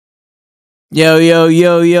Yo, yo,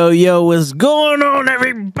 yo, yo, yo, what's going on,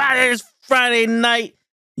 everybody? It's Friday night.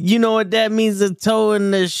 You know what that means, the toe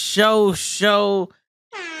in the show.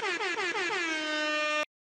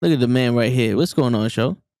 Look at the man right here. What's going on,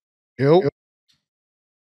 show? Yo,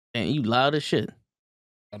 Man, you loud as shit.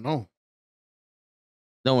 I know.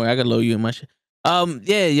 Don't worry, I can lower you in my shit.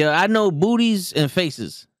 Yeah, I know booties and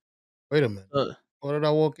faces. Wait a minute. What What did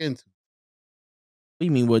I walk into? do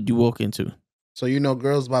you mean what you walk into? So you know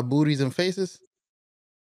girls by booties and faces?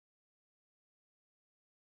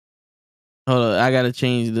 Hold on, I gotta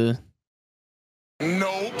change the. No.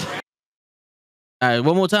 All right,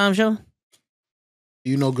 one more time, show.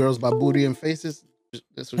 You know girls by booty and faces?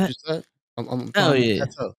 That's what you said? I'm Hell trying to yeah,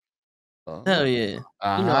 catch up. hell yeah. You know,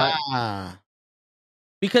 Ah.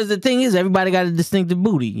 because the thing is, everybody got a distinctive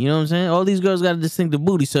booty. You know what I'm saying? All these girls got a distinctive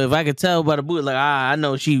booty. So if I could tell by the booty, like, I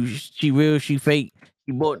know she real, she fake.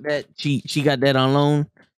 She bought that. She got that on loan.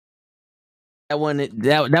 That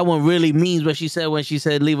one really means what she said when she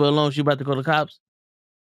said leave her alone. She about to call the cops.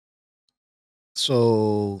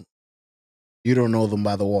 So you don't know them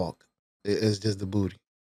by the walk. It's just the booty.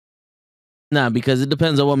 Nah, because it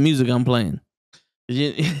depends on what music I'm playing.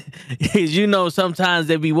 You, 'cause you know, sometimes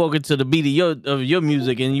they be walking to the beat of your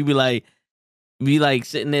music, and you be like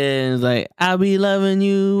sitting there and it's like, I'll be loving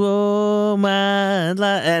you all my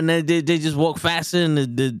life. And then they just walk faster and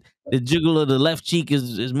the jiggle of the left cheek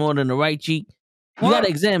is more than the right cheek. You gotta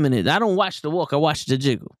examine it. I don't watch the walk, I watch the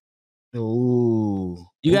jiggle. Ooh.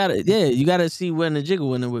 You gotta see when the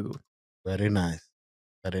jiggle, when the wiggle. Very nice.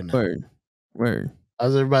 Very nice. Word. Word.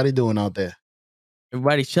 How's everybody doing out there?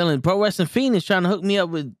 Everybody's chilling. Pro Wrestling Fiend is trying to hook me up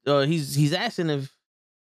with he's asking if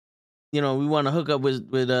we want to hook up with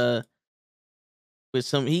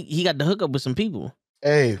some he got to hook up with some people.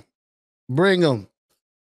 Hey, bring them.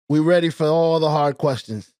 We ready for all the hard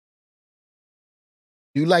questions.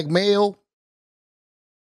 You like mayo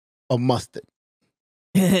or mustard?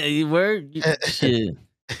 Word. Shit.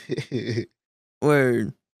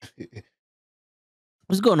 Word.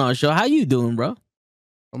 What's going on, show? How you doing, bro?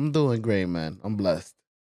 I'm doing great, man. I'm blessed.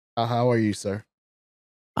 How are you, sir?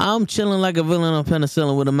 I'm chilling like a villain on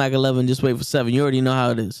penicillin with a Mac 11. Just wait for 7. You already know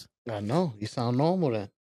how it is. I know. You sound normal then.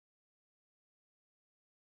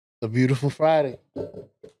 It's a beautiful Friday.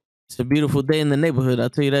 It's a beautiful day in the neighborhood. I'll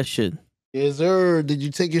tell you that shit. Yes, sir. Did you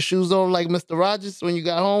take your shoes off like Mr. Rogers when you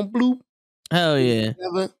got home, Bloop? Hell yeah.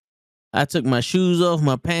 Never? I took my shoes off,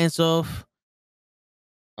 my pants off.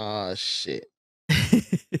 Oh, shit.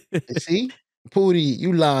 See? Pootie,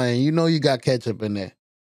 you lying. You know you got ketchup in there.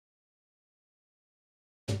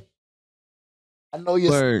 I know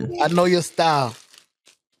your Word. I know your style.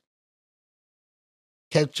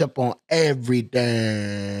 Ketchup on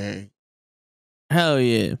everything. Hell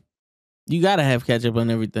yeah. You gotta have ketchup on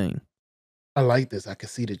everything. I like this. I can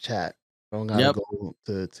see the chat. I don't gotta Yep. go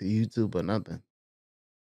to YouTube or nothing.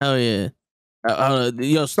 Hell yeah.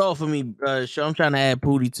 Yo, stall for me, show. I'm trying to add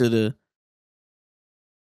Pootie to the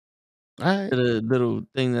All right. to the little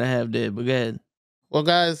thing that I have there. But go ahead. Well,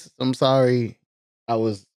 guys, I'm sorry. I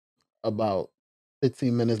was about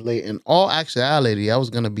 15 minutes late. In all actuality, I was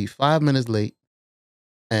gonna be 5 minutes late,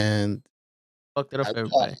 and Fucked it up I for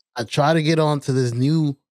everybody. tried to get onto this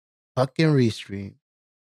new fucking restream,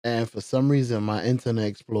 and for some reason, my Internet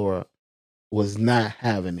Explorer was not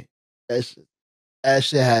having it. That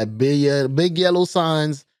shit had big yellow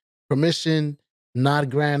signs, permission not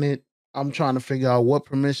granted. I'm trying to figure out what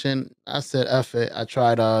permission. I said F it. I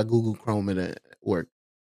tried Google Chrome and it worked.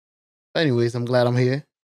 Anyways, I'm glad I'm here.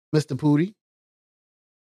 Mr. Pootie.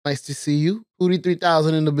 Nice to see you. Pootie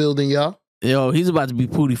 3000 in the building, y'all. Yo, he's about to be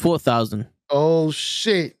Pootie 4,000. Oh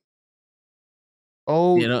shit.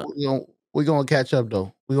 Oh, You know? we're gonna catch up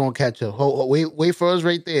though. We're gonna catch up. Wait for us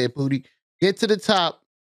right there, Pootie. Get to the top,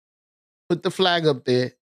 put the flag up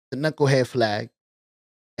there, the knucklehead flag,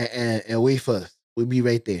 and wait for us. We'll be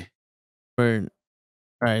right there. Word.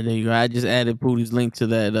 All right, there you go. I just added Pootie's link to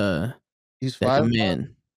that He's that 5.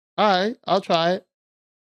 command. All right, I'll try it.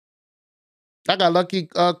 I got lucky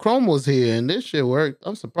Chrome was here and this shit worked.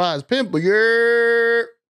 I'm surprised. Pimp, yeah.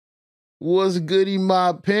 What's goody,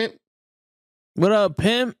 my pimp? What up,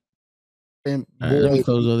 pimp? Pimp All right, let me boy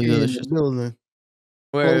close all these other in the shit. building.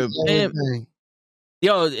 Where Close pimp? everything.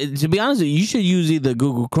 Yo, to be honest with you, you should use either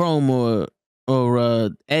Google Chrome or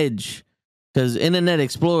Edge, because Internet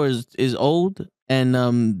Explorer is old and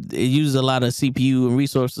it uses a lot of CPU and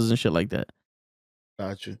resources and shit like that.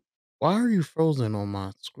 Got you. Why are you frozen on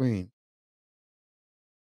my screen?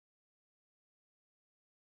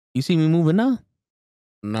 You see me moving now?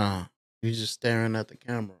 Nah, you just staring at the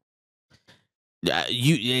camera.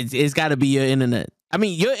 It's got to be your internet. I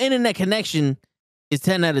mean, your internet connection It's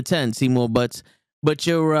 10 out of 10, Seymour Butts. But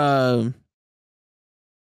you're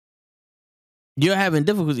having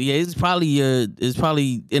difficulty. Yeah, it's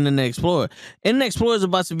probably Internet Explorer. Internet Explorer is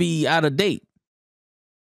about to be out of date.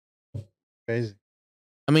 Crazy.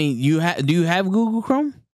 I mean, do you have Google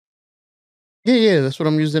Chrome? Yeah, that's what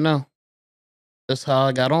I'm using now. That's how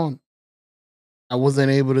I got on. I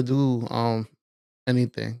wasn't able to do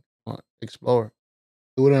anything on Explorer.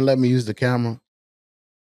 It wouldn't let me use the camera.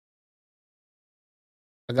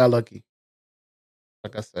 I got lucky.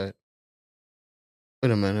 Like I said.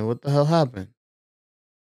 Wait a minute, what the hell happened?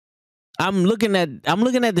 I'm looking at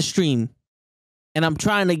the stream, and I'm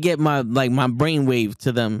trying to get my brainwave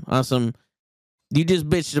to them on some. You just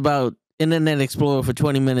bitched about Internet Explorer for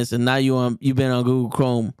 20 minutes, and now you've been on Google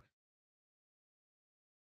Chrome.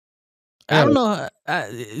 I don't know.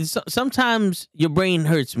 Sometimes your brain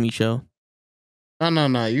hurts me, Show.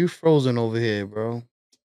 No. You frozen over here, bro.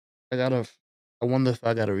 I wonder if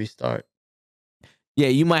I gotta restart. Yeah,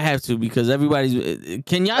 you might have to because everybody's.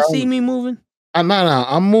 Can y'all see me moving? No.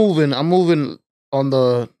 I'm moving on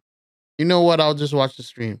the. You know what? I'll just watch the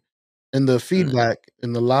stream. In the feedback,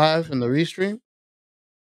 in the live, in the restream.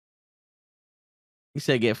 You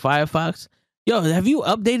said get Firefox. Yo, have you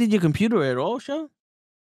updated your computer at all, Show?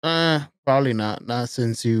 Probably not. Not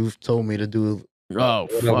since you've told me to do. Oh,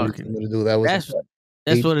 fuck.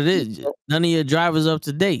 That's what it is. None of your drivers up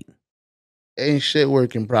to date. Ain't shit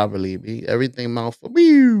working properly, B. Everything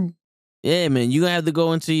malfunction. Yeah, man. You gonna have to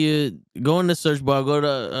go in the search bar, go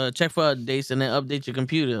to check for updates, and then update your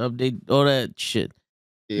computer, update all that shit.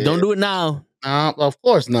 Yeah. Don't do it now. Nah, of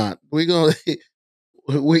course not. We gonna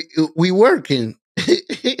we working.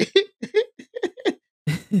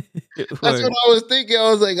 That's what I was thinking.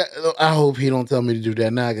 I was like, I hope he don't tell me to do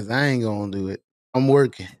that now because I ain't gonna do it. I'm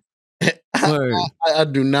working. I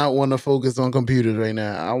do not want to focus on computers right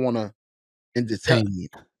now. I want to entertain you.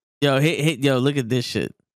 Yo, yo, look at this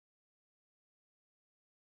shit.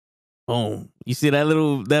 Boom. You see that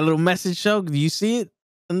little message, Show? Do you see it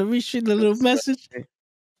on the restream? The little message.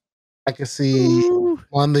 I can see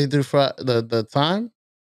Monday through Friday. The time.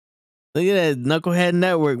 Look at that Knucklehead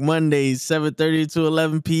Network. Mondays 7:30 to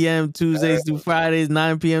 11 p.m. Tuesdays through Fridays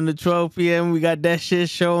 9 p.m. to 12 p.m. We got that shit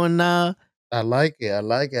showing now. I like it. I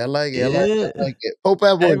like it. Hope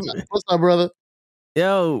what's up, brother?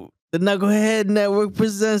 Yo, the Knucklehead Network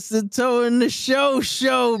presents the Toe in the Show,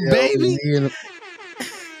 baby.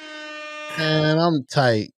 Man, I'm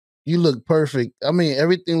tight. You look perfect. I mean,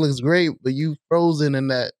 everything looks great, but you frozen in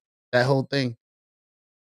that whole thing.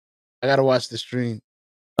 I gotta watch the stream.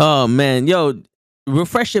 Oh man, yo,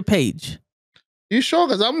 refresh your page. You sure?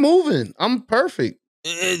 Because I'm moving. I'm perfect.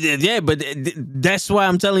 Yeah, but that's why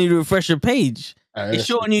I'm telling you to refresh your page. It's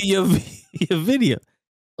showing you your video.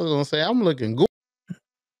 I was gonna say I'm looking good.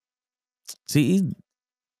 See,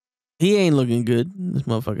 he ain't looking good. This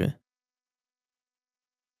motherfucker.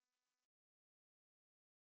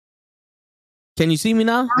 Can you see me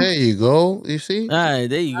now? There you go. You see? All right,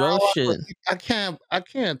 there you go. Shit. I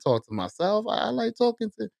can't talk to myself. I like talking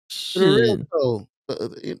to the real show.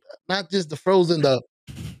 Not just the frozen up.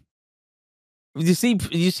 You see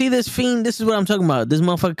this fiend? This is what I'm talking about. This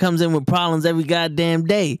motherfucker comes in with problems every goddamn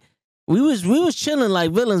day. We was chilling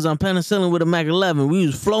like villains on penicillin with a Mac 11. We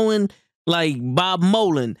was flowing like Bob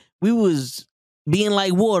Molen. We was being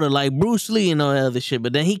like water, like Bruce Lee and all that other shit.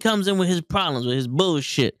 But then he comes in with his problems, with his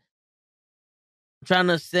bullshit. I'm trying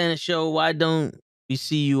to understand the show. Why don't we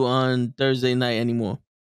see you on Thursday night anymore?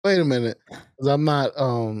 Wait a minute. Because I'm not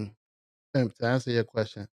to answer your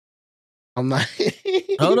question. I'm not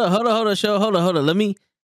Hold on, show. Hold on. Let me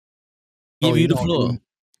give you the floor.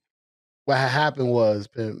 What happened was,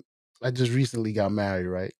 Pimp, I just recently got married,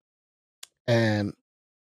 right? And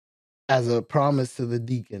as a promise to the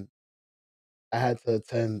deacon, I had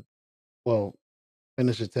to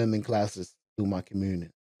finish attending classes through my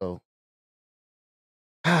communion. So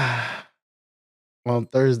on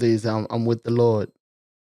Thursdays, I'm with the Lord.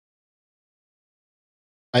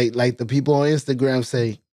 Like the people on Instagram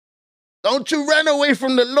say, don't you run away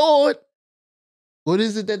from the Lord. What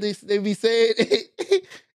is it that they be saying?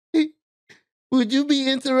 Would you be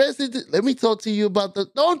interested? Let me talk to you about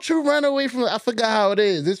don't you run away from I forgot how it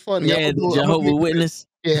is. It's funny. Yeah, Jehovah's Witness.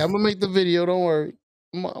 Yeah, I'm gonna make the video. Don't worry.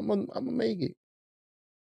 I'm gonna make it.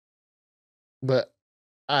 But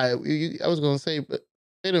I was gonna say, but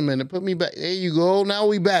wait a minute, put me back. There you go. Now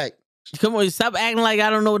we back. Come on, stop acting like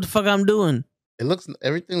I don't know what the fuck I'm doing.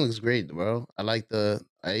 Everything looks great, bro.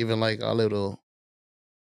 I even like our little.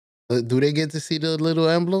 Do they get to see the little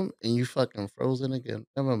emblem? And you fucking frozen again?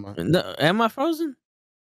 Never mind. No, am I frozen?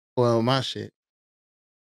 Well, my shit.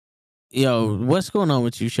 Yo, what's going on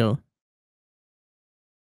with you, show?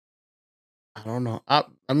 I don't know. I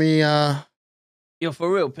mean, Yo,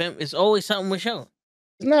 for real, pimp. It's always something with show.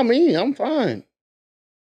 it's not me. I'm fine,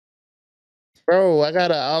 bro. I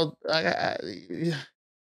gotta.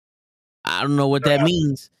 I don't know what that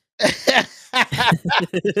means.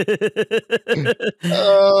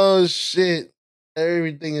 Oh shit!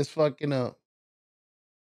 Everything is fucking up.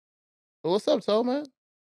 What's up, Toe, man?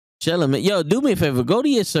 Chillin', man. Yo, do me a favor. Go to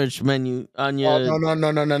your search menu on your. Oh no.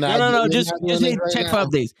 No. Just hit check for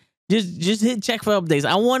updates. Just hit check for updates.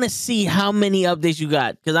 I want to see how many updates you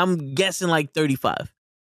got because I'm guessing like 35.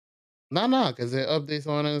 No, because it updates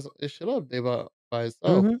on it should update by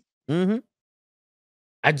itself.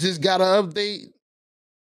 I just got an update.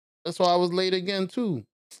 That's why I was late again too.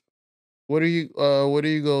 Where do you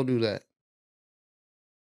go do that?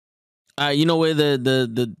 You know where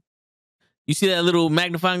the you see that little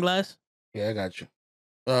magnifying glass? Yeah, I got you.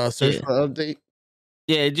 Search for update.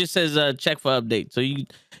 Yeah, it just says check for update. So you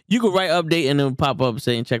can write update and it'll pop up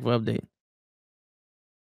saying check for update.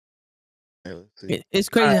 Yeah, let's see. It's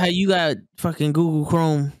crazy how you got fucking Google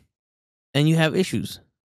Chrome and you have issues.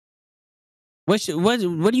 What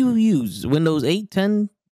do you use? Windows 8, 10,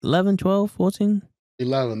 11, 12, 14?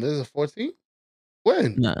 11. There's a 14?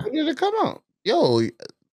 When? Nah. When did it come out? Yo,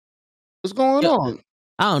 what's going on?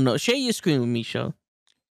 I don't know. Share your screen with me, show.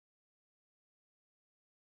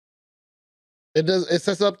 It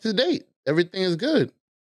says up to date. Everything is good.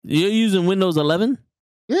 You're using Windows 11?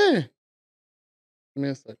 Yeah. Give me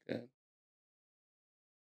a second.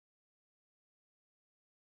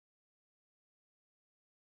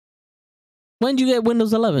 When did you get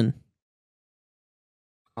Windows 11?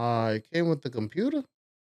 It came with the computer.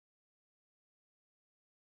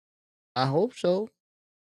 I hope so.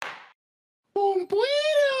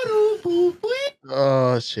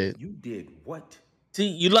 Oh shit! You did what? See,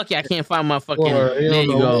 you lucky I can't find my fucking. There you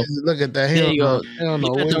go. Look at that. There you go. You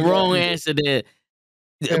got the wrong answer there,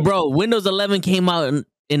 bro. Windows 11 came out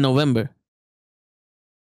in November.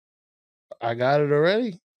 I got it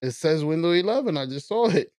already. It says Windows 11. I just saw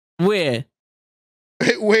it. Where?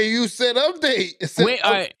 Where you said update? It said wait,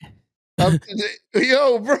 all right.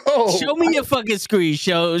 Yo, bro. Show me your fucking screen.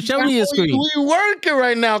 Show me your screen. We working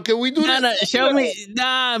right now. Can we do that? No, show me.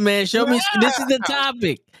 Nah, man. Show me. This is the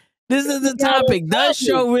topic. This is the topic. Does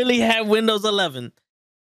show really have Windows 11?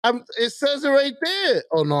 It says it right there.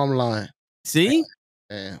 Oh no, I'm lying. See?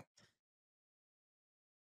 Damn.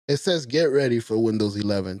 It says get ready for Windows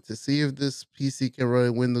 11 to see if this PC can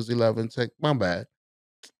run Windows 11. Check. My bad.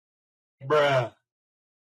 Bruh.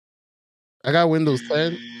 I got Windows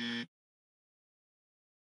 10.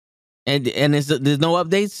 And there's no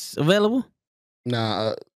updates available?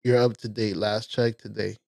 Nah, you're up to date. Last check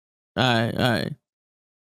today. All right.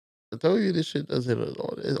 I told you this shit does it.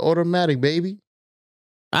 It's automatic, baby.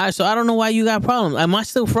 All right, so I don't know why you got problems. Am I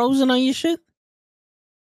still frozen on your shit?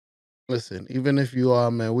 Listen, even if you are,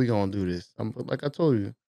 man, we gonna do this. Like I told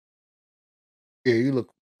you. Yeah, you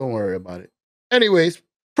look. Don't worry about it. Anyways,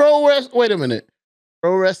 wait a minute.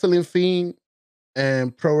 Pro Wrestling Fiend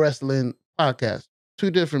and Pro Wrestling Podcast. Two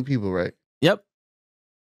different people, right? Yep.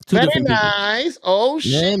 Two Very different nice. people. Oh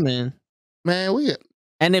shit, yeah, man. Man,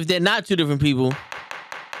 and if they're not two different people,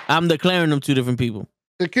 I'm declaring them two different people.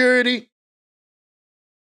 Security.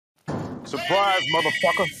 Surprise,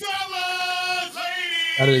 motherfucker.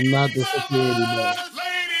 That is not the security, man.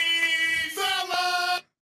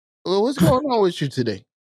 Well, what's going on with you today?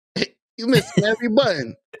 You missed every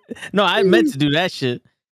button. No, I meant to do that shit.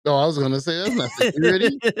 No, I was gonna say that's not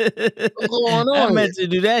security. What's going on? I meant to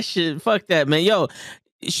do that shit. Fuck that, man. Yo,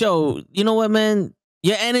 show. You know what, man?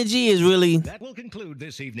 Your energy is really. That will conclude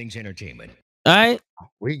this evening's entertainment. All right,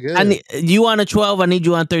 we good. You on a 12. I need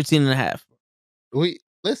you on 13 and a half.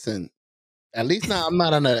 Listen. At least now I'm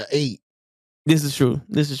not on an 8. This is true.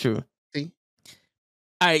 See?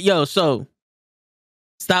 All right, yo. So,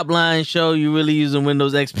 stop lying. Show you really using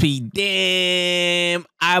Windows XP. Damn,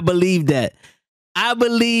 I believe that. I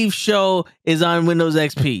believe show is on Windows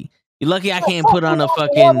XP. You're lucky I can't put on a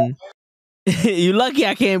fucking. You're lucky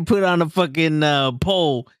I can't put on a fucking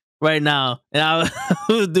poll right now, and I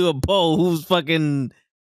will do a poll who's fucking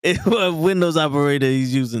what Windows operator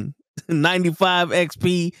he's using. 95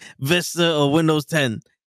 XP, Vista, or Windows 10.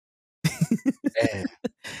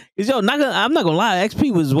 Yo, I'm not gonna lie,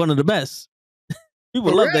 XP was one of the best.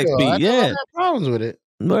 People loved XP. Yeah, I had problems with it.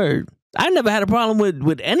 Word. I never had a problem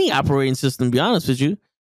with any operating system, to be honest with you.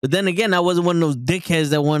 But then again, I wasn't one of those dickheads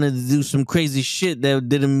that wanted to do some crazy shit that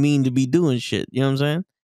didn't mean to be doing shit. You know what I'm saying?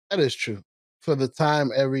 That is true. For the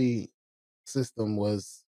time, every system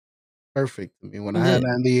was perfect to me. When I had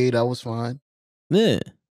 98, I was fine. Yeah.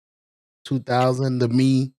 2000, the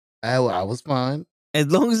me, I was fine. As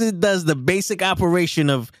long as it does the basic operation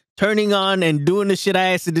of turning on and doing the shit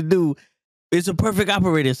I asked it to do, it's a perfect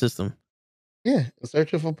operating system. Yeah,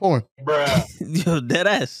 searching for porn. Bruh. Yo, dead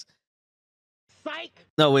ass. Psych.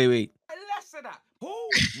 No, wait. Less of that. Who?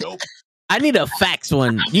 Nope. I need a fax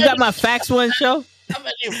one. You got my fax one, show?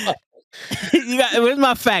 You got where's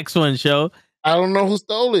my fax one, show? I don't know who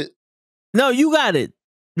stole it. No, you got it.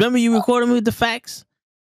 Remember you recorded me with the fax?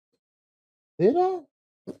 Did I?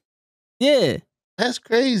 Yeah. That's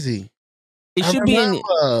crazy. It I should be in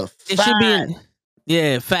remember. it should be in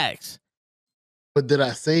yeah, fax. But did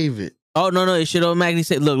I save it? Oh no, it should automatically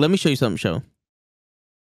say, look, let me show you something, show.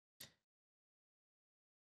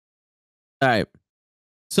 All right.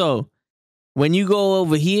 So when you go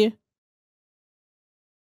over here,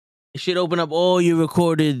 it should open up all your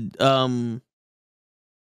recorded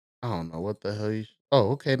I don't know what the hell you.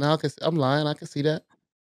 Oh, okay. Now I can. I'm lying. I can see that.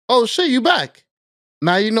 Oh shit, you back?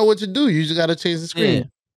 Now you know what to do. You just gotta change the screen. Yeah.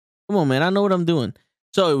 Come on, man. I know what I'm doing.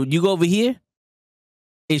 So you go over here,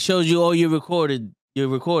 it shows you all your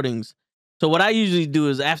recordings. So what I usually do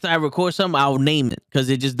is after I record something, I'll name it because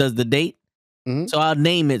it just does the date. Mhm. So I'll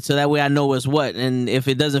name it so that way I know what's what. And if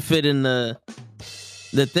it doesn't fit in the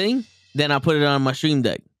thing, then I put it on my stream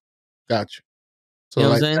deck. Gotcha. So You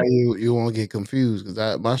know what like I'm now saying? you won't get confused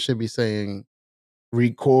because my shit be saying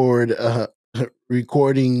record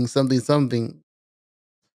recording something.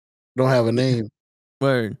 Don't have a name.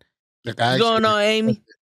 Word. Like What's going on, Amy?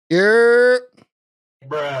 Yeah.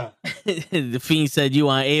 Bruh. The Fiend said you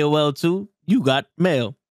on AOL too. You got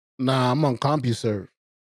mail. Nah, I'm on CompuServe.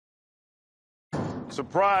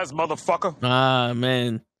 Surprise, motherfucker. Ah,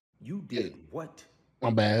 man. You did what? My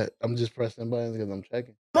bad. I'm just pressing buttons because I'm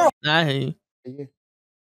checking. I hear you. Yeah.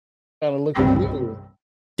 Trying to look at you.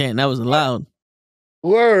 Damn, that was loud.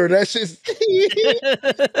 Word, that's just That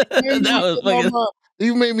was fucking.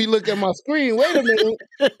 you made me look at my screen. Wait a minute.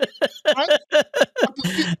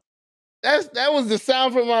 That was the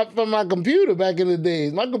sound from my computer back in the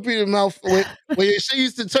days. My computer mouth when your shit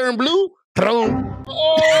used to turn blue.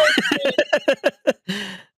 Oh,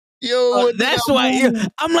 yo, That's why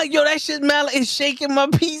I'm like, yo, that shit, man, is shaking my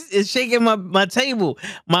piece. It's shaking my table.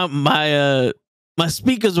 My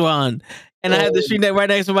speakers were on, and I had the stream deck right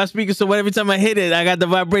next to my speaker. So every time I hit it, I got the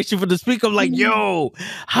vibration from the speaker. I'm like, yo,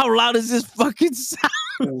 how loud is this fucking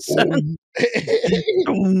sound? Son?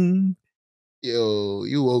 Yo,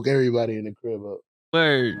 you woke everybody in the crib up.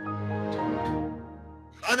 Word.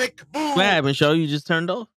 What happened, show? You just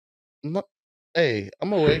turned off? No, hey,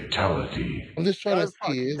 I'm awake. Fatality. I'm just trying to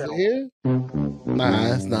see. Is it here?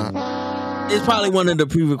 Nah, it's not. It's probably one of the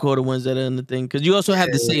pre-recorded ones that are in the thing because you also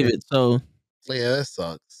have to save it. So Yeah, that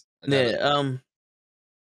sucks. yeah, Don't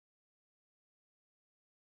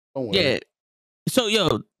worry. yeah. So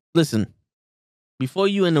yo, listen. Before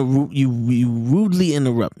you you rudely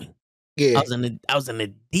interrupt me. Yeah. I was in a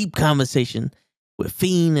deep conversation with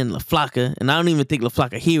Fiend and LaFlocka, and I don't even think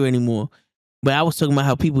LaFlocka here anymore. But I was talking about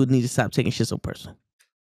how people need to stop taking shit so personal.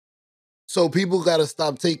 So people gotta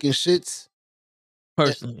stop taking shits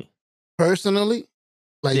Personally,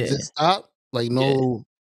 like Yeah. just stop. Like no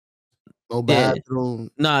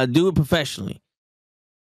bathroom. nah, do it professionally.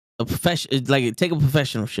 Like take a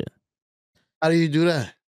professional shit. How do you do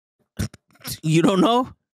that? You don't know?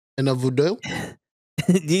 In a voodoo?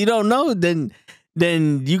 You don't know? Then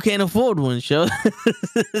you can't afford one, show.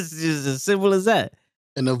 It's just as simple as that.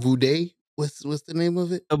 In a voodoo? What's the name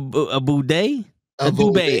of it? A boudet? A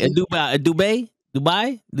Dubai?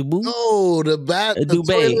 Dubu? No, the Duvet.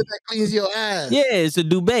 toilet that cleans your ass. Yeah, it's a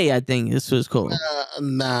duvet, I think. That's what it's called.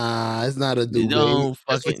 Nah, it's not a You duvet. don't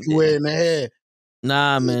That's what fucking you wear in the hair.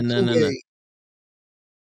 Nah, man, no. Duvet.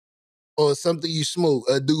 Or something you smoke,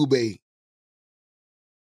 a duvet.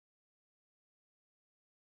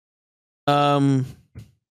 Um,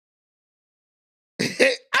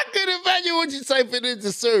 I could imagine what you type it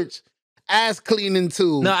into search. Ass cleaning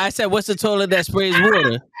tool. no, I said, what's the toilet that sprays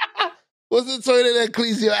water? What's the toilet that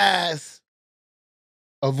cleans your ass?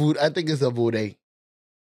 I think it's a voodoo.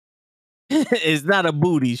 It's not a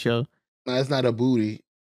booty show. No, it's not a booty.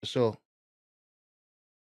 For sure.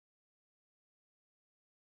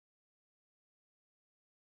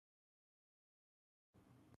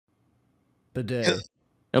 Bidet.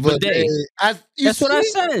 A bidet. That's what I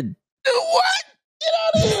said. What? Get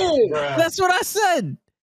out of here. Bruh. That's what I said.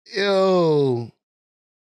 Yo.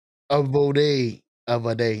 A bidet. A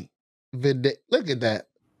bidet. Bidet. Look at that.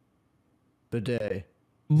 Bidet.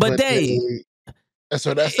 Bidet. That's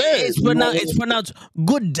what I said. It's pronounced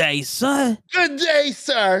good day, sir. Good day,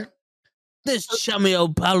 sir. This chummy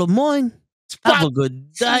old pal of mine. Have a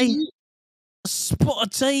good day. Spot of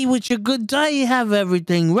tea with your good day. Have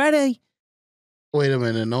everything ready. Wait a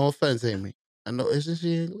minute. No offense, Amy. I know. Isn't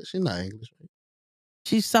she English? She's not English, right?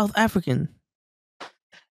 She's South African.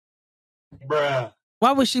 Bruh.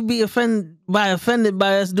 Why would she be offended by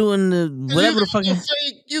us doing the whatever the fucking?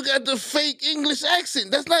 You got the fake English accent.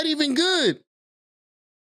 That's not even good.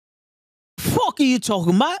 Fuck are you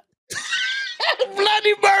talking about?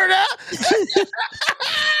 Bloody murder.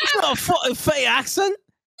 It's not a fucking fake accent.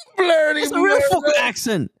 Bloody It's a real murder. fucking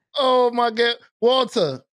accent. Oh my God.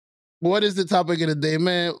 Walter, what is the topic of the day,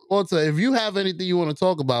 man? Walter, if you have anything you want to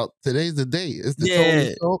talk about, today's the day. It's the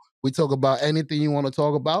Tony Show. We talk about anything you want to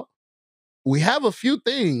talk about. We have a few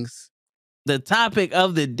things. The topic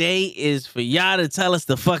of the day is for y'all to tell us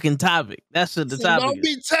the fucking topic. That's what the So topic don't is.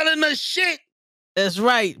 be telling us shit. That's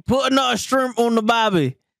right. Put another shrimp on the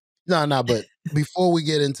bobby. No, but before we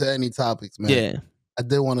get into any topics, man, Yeah. I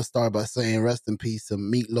did want to start by saying rest in peace to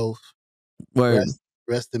Meatloaf. Word.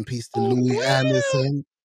 Rest in peace to Louis Anderson.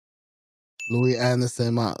 Louis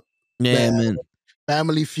Anderson, my Yeah, man.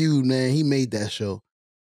 Family Feud, man. He made that show.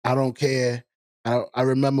 I don't care. I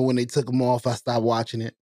remember when they took him off, I stopped watching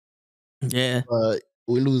it. Yeah. But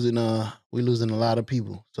we're losing a lot of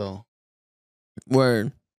people. So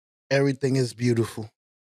Word. everything is beautiful.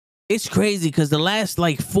 It's crazy because the last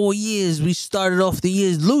like 4 years we started off the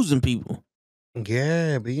years losing people.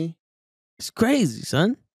 Yeah, B. It's crazy,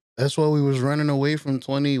 son. That's why we was running away from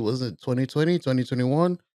 2020,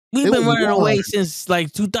 2021? We've It been was running wild. away since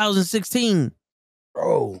like 2016.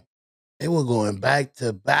 Bro, they were going back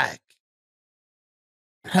to back.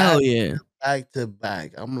 Hell yeah. Back to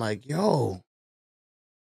back. I'm like, yo.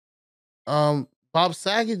 Bob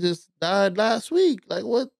Saget just died last week. Like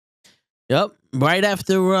what? Yep. Right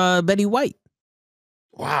after Betty White.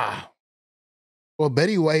 Wow. Well,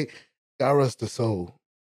 Betty White, God rest her soul.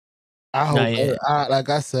 I hope, yeah. like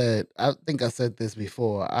I said, I think I said this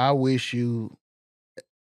before. I wish you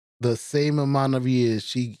the same amount of years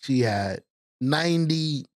she had.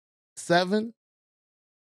 97.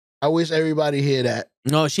 I wish everybody hear that.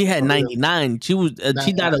 No, she had 99. She was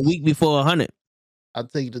she died a week before 100. I'll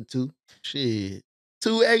take the 2. Shit.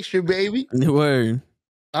 2 extra, baby. Word.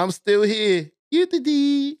 I'm still here. You the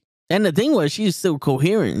D. And the thing was, she's still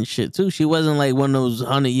coherent and shit too. She wasn't like one of those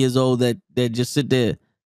 100 years old that just sit there.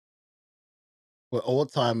 With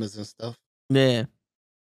old timers and stuff. Yeah.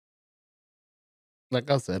 Like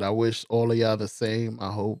I said, I wish all of y'all the same.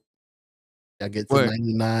 I hope y'all get to Word.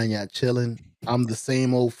 99, y'all chilling. I'm the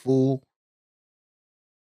same old fool.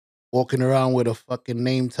 Walking around with a fucking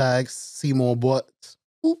name tag, Seymour Butts.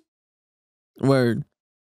 Oop. Word.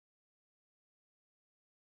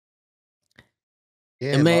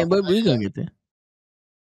 Yeah, And man, Bob but we Saget. gonna get there.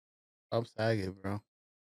 Bob Saget, bro.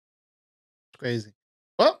 It's crazy.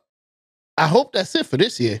 Well, I hope that's it for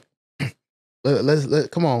this year. Let's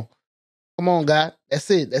come on. Come on, guy. That's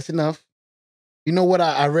it. That's enough. You know what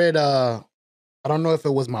I read? I don't know if it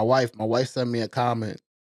was my wife. My wife sent me a comment.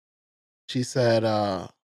 She said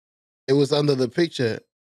it was under the picture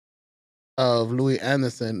of Louis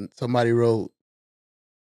Anderson. Somebody wrote,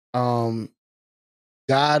 God,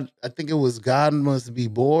 I think it was God must be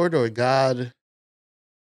bored or God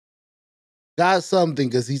something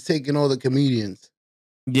because he's taking all the comedians.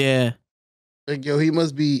 Yeah. Like, yo,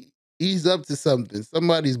 he's up to something.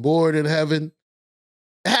 Somebody's bored in heaven.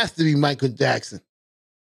 It has to be Michael Jackson.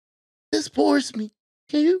 This bores me.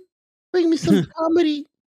 Can you bring me some comedy?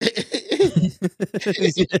 It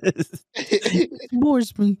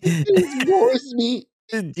bores me. It bores me.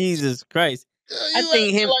 Jesus Christ. You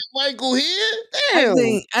think him- like Michael here?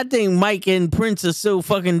 Damn. I think Mike and Prince are still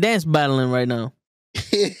fucking dance battling right now.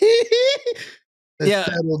 Let's Yeah.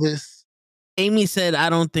 settle this. Amy said, I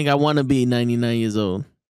don't think I want to be 99 years old.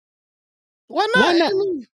 Why not? Why not?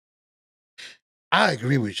 I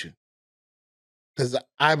agree with you. Because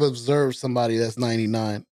I've observed somebody that's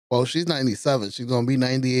 99. Well, she's 97. She's gonna be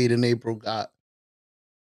 98 in April. God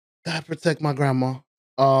protect my grandma.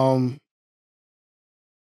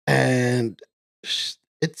 And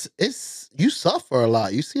it's you suffer a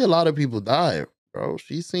lot. You see a lot of people die, bro.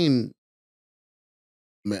 She's seen.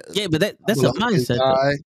 Yeah, but that's a couple of kids mindset, though.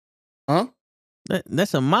 die. Huh?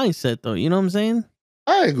 That's a mindset, though. You know what I'm saying?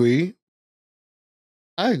 I agree.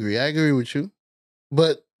 I agree with you.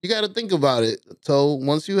 But you got to think about it. So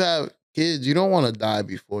once you have kids, you don't want to die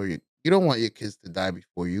before you. You don't want your kids to die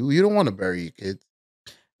before you. You don't want to bury your kids.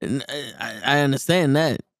 And I understand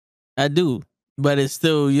that. I do. But it's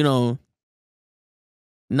still,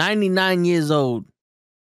 99 years old.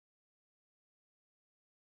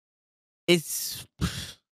 It's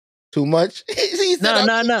Too much. He said,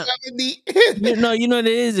 No, I'm no. 70. you know what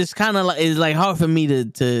it is. It's kind of like it's like hard for me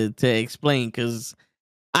to explain because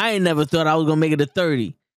I ain't never thought I was gonna make it to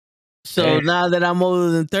 30. So Damn. now that I'm older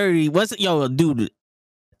than 30, yo, dude,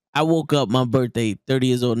 I woke up my birthday, 30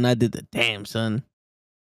 years old, and I did the damn, son.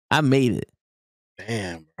 I made it.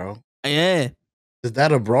 Damn, bro. Yeah. Is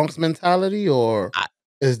that a Bronx mentality or I-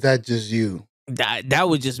 is that just you? That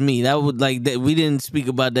was just me. That would like that. We didn't speak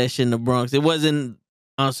about that shit in the Bronx. It wasn't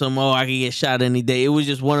on some I could get shot any day. It was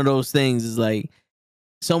just one of those things. It's like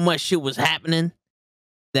so much shit was happening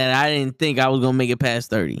that I didn't think I was gonna make it past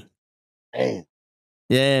 30. Damn.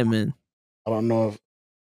 Yeah, man. I don't know if.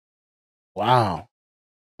 Wow,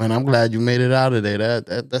 man, I'm glad you made it out of there.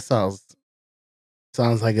 That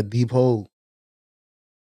sounds like a deep hole.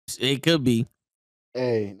 It could be.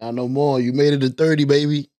 Hey, not no more. You made it to 30,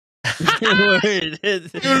 baby. Word.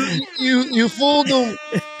 You fooled them.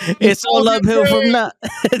 It's all fooled your uphill from brain. now.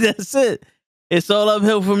 That's it. It's all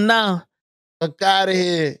uphill from now. Fuck out of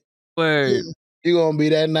here. Word. You gonna be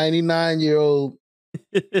that 99-year-old.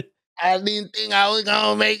 I didn't think I was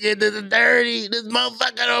gonna make it to the 30. This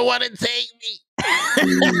motherfucker don't want to take me.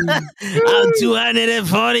 I'm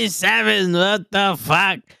 247. What the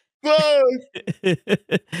fuck? Fuck.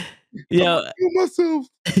 Yo, I'm gonna kill myself.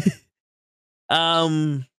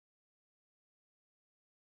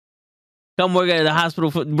 come work at the hospital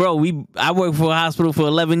for bro. I worked for a hospital for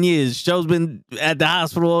 11 years. Show's been at the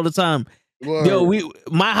hospital all the time. Word. Yo,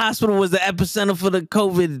 my hospital was the epicenter for the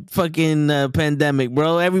COVID fucking pandemic,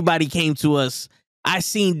 bro. Everybody came to us. I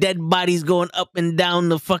seen dead bodies going up and down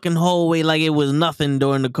the fucking hallway like it was nothing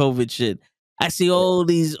during the COVID shit. I see all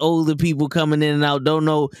these older people coming in and out, don't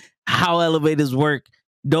know how elevators work,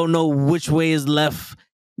 don't know which way is left.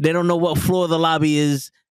 They don't know what floor the lobby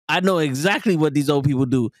is. I know exactly what these old people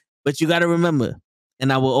do. But you got to remember,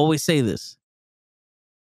 and I will always say this,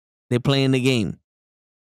 they're playing the game.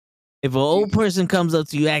 If an old person comes up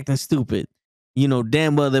to you acting stupid, you know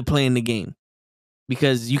damn well they're playing the game.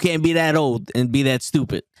 Because you can't be that old and be that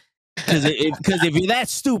stupid. Because if you're that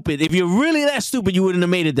stupid, if you're really that stupid, you wouldn't have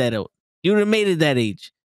made it that old. You would have made it that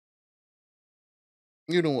age.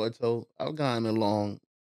 You know what, though? I've gotten along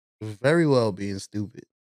very well being stupid.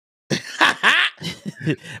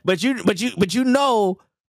 but you know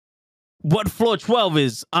what floor 12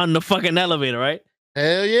 is on the fucking elevator, right?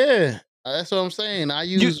 Hell yeah. That's what I'm saying. I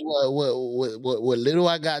use what little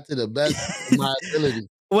I got to the best of my ability.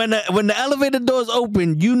 When the elevator doors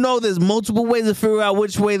open, you know there's multiple ways to figure out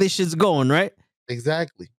which way this shit's going, right?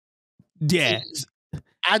 Exactly. Yeah.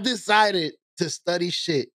 I decided to study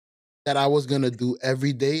shit that I was gonna do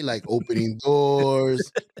every day, like opening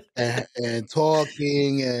doors and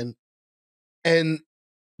talking and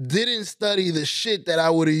didn't study the shit that I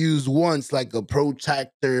would have used once, like a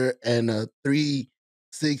protractor and a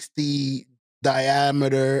 360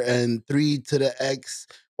 diameter and 3 to the X.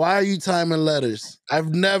 Why are you timing letters? I've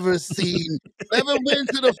never been to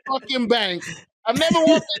the fucking bank. I've never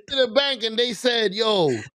walked into the bank and they said, yo,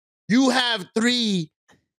 you have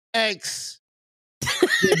 3X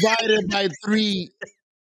divided by 3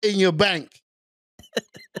 in your bank.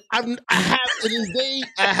 I have to this day,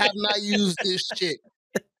 I have not used this shit.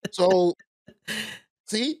 So,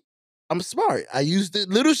 see, I'm smart. I use the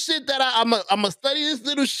little shit that I'm gonna study this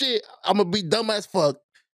little shit. I'm gonna be dumb as fuck.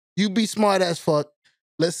 You be smart as fuck.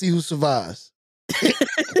 Let's see who survives.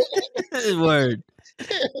 Word.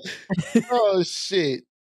 Oh shit.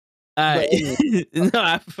 All right. No,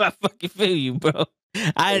 I fucking feel you, bro.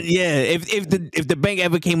 If the bank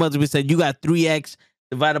ever came up to me and said you got 3x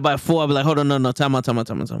divided by 4, I'd be like, hold on, no, time out.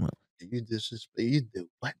 You disrespect. You did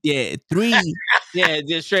what? Yeah, 3. Yeah,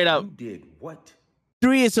 just straight up. You did what?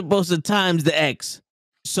 3 is supposed to times the x,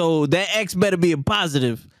 so that x better be a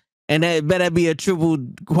positive, and that better be a triple,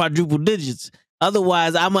 quadruple digits.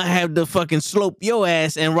 Otherwise, I'm gonna have to fucking slope your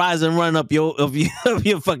ass and rise and run up your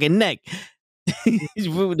fucking neck.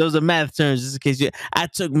 Those are math terms, just in case I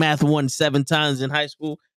took math 7 times in high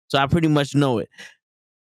school, so I pretty much know it.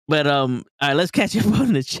 But all right, let's catch up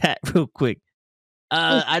on the chat real quick.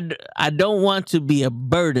 I don't want to be a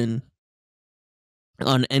burden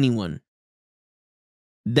on anyone.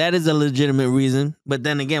 That is a legitimate reason, but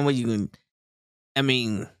then again, I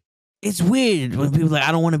mean, it's weird when people are like,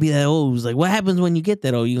 I don't want to be that old. It's like, what happens when you get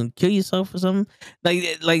that old? You gonna kill yourself or something? Like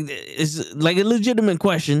it's like a legitimate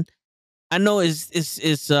question. I know it's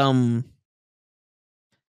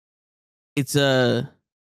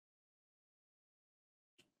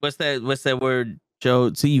what's that word,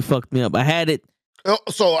 Joe? See, you fucked me up. I had it. Oh,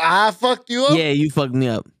 so I fucked you up? Yeah, you fucked me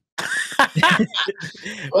up.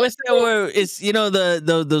 What's that word? It's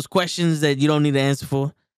those questions that you don't need to answer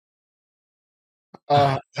for.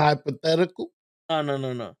 Hypothetical?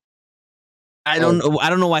 No. I don't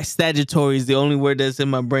know why statutory is the only word that's in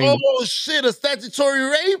my brain. Oh shit, a statutory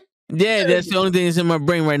rape? Yeah, that's the only thing that's in my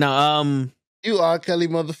brain right now. You R. Kelly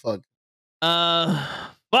motherfucker.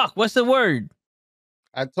 Fuck, what's the word?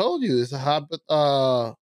 I told you it's a hobbit.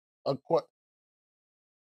 Well, I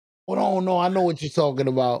don't know. I know what you're talking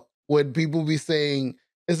about. When people be saying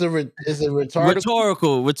it's a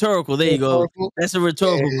rhetorical. Rhetorical. There you go. Rhetorical? That's a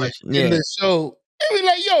rhetorical question. In Yeah. the show, they be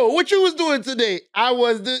like, "Yo, what you was doing today?" It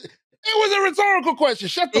was a rhetorical question.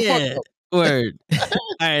 Shut the fuck Yeah. up. Word. All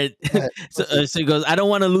right. So he goes, I don't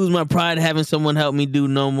want to lose my pride having someone help me do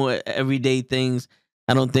no more everyday things.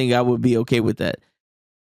 I don't think I would be okay with that.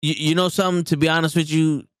 You know something, to be honest with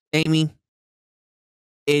you, Amy?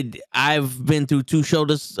 I've been through 2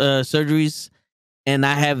 shoulder surgeries, and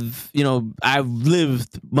I've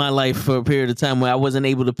lived my life for a period of time where I wasn't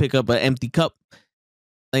able to pick up an empty cup.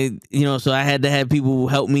 Like, so I had to have people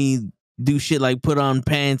help me do shit like put on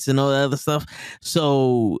pants and all that other stuff.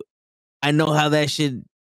 So I know how that shit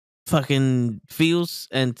fucking feels,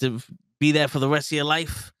 and to be that for the rest of your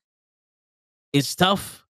life, it's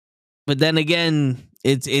tough. But then again,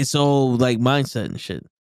 it's all like mindset and shit.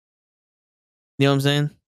 You know what I'm saying?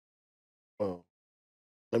 Well,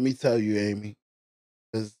 let me tell you, Amy,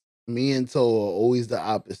 because me and Toe are always the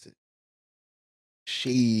opposite.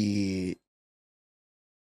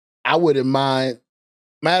 I wouldn't mind.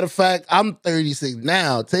 Matter of fact, I'm 36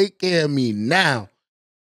 now. Take care of me now.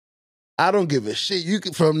 I don't give a shit. You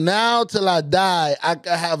can, from now till I die, I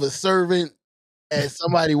could have a servant and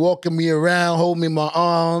somebody walking me around, holding my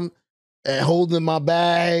arm and holding my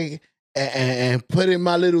bag and putting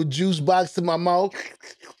my little juice box to my mouth.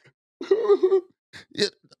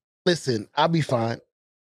 Listen, I'll be fine.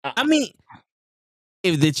 I mean,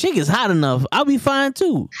 if the chick is hot enough, I'll be fine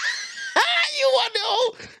too.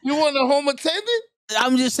 You want a home attendant?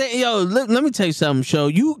 I'm just saying, yo, let me tell you something, Show.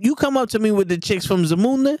 You come up to me with the chicks from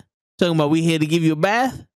Zamunda, talking about we here to give you a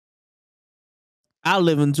bath. I'll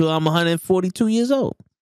live until I'm 142 years old.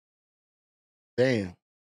 Damn.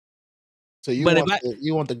 So you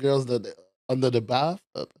want the girls under the bath?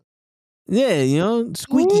 Yeah,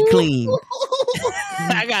 squeaky clean.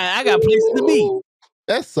 I got places to be.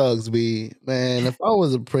 That sucks, B. Man, if I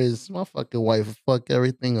was a prince, my fucking wife would fuck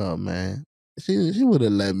everything up, man. She would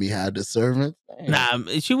have let me have the servant. Nah,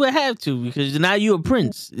 she would have to, because now you a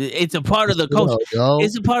prince. It's a part of the culture.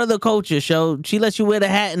 It's a part of the culture, Show. She lets you wear the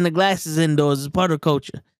hat and the glasses indoors. It's part of the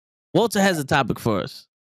culture. Walter has a topic for us.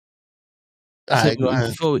 All right, go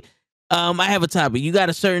ahead. I have a topic. You got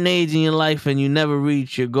a certain age in your life and you never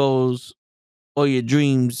reach your goals or your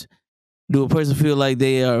dreams. Do a person feel like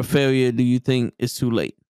they are a failure? Do you think it's too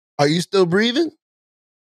late? Are you still breathing?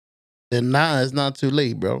 Then nah, it's not too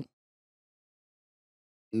late, bro.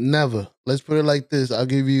 Never. Let's put it like this. I'll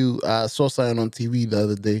give you, I saw something on TV the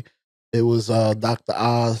other day. It was Dr.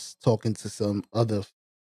 Oz talking to some other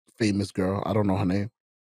famous girl. I don't know her name.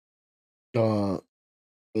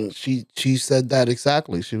 She said that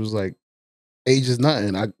exactly. She was like, age is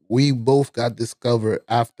nothing. We both got discovered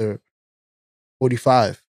after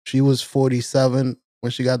 45. She was 47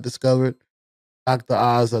 when she got discovered. Dr.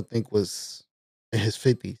 Oz, I think, was in his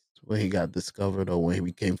 50s when he got discovered or when he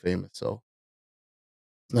became famous. So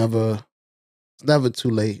it's never too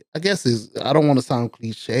late. I guess I don't want to sound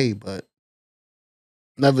cliche, but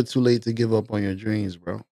never too late to give up on your dreams,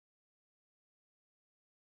 bro.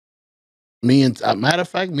 Matter of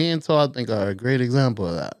fact, me and To, I think, are a great example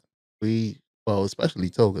of that. Especially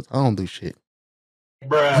To, because I don't do shit.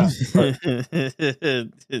 Bruh.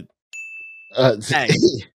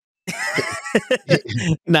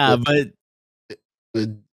 Nah, but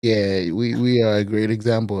yeah, we are a great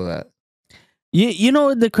example of that. You know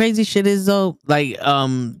what the crazy shit is though? Like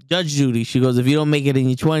Judge Judy, she goes, if you don't make it in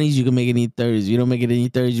your 20s, you can make it in your 30s. You don't make it in your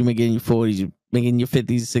 30s, you make it in your 40s, you make it in your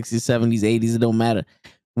 50s, 60s, 70s, 80s. It don't matter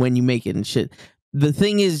when you make it and shit. The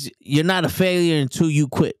thing is, you're not a failure until you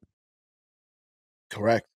quit.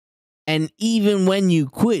 Correct. And even when you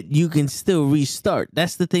quit, you can still restart.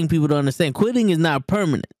 That's the thing people don't understand. Quitting is not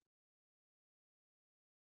permanent.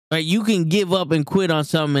 Right? You can give up and quit on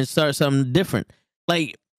something and start something different.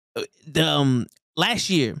 Like last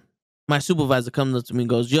year, my supervisor comes up to me and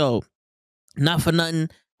goes, yo, not for nothing,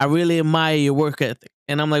 I really admire your work ethic.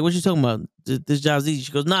 And I'm like, what you talking about? This job's easy.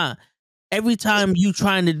 She goes, nah, every time you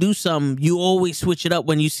trying to do something, you always switch it up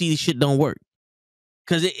when you see the shit don't work.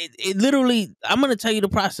 Because it literally, I'm going to tell you the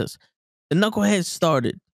process. The Knucklehead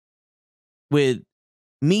started with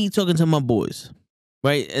me talking to my boys,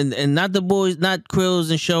 right? And not the boys, not Krills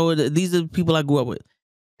and Show. These are the people I grew up with.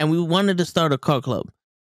 And we wanted to start a car club.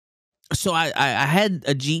 So I had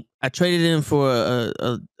a Jeep. I traded it in for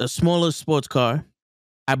a smaller sports car.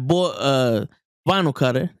 I bought a vinyl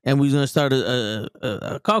cutter, and we was going to start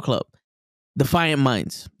a car club. Defiant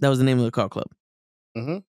Minds. That was the name of the car club.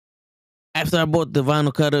 Mm-hmm. After I bought the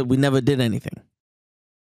vinyl cutter, we never did anything.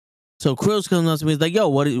 So Krills comes up to me, he's like, yo,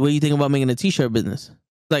 what do you think about making a t-shirt business?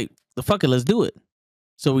 Like, the fuck it, let's do it.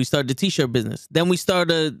 So we started the t-shirt business. Then we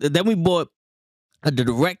bought a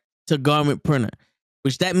direct to garment printer,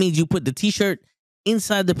 which that means you put the t-shirt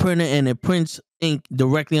inside the printer and it prints ink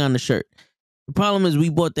directly on the shirt. The problem is we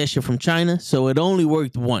bought that shit from China, so it only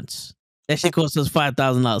worked once. That shit cost us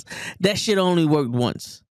 $5,000. That shit only worked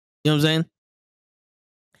once. You know what I'm saying?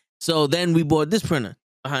 So then we bought this printer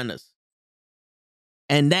behind us.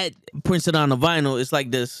 And that prints it on a vinyl. It's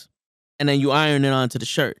like this. And then you iron it onto the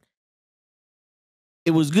shirt.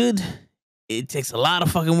 It was good. It takes a lot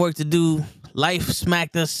of fucking work to do. Life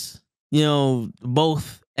smacked us,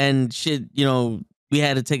 both. And shit, we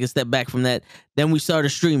had to take a step back from that. Then we started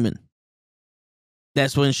streaming.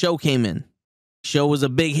 That's when Show came in. Show was a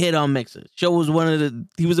big hit on Mixer. Show was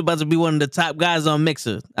he was about to be one of the top guys on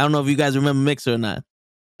Mixer. I don't know if you guys remember Mixer or not.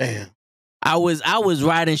 Damn. I was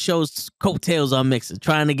riding Show's coattails on Mixer,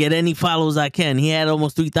 trying to get any followers I can. He had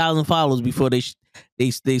almost 3,000 followers before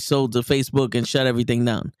they sold to Facebook and shut everything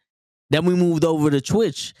down. Then we moved over to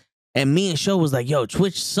Twitch, and me and Show was like, yo,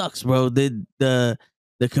 Twitch sucks, bro. The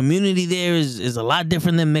community there is a lot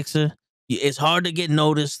different than Mixer. It's hard to get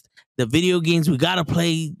noticed. The video games we gotta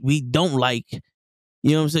play, we don't like.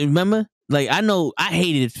 You know what I'm saying? Remember? Like, I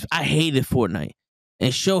hated Fortnite,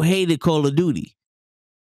 and Show hated Call of Duty.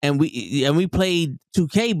 And we played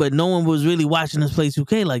 2K, but no one was really watching us play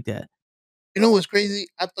 2K like that. You know what's crazy?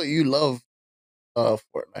 I thought you loved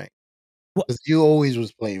Fortnite. Because you always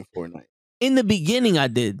was playing Fortnite. In the beginning, I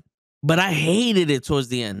did, but I hated it towards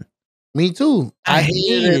the end. Me too. I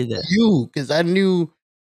hated it for you because I knew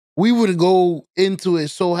we would go into it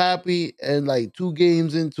so happy, and like 2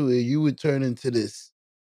 games into it, you would turn into this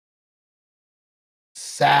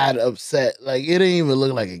sad, upset. Like, it didn't even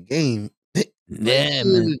look like a game. Yeah,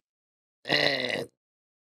 man.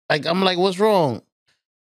 Like, I'm like, what's wrong?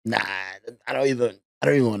 Nah, I don't even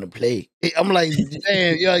want to play. I'm like,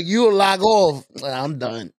 damn, you'll log off. I'm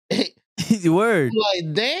done. Word. I'm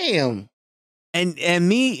like, damn. And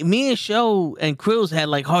me and Show and Krills had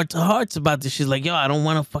like heart to hearts about this shit. Like, yo, I don't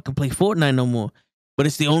want to fucking play Fortnite no more. But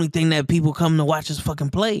it's the only thing that people come to watch us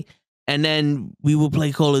fucking play. And then we would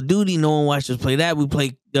play Call of Duty. No one watched us play that. We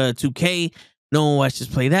play 2K. No one watched us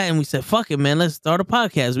play that. And we said, fuck it, man. Let's start a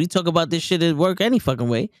podcast. We talk about this shit at work any fucking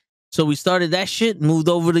way. So we started that shit, moved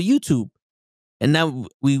over to YouTube. And now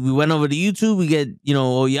we went over to YouTube. We get,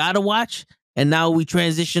 Oyada Watch. And now we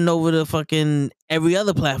transitioned over to fucking every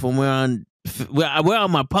other platform. We're on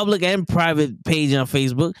my public and private page on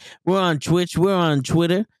Facebook. We're on Twitch. We're on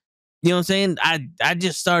Twitter. You know what I'm saying? I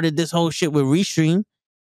just started this whole shit with Restream.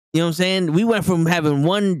 You know what I'm saying? We went from having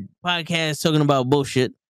one podcast talking about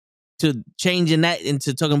bullshit to changing that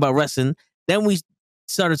into talking about wrestling. Then we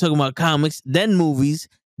started talking about comics, then movies,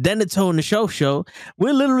 then the Toe and the Show.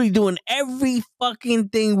 We're literally doing every fucking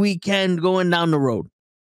thing we can going down the road.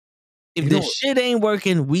 If this shit ain't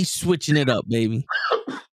working, we switching it up, baby.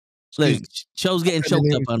 Look, Show's getting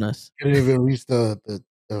choked up on us. Couldn't even reach the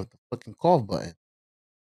fucking cough button.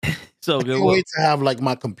 So I good. can't wait to have like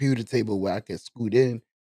my computer table where I can scoot in,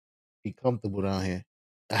 be comfortable down here.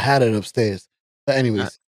 I had it upstairs. But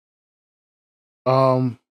anyways.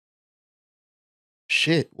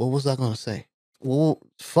 Shit, what was I gonna say? Well,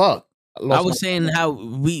 fuck. I was saying how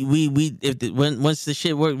once the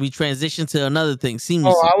shit worked, we transitioned to another thing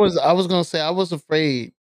seamlessly. Oh, I was gonna say I was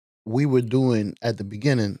afraid we were doing at the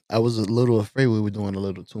beginning. I was a little afraid we were doing a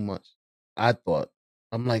little too much. I thought.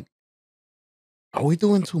 I'm like, are we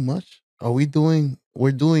doing too much? We're doing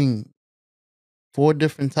 4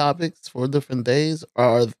 different topics, 4 different days?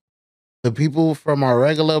 Are the people from our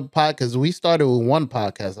regular podcast, we started with one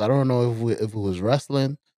podcast. I don't know if it was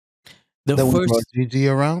wrestling. The first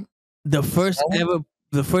GG around. The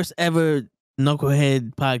first ever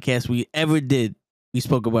Knucklehead podcast we ever did, we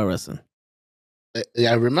spoke about wrestling.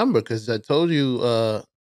 I remember because I told you the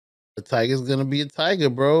tiger's gonna be a tiger,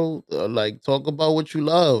 bro. Like, talk about what you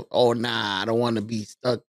love. Oh, nah, I don't want to be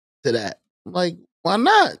stuck to that. I'm like, why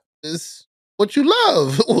not? It's what you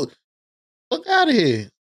love. Fuck out of here.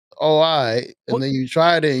 Oh, all right. And then you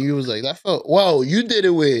tried it and you was like, that felt, whoa, you did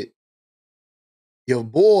it with your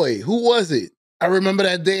boy. Who was it? I remember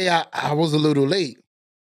that day I was a little late.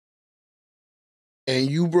 And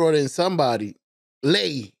you brought in somebody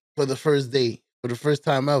late for the first day, for the first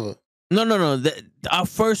time ever. No. Our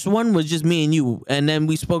first one was just me and you. And then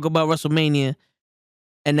we spoke about WrestleMania.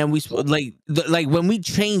 And then we spoke, like when we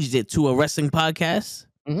changed it to a wrestling podcast,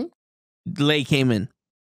 Lay came in.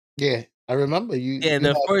 Yeah, I remember you. Yeah, you the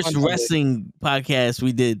had first fun wrestling podcast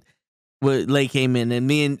we did. when Lay came in, and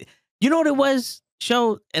me and you know what it was,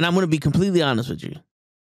 show, and I'm gonna be completely honest with you.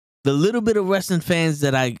 The little bit of wrestling fans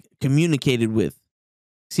that I communicated with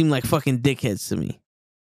seemed like fucking dickheads to me.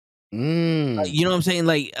 You know what I'm saying?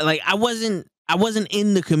 Like I wasn't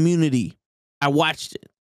in the community. I watched it.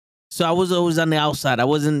 So I was always on the outside. I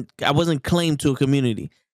wasn't claimed to a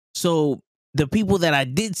community. So the people that I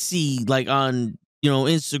did see like on,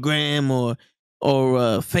 Instagram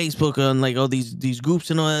or Facebook on like all these groups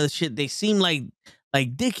and all that shit, they seem like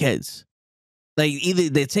dickheads. Like either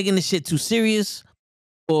they're taking the shit too serious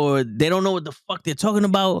or they don't know what the fuck they're talking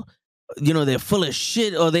about. They're full of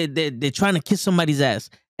shit or they're trying to kiss somebody's ass.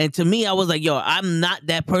 And to me, I was like, yo, I'm not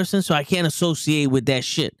that person, so I can't associate with that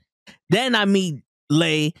shit. Then I meet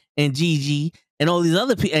Lay and Gigi and all these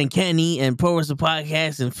other people and Kenny and Pro Wrestling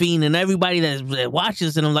Podcast and Fiend and everybody that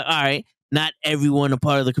watches. And I'm like, all right, not everyone a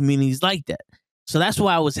part of the community is like that. So that's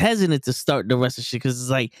why I was hesitant to start the rest of shit because it's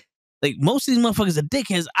like most of these motherfuckers are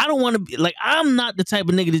dickheads. I don't want to be like, I'm not the type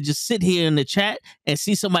of nigga to just sit here in the chat and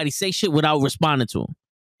see somebody say shit without responding to them.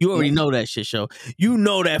 You already know that shit, show. You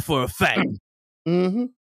know that for a fact. Mm-hmm.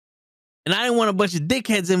 And I didn't want a bunch of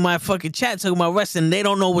dickheads in my fucking chat talking about wrestling. They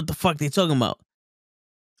don't know what the fuck they talking about.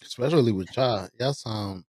 Especially with y'all. Y'all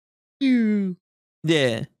sound y'all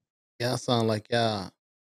sound like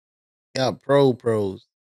y'all pros.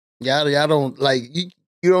 Y'all don't like you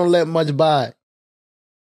don't let much by.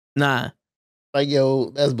 Nah. Like,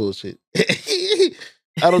 yo, that's bullshit.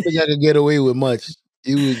 I don't think I could get away with much.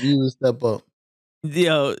 You would step up.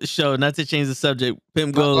 Yo, show, not to change the subject.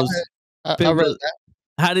 Pimp goes, I read that.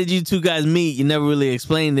 How did you two guys meet? You never really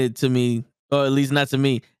explained it to me, or at least not to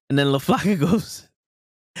me. And then LaFlocka goes,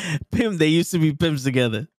 Pimp, they used to be pimps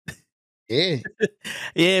together. Yeah.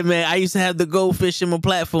 Yeah, man. I used to have the goldfish in my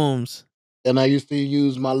platforms. And I used to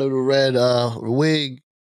use my little red wig.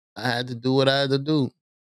 I had to do what I had to do.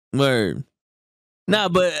 Word. Nah,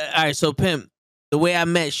 but all right, so Pimp, the way I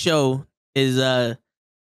met Show is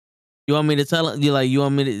you want me to tell him? You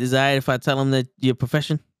want me to, is it all right if I tell him that your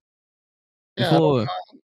profession? Yeah, Before,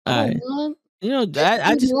 I don't mind.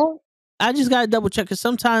 I just gotta double check because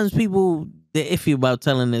sometimes people they're iffy about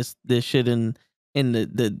telling this shit in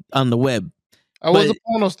the on the web. I was a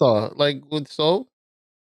porno star, like with Soul.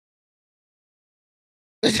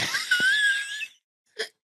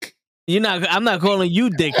 I'm not calling you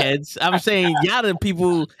dickheads. I'm saying y'all the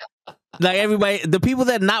people, like everybody, the people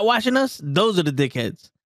that not watching us, those are the dickheads.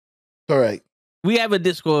 Correct. We have a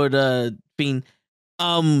Discord, Fiend.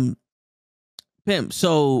 Pimp.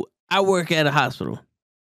 So I work at a hospital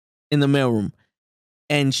in the mailroom,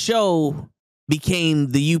 and Show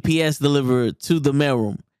became the UPS deliverer to the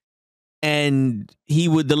mailroom, and he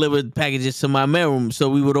would deliver packages to my mailroom. So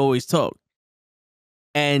we would always talk,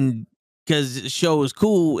 and because Show was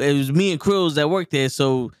cool, it was me and Krills that worked there.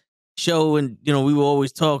 So Show and we would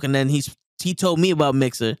always talk, and then he told me about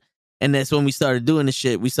Mixer, and that's when we started doing the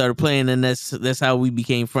shit. We started playing, and that's how we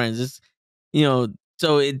became friends. It's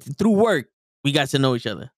so through work we got to know each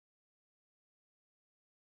other.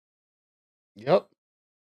 Yep.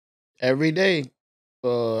 Every day.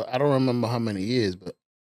 I don't remember how many years, but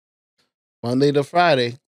Monday to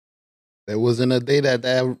Friday, there wasn't a day that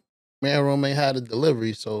mailroom ain't had a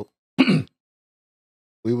delivery. So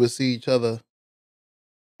we would see each other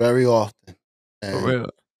very often For and real.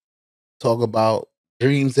 talk about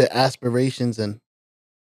dreams and aspirations and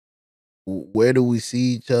where do we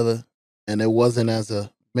see each other. And it wasn't as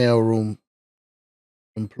a mailroom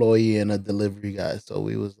employee and a delivery guy. So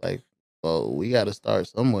we was like, well, we got to start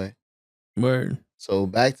somewhere. Word. So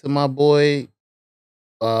back to my boy,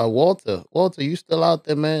 Walter. Walter, you still out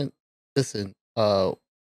there, man? Listen, you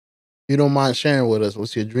don't mind sharing with us,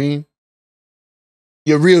 what's your dream?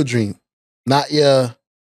 Your real dream, not your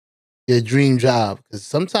dream job. Because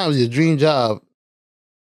sometimes your dream job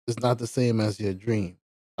is not the same as your dream.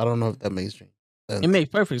 I don't know if that makes sense. It makes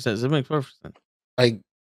perfect sense. It makes perfect sense. Like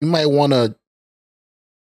you might want to,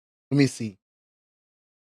 let me see,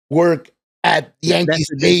 work at Yankee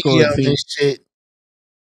Stadium and shit.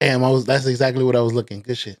 Damn, that's exactly what I was looking.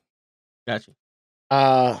 Good shit. Gotcha.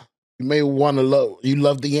 You may want to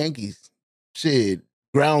love the Yankees. Shit,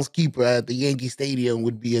 groundskeeper at the Yankee Stadium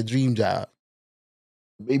would be a dream job.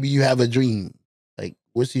 Maybe you have a dream. Like,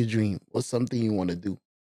 what's your dream? What's something you want to do?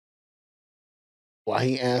 Why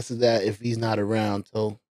he answered that if he's not around,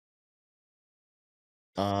 so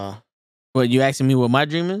what, you asking me what my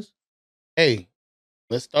dream is? Hey,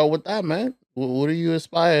 let's start with that, man. What do you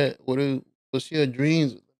aspire? What's your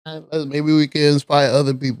dreams? Maybe we can inspire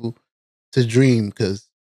other people to dream, because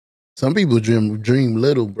some people dream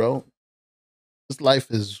little, bro. This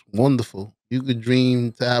life is wonderful. You could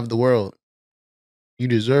dream to have the world. You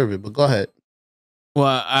deserve it, but go ahead.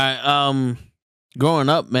 Well, growing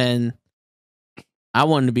up, man, I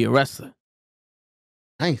wanted to be a wrestler.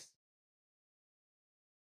 Nice.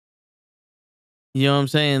 You know what I'm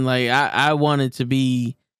saying? Like I wanted to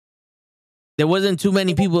be. There wasn't too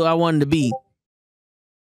many people I wanted to be.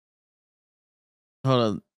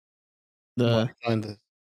 Hold on.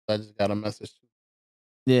 I just got a message.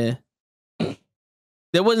 Yeah.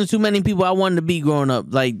 There wasn't too many people I wanted to be growing up.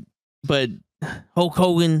 Like, but Hulk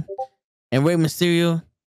Hogan and Rey Mysterio,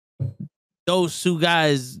 those two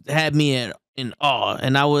guys had me in awe.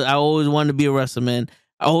 And I always wanted to be a wrestler, man.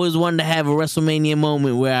 I always wanted to have a WrestleMania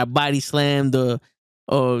moment where I body slammed or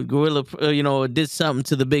gorilla, or did something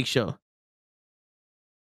to the Big Show.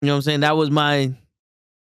 You know what I'm saying? That was my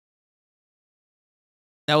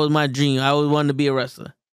dream. I always wanted to be a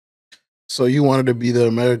wrestler. So you wanted to be the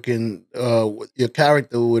American, your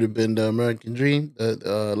character would have been the American Dream,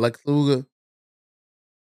 the Lex Luger.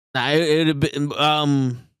 Nah, it would have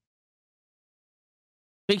been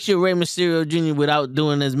picture Rey Mysterio Jr. without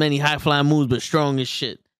doing as many high flying moves, but strong as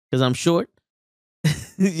shit. Because I'm short.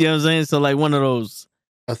 You know what I'm saying? So like one of those.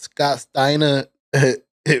 A Scott Steiner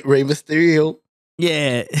Rey Mysterio.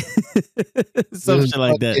 Yeah. Some shit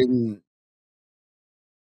like that.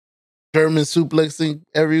 German suplexing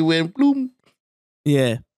everywhere. Bloom.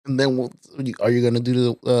 Yeah. And then are you going to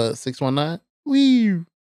do the 619? Wee.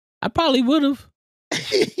 I probably would have.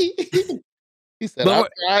 He said, I'll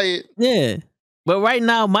try it. Yeah. But right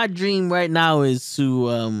now, my dream right now is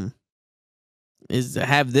to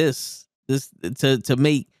have this to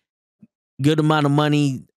make good amount of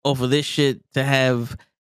money off of this shit, to have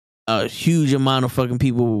a huge amount of fucking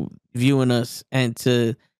people viewing us, and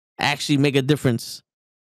to actually make a difference.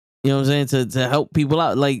 You know what I'm saying? To help people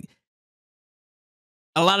out. Like,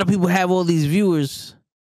 a lot of people have all these viewers,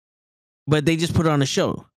 but they just put on a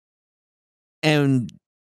show. And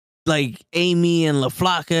like Amy and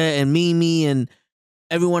LaFlaca and Mimi and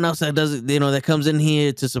everyone else that does it, that comes in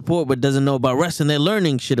here to support but doesn't know about wrestling, they're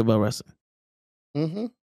learning shit about wrestling. Mm-hmm.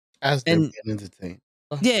 As they're getting entertained.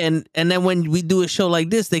 Yeah, and then when we do a show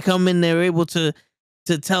like this, they come in, they're able to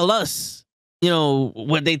tell us,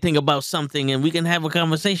 what they think about something, and we can have a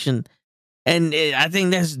conversation. And I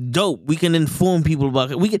think that's dope. We can inform people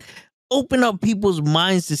about it. We can open up people's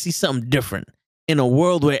minds to see something different in a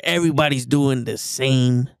world where everybody's doing the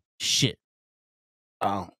same shit.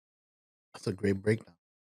 Oh, that's a great breakdown.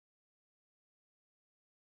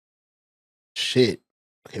 Shit.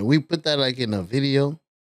 Okay, we put that like in a video.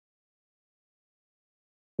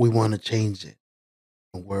 We want to change it.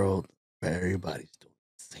 A world where everybody's doing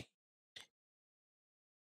the same shit.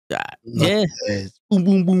 Yeah. Says, boom,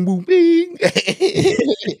 boom, boom, boom, bing.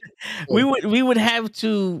 We would have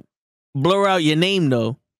to blur out your name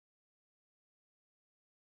though.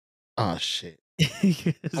 Oh shit.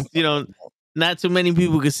 Not too many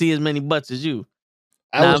people could see as many butts as you.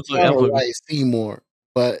 I was trying to write Seymour,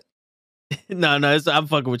 but no, I'm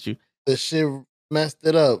fucking with you. The shit messed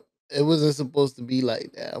it up. It wasn't supposed to be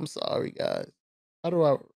like that. I'm sorry, guys. How do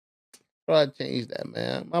I change that,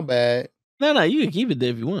 man? My bad. No, you can keep it there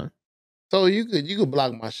if you want. So you could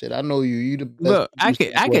block my shit. I know you. You the best. Bro,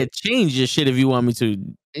 I could change your shit if you want me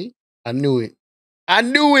to. See? I knew it.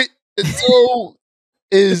 The soul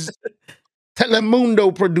is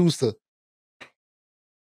Telemundo producer.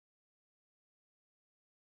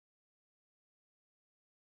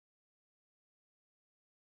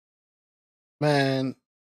 Man,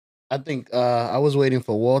 I think I was waiting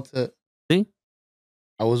for Walter. See?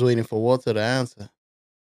 I was waiting for Walter to answer.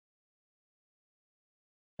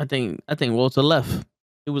 I think Walter left.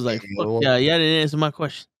 It was like, fuck yeah, didn't answer my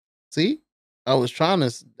question. See?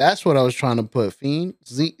 That's what I was trying to put. Fiend.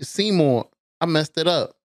 Seymour. I messed it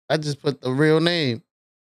up. I just put the real name.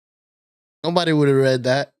 Nobody would have read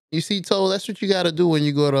that. You see, Toe, that's what you got to do when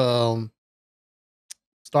you go to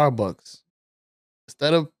Starbucks.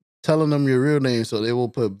 Instead of telling them your real name so they will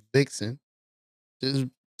put Vixen, just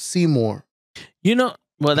Seymour.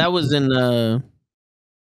 Well, that was in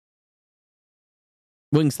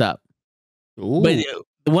Wingstop. Ooh. But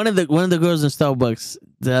one of the girls in Starbucks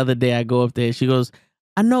the other day, I go up there, she goes,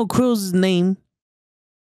 I know Krill's name,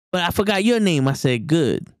 but I forgot your name. I said,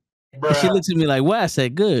 Good. And she looks at me like, what? I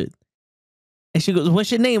said, Good. And she goes,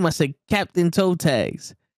 what's your name? I said, Captain Toe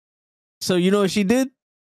Tags. So you know what she did?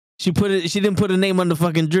 She didn't put a name on the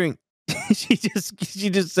fucking drink. she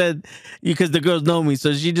just said, because the girls know me.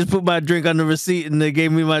 So she just put my drink on the receipt and they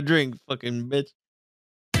gave me my drink. Fucking bitch.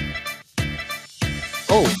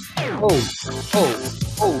 Oh.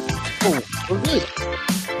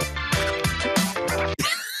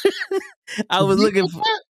 I was looking for,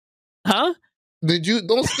 huh? Did you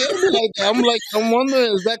don't scare me like that? I'm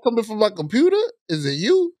wondering, is that coming from my computer? Is it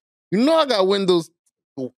you? You know I got Windows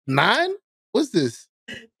 9? What's this?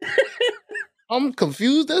 I'm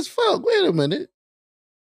confused as fuck. Wait a minute.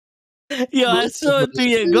 Yo, I saw it through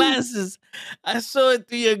your glasses. I saw it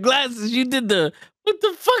through your glasses. You did the what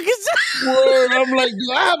the fuck is that? Word. I'm like,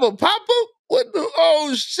 do I have a pop-up? What the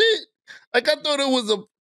oh shit. Like I thought it was a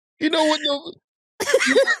you know what the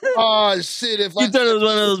oh shit. If You thought it was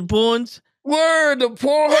one of those porns? Word, the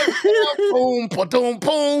Pornhub boom, boom, boom,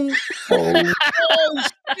 boom. Oh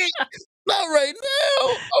shit. Not right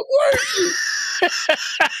now. I'm working.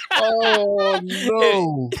 Oh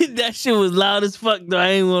no. That shit was loud as fuck though. I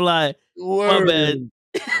ain't gonna lie. Word. My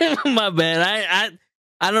bad. My bad.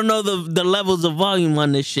 I don't know the levels of volume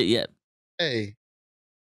on this shit yet. Hey,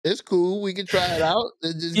 it's cool. We can try it out.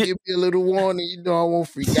 Just give me a little warning. You know I won't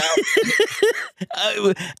freak out.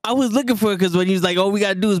 I was looking for it because when he was like, all we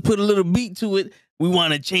gotta do is put a little beat to it. We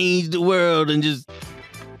want to change the world and just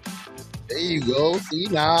there you go. See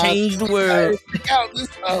now, change the world. Freak out this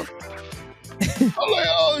time. I'm like,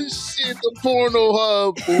 oh shit, the porno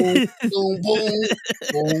hub. Boom, boom, boom,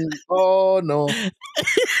 boom. Oh no.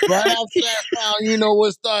 Right after that sound, you know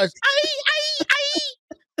what starts.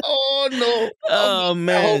 Oh no. Oh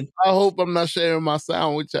man. I hope I'm not sharing my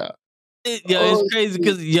sound with y'all. It's crazy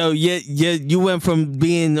because you went from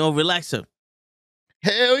being no relaxer.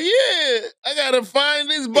 Hell yeah. I gotta find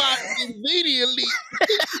this box immediately.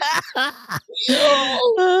 Yo.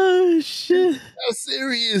 Oh shit. That's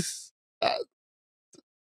serious.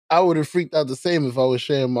 I would have freaked out the same if I was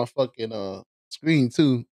sharing my fucking screen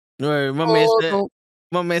too. Right, my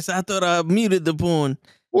man said, I thought I muted the porn.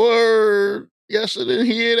 Word. Yes, I didn't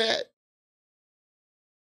hear that.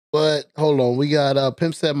 But hold on, we got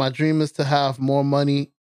Pimp said my dream is to have more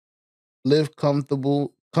money, live comfortably,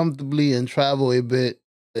 and travel a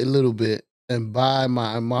little bit, and buy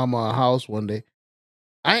my mama a house one day.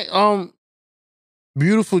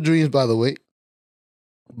 Beautiful dreams, by the way.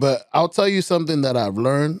 But I'll tell you something that I've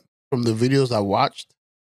learned from the videos I watched.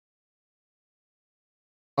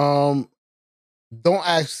 Don't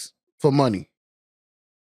ask for money.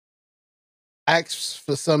 Ask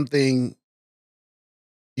for something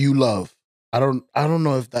you love. I don't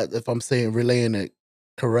know if I'm relaying it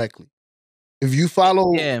correctly. If you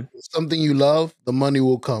follow something you love, the money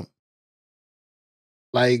will come.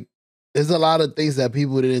 Like there's a lot of things that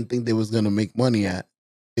people didn't think they was gonna make money at.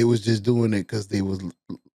 They was just doing it because they was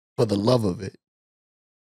for the love of it.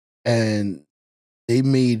 And they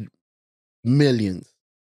made millions.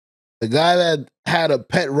 The guy that had a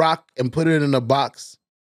pet rock and put it in a box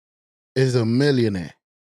is a millionaire.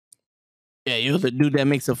 Yeah, the dude that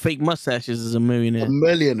makes a fake mustaches is a millionaire. A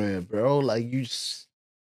millionaire, bro. Like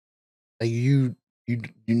you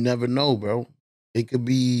never know, bro. It could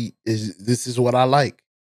be this is what I like.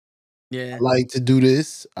 Yeah. I like to do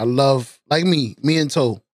this. I love like me and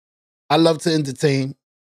Toe. I love to entertain.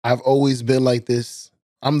 I've always been like this.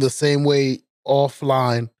 I'm the same way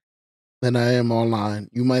offline than I am online.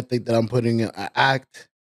 You might think that I'm putting an act.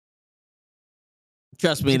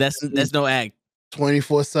 Trust me, that's no act.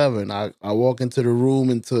 24/7. I walk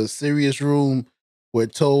into a serious room where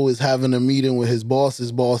Toe is having a meeting with his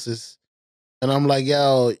bosses. And I'm like,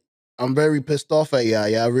 yo, I'm very pissed off at y'all.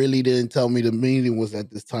 Y'all really didn't tell me the meeting was at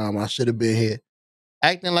this time. I should have been here.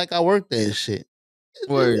 Acting like I worked there and shit.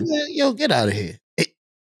 Word. Yo, get out of here.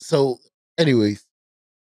 So, anyways,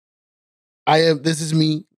 this is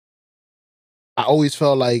me. I always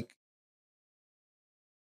felt like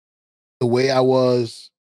the way I was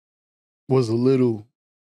a little,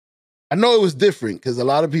 I know it was different because a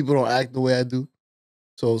lot of people don't act the way I do.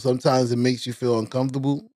 So sometimes it makes you feel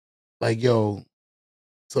uncomfortable. Like, yo,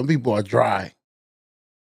 some people are dry.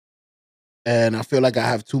 And I feel like I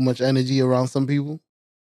have too much energy around some people.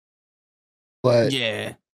 But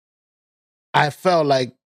yeah, I felt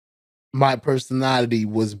like my personality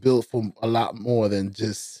was built for a lot more than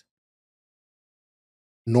just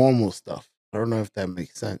normal stuff. I don't know if that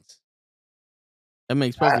makes sense. That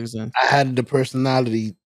makes perfect sense. I had the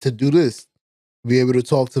personality to do this, be able to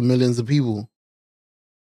talk to millions of people,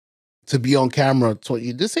 to be on camera.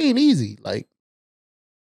 This ain't easy. Like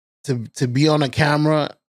to be on a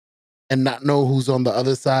camera and not know who's on the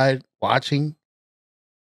other side watching,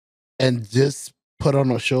 and just put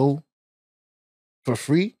on a show for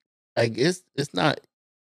free. Like it's not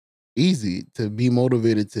easy to be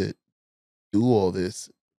motivated to do all this,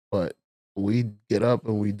 but we get up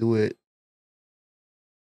and we do it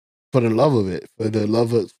for the love of it, for the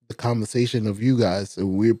love of the conversation of you guys.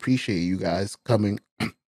 And we appreciate you guys coming.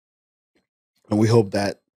 And we hope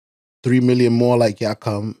that 3 million more like y'all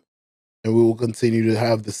come and we will continue to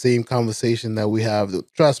have the same conversation that we have.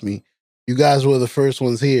 Trust me, you guys were the first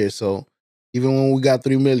ones here, so even when we got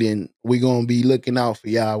 3 million, we gonna be looking out for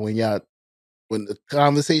y'all when the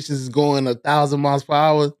conversations is going 1,000 miles per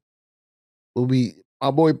hour. We'll be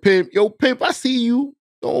my boy Pimp. Yo, Pimp, I see you.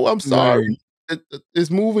 Oh, I'm sorry.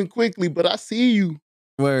 It's moving quickly, but I see you.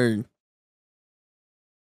 Word.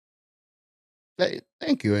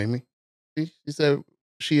 Thank you, Amy. She said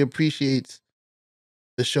she appreciates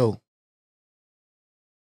the show.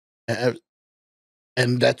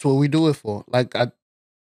 And that's what we do it for. Like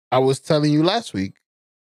I was telling you last week,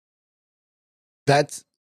 that's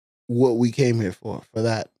what we came here for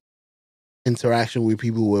that interaction with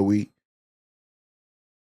people where we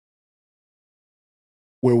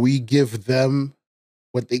give them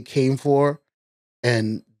what they came for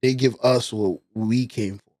and they give us what we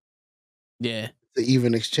came for. Yeah. It's an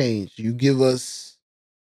even exchange. You give us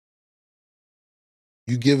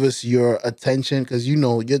your attention because you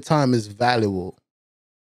know your time is valuable.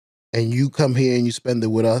 And you come here and you spend it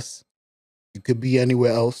with us. You could be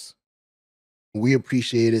anywhere else. We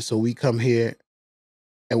appreciate it. So we come here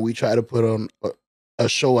and we try to put on a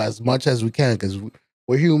show as much as we can because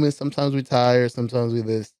we're human. Sometimes we tired. Sometimes we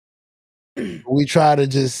this. We try to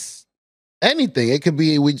just anything. It could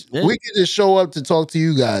be we could just show up to talk to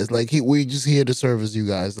you guys. Like we just here to service you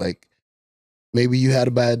guys. Like maybe you had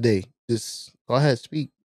a bad day. Just go ahead,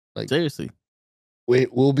 speak. Like seriously,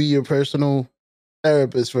 we'll be your personal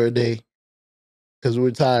therapist for a day because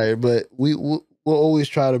we're tired. But we'll always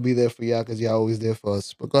try to be there for y'all because y'all always there for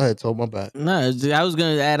us. But go ahead, Tom, my bad. No, I was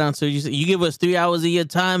gonna add on. So you give us 3 hours of your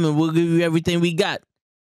time, and we'll give you everything we got.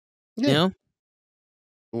 Yeah. You know.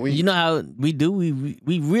 You know how we do.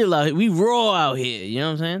 We real out here. We raw out here. You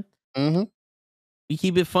know what I'm saying? Mm-hmm. We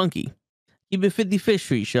keep it funky. Keep it 55th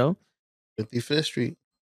Street show. 55th Street.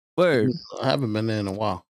 Word. I haven't been there in a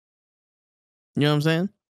while. You know what I'm saying?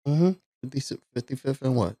 Mm-hmm. 55th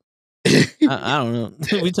and what? I don't know.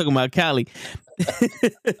 We talking about Cali.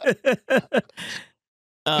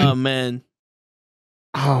 Oh man.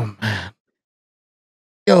 Oh man.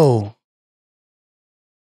 Yo.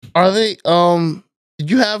 Are they did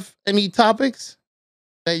you have any topics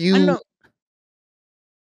that you I know.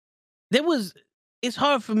 It's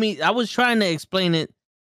hard for me. I was trying to explain it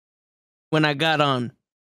when I got on.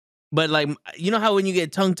 But like, you know how when you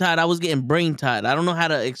get tongue tied, I was getting brain tied. I don't know how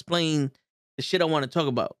to explain the shit I want to talk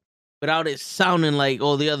about without it sounding like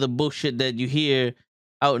all the other bullshit that you hear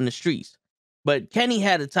out in the streets. But Kenny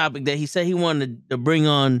had a topic that he said he wanted to bring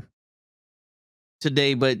on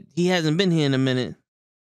today, but he hasn't been here in a minute.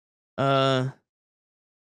 Let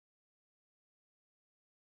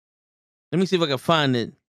me see if I can find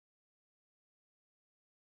it.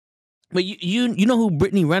 But you know who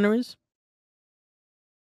Brittany Renner is?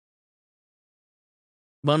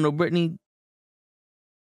 Bundle Brittany.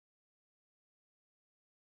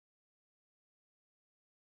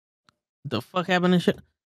 The fuck happened and shit?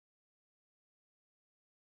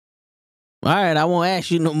 All right, I won't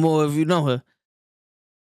ask you no more if you know her.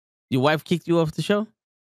 Your wife kicked you off the show?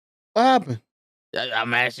 What happened?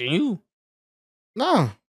 I'm asking you. No.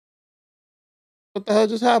 What the hell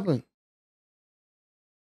just happened?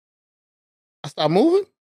 I stopped moving?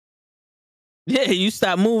 Yeah, you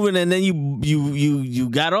stopped moving and then you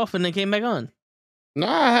got off and then came back on. No,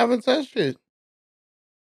 I haven't touched it.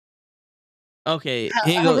 Okay, I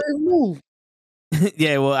here you go. haven't moved.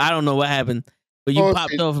 Yeah, well, I don't know what happened, but you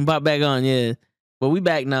popped off and popped back on. Yeah, but we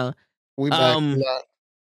back now. We back.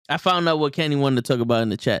 I found out what Kenny wanted to talk about in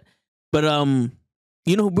the chat, but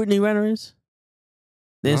you know who Brittany Renner is?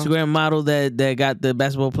 The Instagram model that got the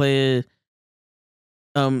basketball player,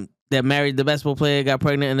 that married the basketball player, got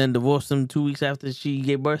pregnant, and then divorced him 2 weeks after she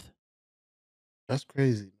gave birth. That's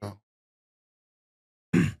crazy, bro.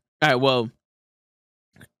 All right, well,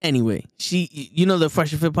 anyway, you know the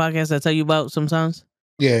Fresh and Fit podcast I tell you about sometimes?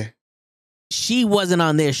 Yeah. She wasn't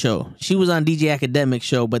on their show. She was on DJ Academic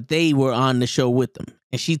show, but they were on the show with them.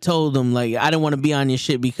 And she told them, like, I didn't want to be on your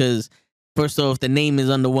shit because, first off, the name is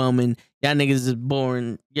underwhelming. Y'all niggas is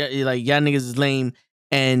boring. Y'all niggas is lame.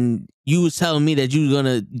 And you was telling me that you was going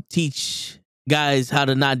to teach guys how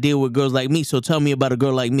to not deal with girls like me. So tell me about a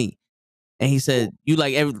girl like me. And he said, you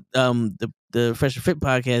like every, the Fresh and Fit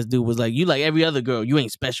podcast dude was like, you like every other girl. You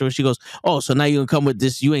ain't special. She goes, oh, so now you gonna come with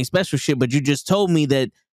this you ain't special shit, but you just told me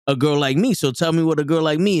that a girl like me. So tell me what a girl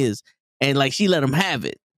like me is. And like, she let him have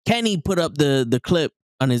it. Kenny put up the clip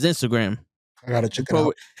on his Instagram. I gotta check it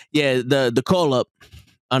out. Yeah, the call up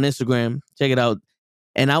on Instagram. Check it out.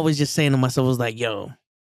 And I was just saying to myself, I was like, yo,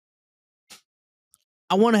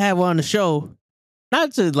 I want to have her on the show,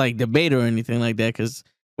 not to like debate or anything like that, because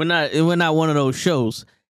we're not one of those shows.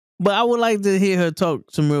 but I would like to hear her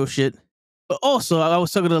talk some real shit. But also, I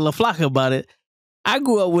was talking to La Flaca about it. I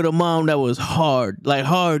grew up with a mom that was hard, like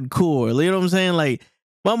hardcore. You know what I'm saying? Like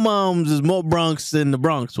my mom's is more Bronx than the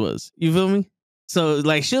Bronx was. You feel me? So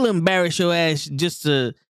like she'll embarrass your ass just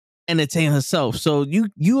to entertain herself. So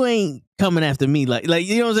you ain't coming after me. Like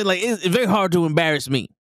you know what I'm saying? Like it's very hard to embarrass me.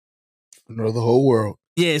 Know the whole world.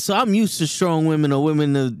 Yeah, so I'm used to strong women or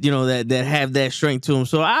women that have that strength to them.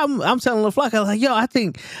 So I'm telling La Flaca, I was like, yo, I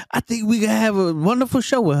think we can have a wonderful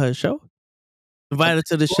show with her. Show, invite her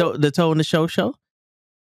to the show, the Toe in the Show.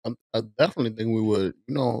 I definitely think we would.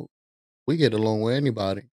 You know, we get along with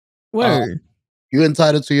anybody. Word. You're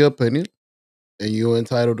entitled to your opinion, and you're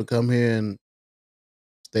entitled to come here and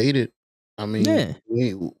state it. I mean, Yeah.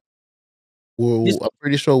 I'm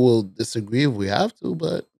pretty sure we'll disagree if we have to,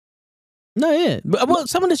 but No, yeah, but well,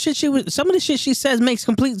 some of the shit she says makes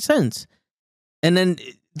complete sense. And then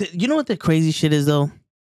you know what the crazy shit is though?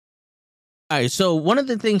 All right, so one of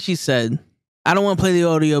the things she said, I don't want to play the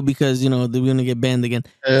audio because we're gonna get banned again.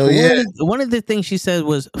 hell yeah. One of the things she said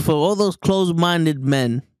was for all those closed-minded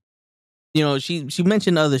men. She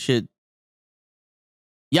mentioned other shit.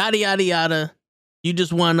 Yada yada yada. You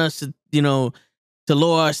just want us to to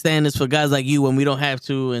lower our standards for guys like you when we don't have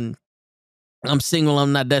to, and I'm single,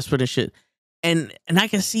 I'm not desperate and shit. And I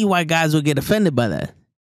can see why guys will get offended by that.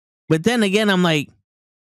 But then again, I'm like,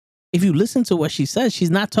 if you listen to what she says,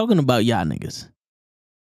 she's not talking about y'all niggas.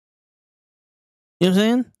 You know what I'm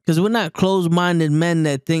saying? Because we're not closed-minded men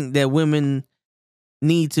that think that women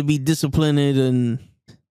need to be disciplined and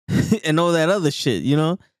and all that other shit,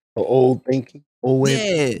 The old thinking. Old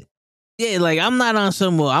way. Yeah, like I'm not on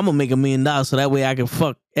some, well, I'm gonna make $1 million so that way I can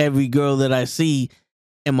fuck every girl that I see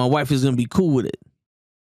and my wife is gonna be cool with it.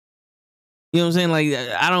 You know what I'm saying? Like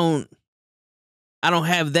I don't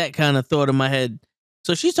have that kind of thought in my head.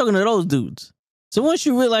 So she's talking to those dudes. So once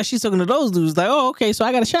you realize she's talking to those dudes, like, oh, okay, so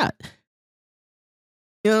I got a shot.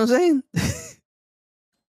 You know what I'm saying?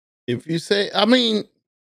 If you say, I mean,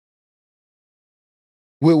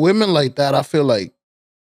 with women like that, I feel like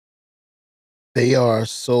they are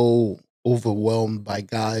so overwhelmed by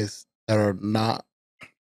guys that are not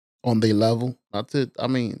on their level. Not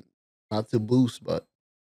to boost, but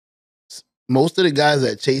most of the guys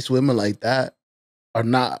that chase women like that are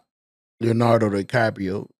not Leonardo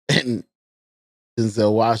DiCaprio and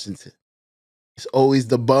Denzel Washington. It's always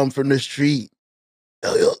the bum from the street.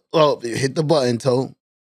 Oh, hit the button, Toe.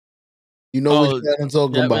 You know which guy I'm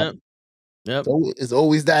talking about. Yep. It's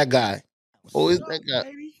always that guy. Always that guy.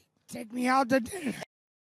 Baby, take me out to dinner.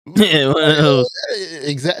 Yeah,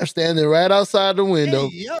 Exactly. Standing right outside the window.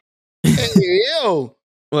 Hey, yo.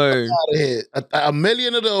 Word. Out of here. A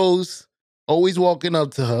million of those always walking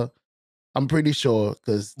up to her. I'm pretty sure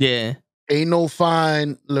because Yeah. ain't no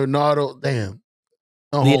fine Leonardo. Damn.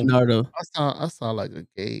 No, Leonardo. I sound like a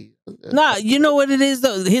gay. Nah, you know what it is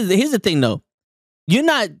though? Here's the thing though. You're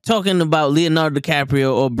not talking about Leonardo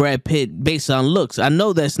DiCaprio or Brad Pitt based on looks. I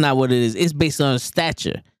know that's not what it is. It's based on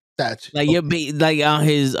stature. Like you're like on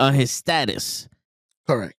his status.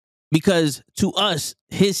 Correct. Because to us,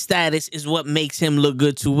 his status is what makes him look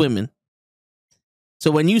good to women.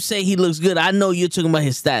 So when you say he looks good, I know you're talking about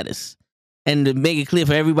his status. And to make it clear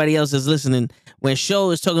for everybody else that's listening, when Show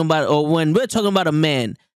is talking about, or when we're talking about a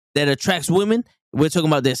man that attracts women, we're talking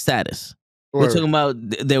about their status. We're talking about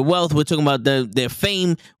their wealth. We're talking about their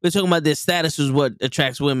fame. We're talking about their status is what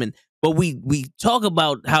attracts women. But we talk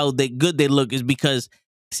about how good they look is because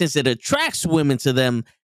since it attracts women to them,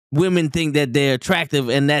 women think that they're attractive,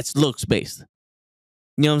 and that's looks based.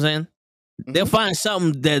 You know what I'm saying? Mm-hmm. They'll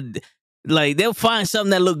find something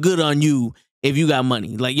that look good on you if you got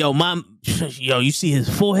money. Like, yo, you see his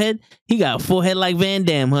forehead? He got a forehead like Van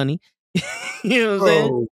Damme, honey. You know what I'm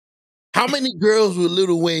saying? How many girls would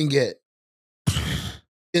Lil Wayne get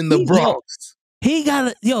in the Bronx? He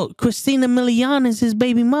got Christina Milian is his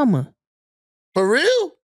baby mama. For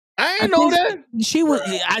real? I didn't know that. She was.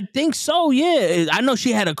 I think so. Yeah, I know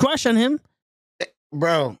she had a crush on him,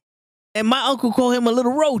 bro. And my uncle called him a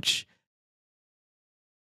little roach.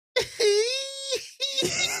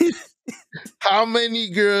 How many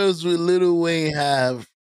girls would Lil Wayne have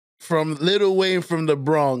from Lil Wayne from the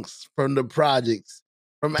Bronx, from the projects,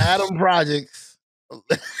 from Adam Projects,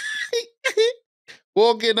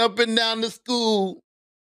 walking up and down the school?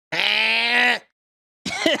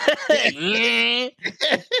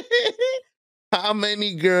 How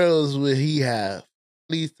many girls would he have?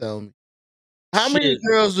 Please tell me. How many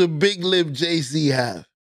girls would Big Lip JC have?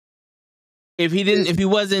 If he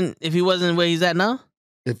wasn't where he's at now?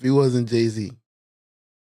 If he wasn't Jay-Z.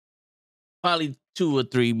 Probably 2 or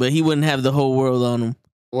 3, but he wouldn't have the whole world on him.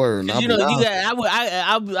 Word. 'Cause, I'll you be know, you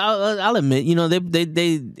honest. got. I'll admit, you know, they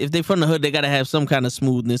if they from the hood, they gotta have some kind of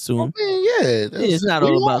smoothness to I them. mean, yeah, Yeah, it's not we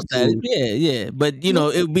all all about status. do. Yeah. But you know,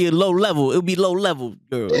 it would be a low level. It would be low level,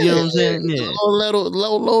 girl. You know Yeah, what I'm saying? the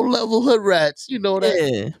low level hood rats. You know that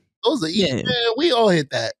Yeah. those are easy. Yeah. Man, we all hit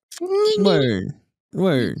that. Word.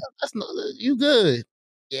 Word. That's not you good.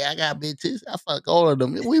 Yeah, I got bitches. I fuck all of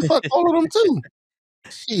them. We fuck all of them too.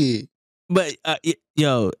 Shit. But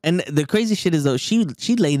yo, and the crazy shit is though she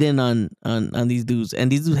laid in on these dudes, and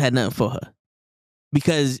these dudes had nothing for her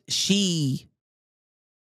because she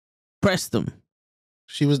pressed them.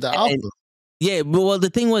 She was the alpha. Yeah, but well, the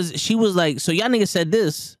thing was, she was like, "So y'all niggas said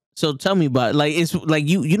this, so tell me about it." Like it's like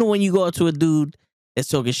you know when you go up to a dude that's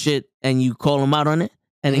talking shit and you call him out on it,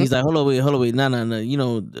 and he's like, hold on, wait, no, you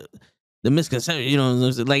know. The misconception, you know,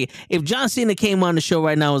 like if John Cena came on the show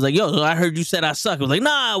right now, and was like, "Yo, I heard you said I suck." I was like,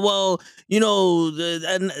 "Nah, well, you know,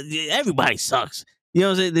 everybody sucks." You know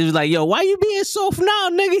what I'm saying? They was like, "Yo, why you being soft now,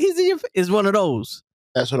 nigga?" He's in your It's one of those.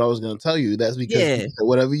 That's what I was gonna tell you. That's because Yeah.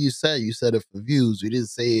 whatever you said it for views. We didn't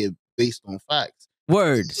say it based on facts.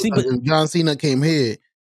 Word. See, but if John Cena came here,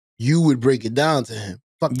 you would break it down to him.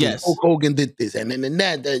 Fuck yes, Hulk Hogan did this, and then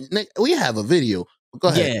that we have a video. Go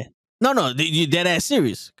ahead. yeah, no, you dead ass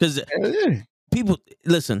serious because Yeah. people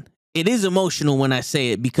listen. It is emotional when I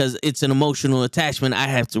say it because it's an emotional attachment I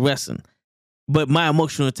have to wrestling. But my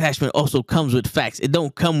emotional attachment also comes with facts. It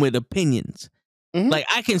don't come with opinions. Mhm. Like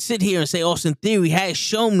I can sit here and say Austin Theory has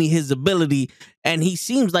shown me his ability, and he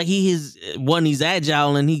seems like he's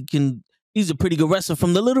agile and he's a pretty good wrestler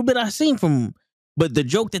from the little bit I've seen from him. But the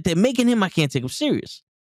joke that they're making him, I can't take him serious.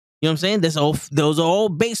 You know what I'm saying? Those are all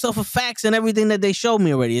based off of facts and everything that they showed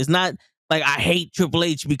me already. It's not like I hate Triple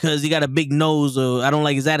H because he got a big nose or I don't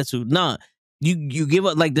like his attitude. Nah, you give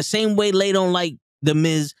up like the same way Lay don't like The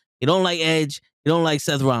Miz, you don't like Edge, you don't like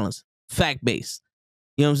Seth Rollins. Fact based.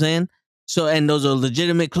 You know what I'm saying? So, and those are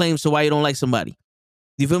legitimate claims to why you don't like somebody.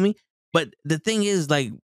 You feel me? But the thing is,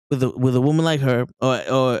 like with a woman like her,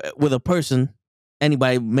 or with a person,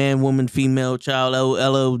 anybody, man, woman, female, child,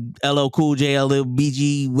 LL Cool J, LL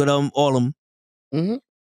BG, with them, all of them, Mhm.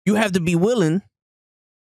 you have to be willing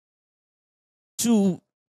to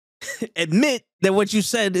admit that what you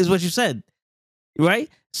said is what you said, right?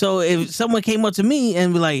 So if someone came up to me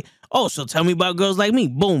and be like, "Oh, so tell me about girls like me,"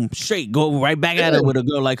 boom, straight go right back at it with a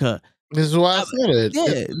girl like her. This is why I said it.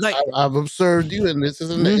 Yeah, like I've observed you, and this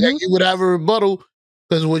isn't Mhm. that you would have a rebuttal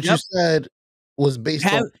because what you Yep. said was based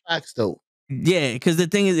on facts, though. yeah, because the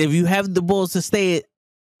thing is, if you have the balls to stay it,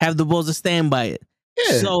 have the balls to stand by it.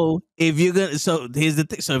 Yeah. So if you're gonna, so here's the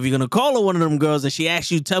thing. So if you're gonna call her one of them girls and she asks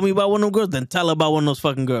you, tell me about one of them girls, then tell her about one of those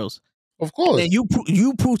fucking girls. Of course. Then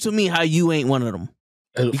you prove to me how you ain't one of them.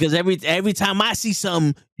 Because every time I see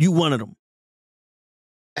something, you one of them.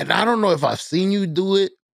 And I don't know if I've seen you do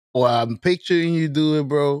it or I'm picturing you do it,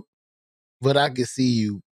 bro. But I can see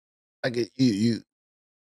you. I get you.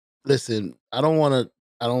 Listen, I don't want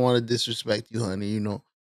to disrespect you, honey. You know,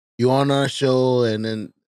 you on our show, and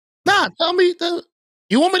then tell me.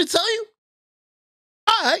 You want me to tell you?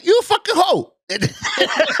 All right, you a fucking hoe.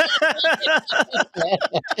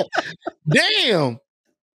 Damn.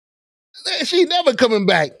 She never coming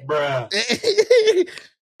back. Bruh.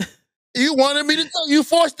 You wanted me to tell you,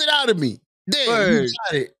 forced it out of me. Damn, Word. you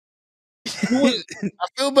got it. I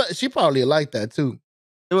feel bad. She probably like that too.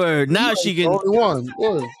 Word. Now she The can. only one.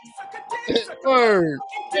 Word. Word.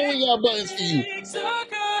 What we got buttons for you?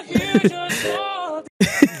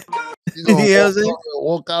 You gonna You know what I'm saying?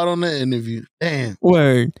 walk out on the interview. Damn.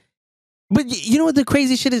 Word. But you know what the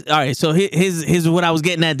crazy shit is? All right, so here's what I was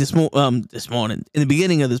getting at this morning in the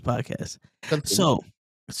beginning of this podcast.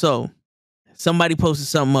 So somebody posted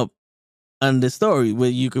something up on the story where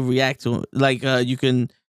you can react to it. Like you can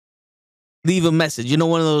leave a message. You know,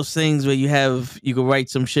 one of those things where you can write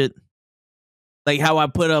some shit. Like how I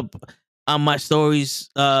put up on my stories.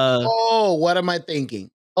 Oh, what am I thinking?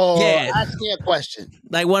 Oh, Yeah. ask me a question.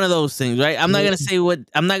 Like one of those things, right? I'm not gonna say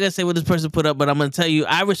what this person put up, but I'm gonna tell you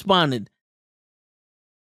I responded.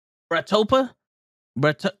 Bratopi?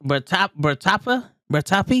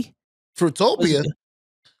 Fruitopia?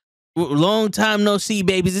 Long time no see,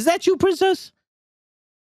 babies. Is that you, Princess?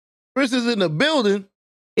 Chris is in the building.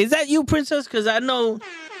 Is that you, Princess? Because I know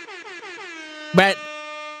Brad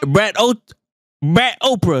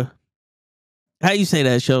Oprah. How you say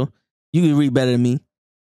that, show? You can read better than me.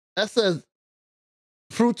 That says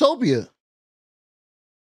Fruitopia.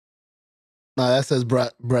 No, that says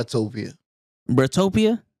Bratopia.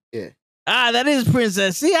 Bratopia? Yeah. That is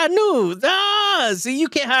Princess. See, I knew. See, you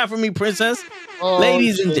can't hide from me, Princess. Oh,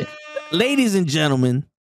 Ladies and gentlemen,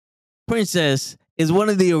 Princess is one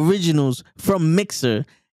of the originals from Mixer.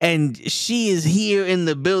 and she is here in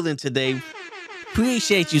the building today.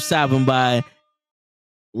 Appreciate you stopping by.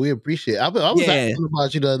 We appreciate it. I was Yeah. asking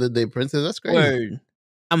about you the other day, Princess. That's crazy. Word.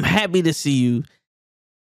 I'm happy to see you.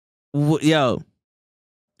 Yo,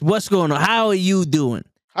 what's going on? How are you doing?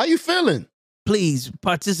 How you feeling? Please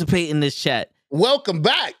participate in this chat. Welcome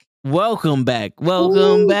back. Welcome back. Welcome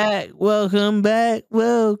Ooh. back. Welcome back.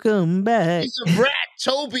 Welcome back. He's a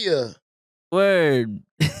Bradtopia. Word.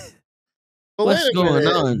 But What's wait a going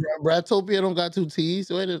minute. on? Bradtopia don't got two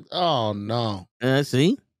T's. Oh no.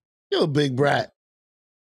 See? You're a big brat.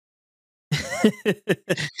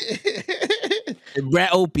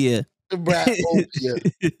 Bratopia.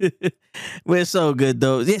 Bratopia. We're so good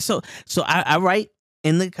though. Yeah, so I write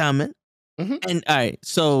in the comment. Mhm. And all right,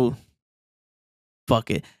 so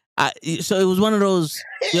fuck it. So it was one of those,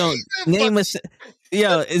 name a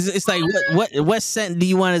it's like what scent do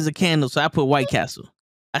you want as a candle? So I put White Castle.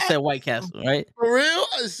 I said White Castle, right? For real?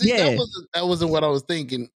 See, Yeah. that wasn't what I was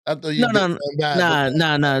thinking. I thought you No, bad.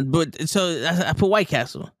 nah. But so I put White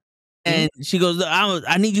Castle, and she goes, "Look,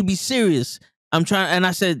 I need you to be serious. I'm trying." And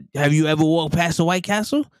I said, "Have you ever walked past a White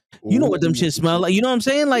Castle? You know what them shit smell like. You know what I'm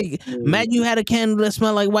saying? Like, imagine you had a candle that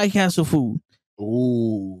smelled like White Castle food."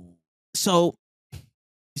 Ooh. So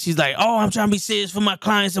she's like, "Oh, I'm trying to be serious for my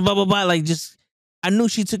clients and blah blah blah." Like, just I knew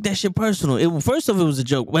she took that shit personal. First off, it was a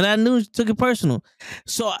joke, but I knew she took it personal.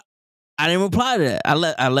 So I didn't reply to that.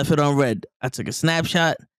 I left it on red. I took a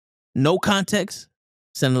snapshot, no context,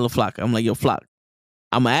 sent it to LaFlocka. I'm like, "Yo, Flock,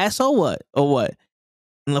 I'm an asshole, what? Or what?"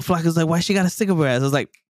 And LaFlocka's like, "Why she got a stick up her ass?" I was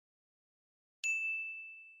like,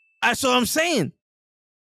 that's what I'm saying.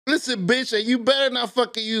 Listen, bitch, and you better not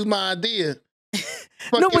fucking use my idea.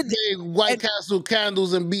 No, Fucking make White Castle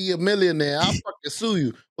candles and be a millionaire. I'll fucking sue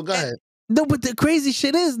you. But go ahead. No, but the crazy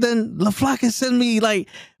shit is then LaFlocka sent me like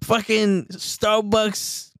fucking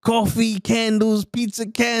Starbucks coffee candles, pizza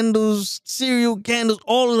candles, cereal candles,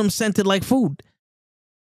 all of them scented like food.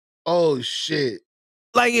 Oh shit.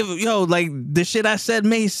 Like like the shit I said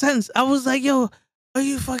made sense. I was like, "Yo, are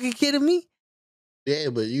you fucking kidding me?" Yeah,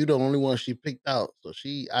 but you the only one she picked out. So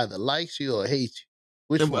she either likes you or hates you.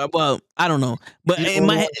 Which one? Well, I don't know. But You the in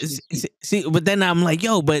my only head, one she see, but then I'm like,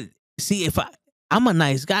 "Yo, but see, if I'm a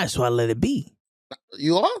nice guy, so I let it be."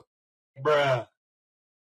 You are? Bruh.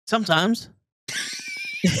 Sometimes.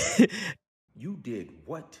 You did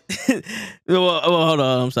what? well, hold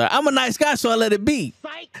on. I'm sorry. I'm a nice guy, so I let it be.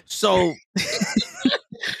 So,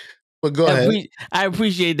 But go ahead. I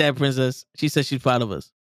appreciate that, Princess. She said she's proud of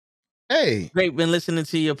us. Hey. Great, been listening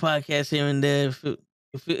to your podcast here and there.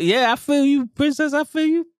 Yeah, I feel you, Princess. I feel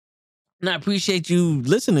you. And I appreciate you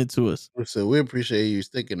listening to us. So we appreciate you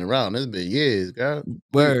sticking around. It's been years, girl.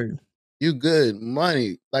 Word. You good.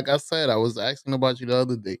 Money. Like I said, I was asking about you the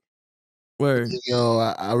other day. Word. Yo,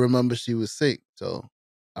 I remember she was sick, so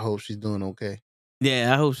I hope she's doing okay.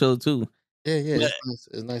 Yeah, I hope so too. Yeah. But-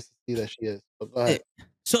 It's nice to see that she is. But go ahead.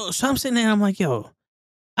 So I'm sitting there, I'm like, "Yo,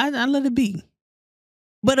 I let it be."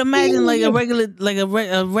 But imagine like a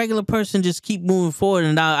regular person just keep moving forward,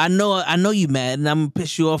 and I know you mad, and I'm gonna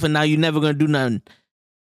piss you off, and now you're never gonna do nothing.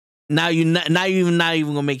 Now you're not even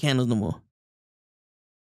gonna make candles no more.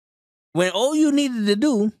 When all you needed to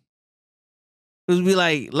do was be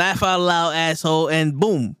like, laugh out loud, asshole, and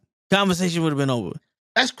boom, conversation would have been over.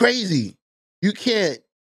 That's crazy. You can't.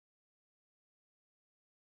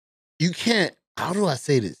 How do I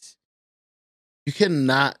say this? You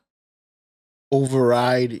cannot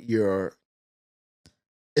override your.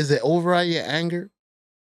 Is it override your anger?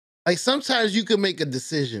 Like sometimes you can make a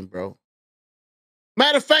decision, bro.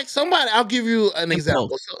 Matter of fact, I'll give you an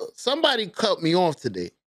example. So somebody cut me off today.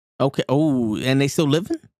 Okay. Oh, and they still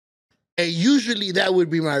living? And usually that would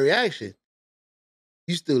be my reaction.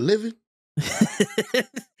 You still living?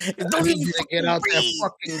 Don't need you to get out that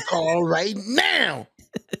fucking car right now.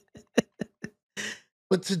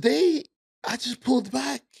 But today, I just pulled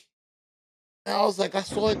back. And I was like, I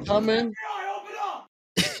saw it coming.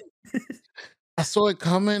 I saw it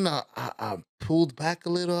coming. I pulled back a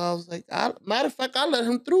little. I was like, matter of fact, I let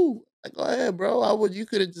him through. Like, go ahead, bro. You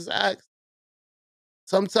could have just asked.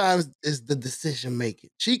 Sometimes it's the decision making.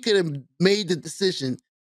 She could have made the decision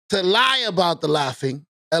to lie about the laughing,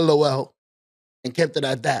 LOL, and kept it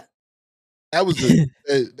at that. That was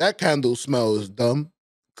that candle smell is dumb.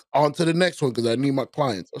 On to the next one because I need my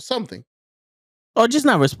clients or something. Or just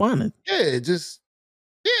not responding. Yeah,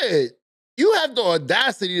 you have the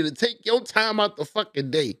audacity to take your time out the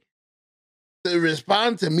fucking day to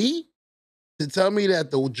respond to me, to tell me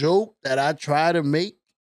that the joke that I try to make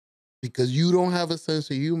because you don't have a sense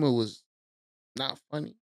of humor was not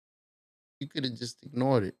funny. You could have just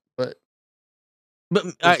ignored it. But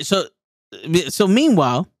all right, so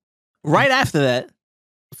meanwhile, right after that,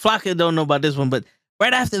 Flocka don't know about this one, but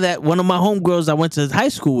right after that, one of my homegirls I went to high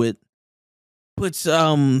school with puts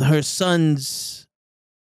her son's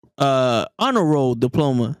honor roll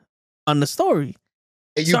diploma on the story.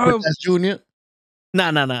 And you So put her- that's Junior?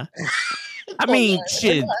 Nah. I mean,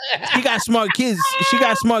 shit. She got smart kids. She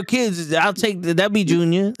got smart kids. I'll take that. That'd be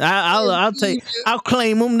Junior. I'll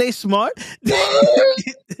claim them. They smart.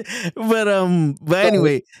 but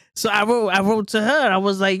anyway, so I wrote to her. I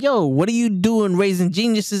was like, "Yo, what are you doing raising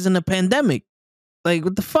geniuses in a pandemic? Like,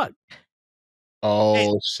 what the fuck?"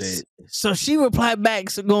 Oh shit. So she replied back,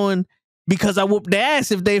 going, "Because I whoop their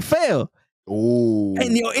ass if they fail." Ooh.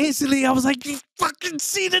 And instantly I was like, "You fucking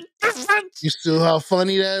see the difference?" You still how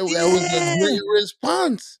funny that was a great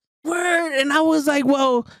response. Word. And I was like,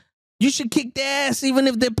 "Well, you should kick their ass even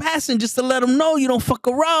if they're passing, just to let them know you don't fuck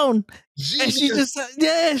around." And she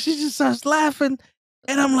just starts laughing.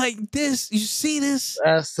 And I'm like, you see this?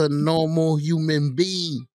 That's a normal human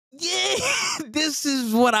being. Yeah, this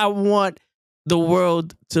is what I want the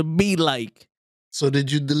world to be like. So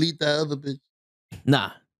did you delete that other bitch?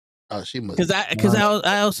 Nah. Oh, she must. Because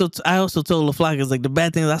I also told LaFlocka, it's like, the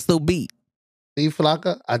bad thing is I still beat. See,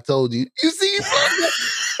 Flocka? I told you. You see, Flocka?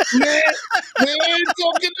 man,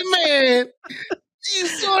 talking to man. You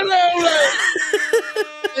saw that, right?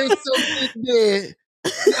 It's so good.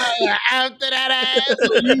 After that ass,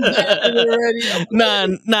 you got it already. Nah.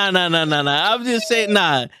 I'm just saying,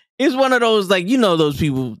 nah. It's one of those, like, you know, those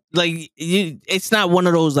people, like, it's not one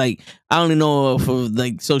of those, like, I only know her for,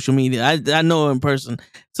 like, social media. I know her in person.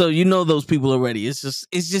 So you know those people already. It's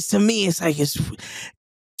just to me, it's like, it's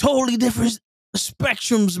totally different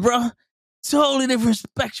spectrums, bro. Totally different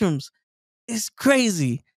spectrums. It's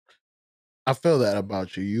crazy. I feel that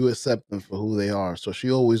about you. You accept them for who they are. So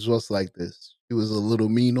she always was like this. She was a little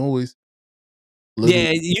mean always.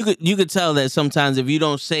 Yeah, you could tell that sometimes if you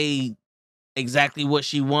don't say exactly what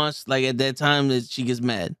she wants, like at that time, that she gets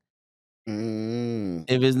mad. If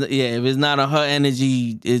it's not on her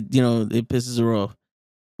energy, it pisses her off.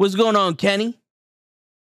 What's going on, Kenny?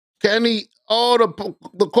 Kenny,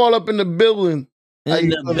 the call up in the building. In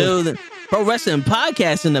the building. Pro Wrestling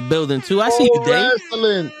Podcast in the building too. I see you, Dave.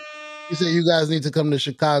 Wrestling. You said you guys need to come to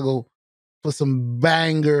Chicago for some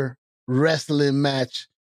banger wrestling match.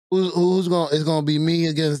 Who's going? It's going to be me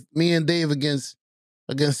and Dave against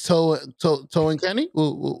Toe and Kenny.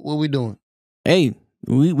 What we doing? Hey,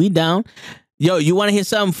 we down. Yo, you want to hear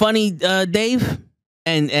something funny, Dave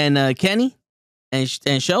and Kenny and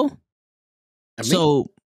Show?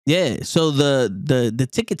 So the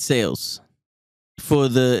ticket sales for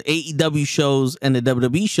the AEW shows and the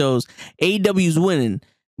WWE shows, AEW's winning,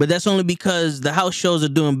 but that's only because the house shows are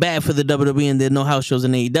doing bad for the WWE and there are no house shows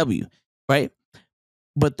in AEW, right?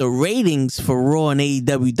 But the ratings for Raw and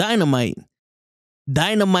AEW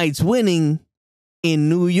Dynamite's winning in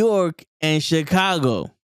New York and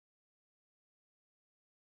Chicago.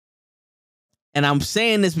 And I'm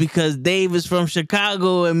saying this because Dave is from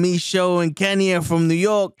Chicago and me, Show, and Kenny are from New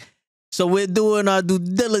York. So we're doing our due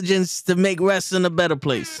diligence to make wrestling a better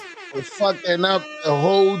place. We're fucking up the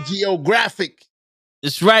whole geographic.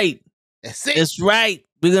 It's right. That's it. It's right.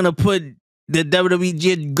 We're going to put the WWE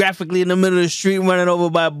geographically in the middle of the street running over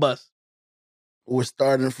by a bus. We're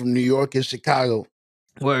starting from New York and Chicago.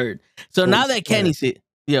 Word. So now that Kenny said,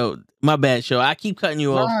 yo, my bad, Show. I keep cutting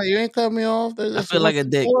you off. Nah, you ain't cut me off. I feel like a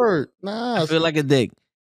dick. Nah, I feel like a dick.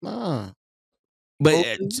 Nah. But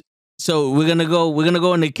so we're gonna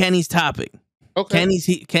go into Kenny's topic. Okay.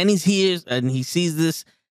 Kenny's here and he sees this,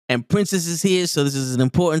 and Princess is here, so this is an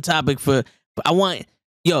important topic for. I want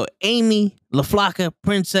Amy, LaFlocka,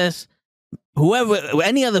 Princess, whoever,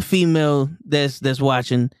 any other female that's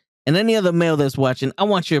watching, and any other male that's watching. I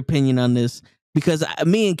want your opinion on this because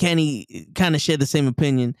me and Kenny kind of share the same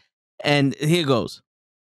opinion. And here goes.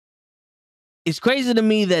 It's crazy to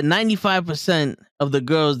me that 95% of the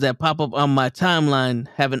girls that pop up on my timeline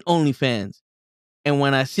have an OnlyFans. And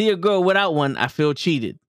when I see a girl without one, I feel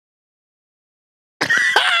cheated. That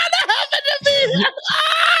happened to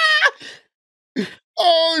me.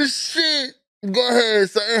 Oh, shit. Go ahead.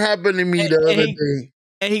 Something happened to me the other day.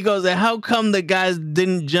 And he goes, and how come the guys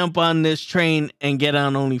didn't jump on this train and get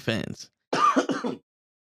on OnlyFans?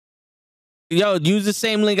 Yo, use the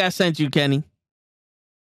same link I sent you, Kenny.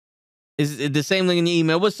 Is it the same link in your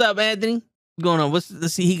email? What's up, Anthony? What's going on? Let's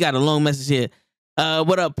see. He got a long message here.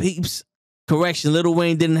 What up, peeps? Correction, Lil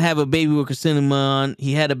Wayne didn't have a baby with Christina Milian.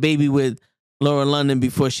 He had a baby with Laura London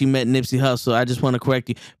before she met Nipsey Hussle. I just want to correct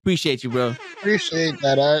you. Appreciate you, bro. Appreciate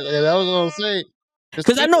that. I was gonna say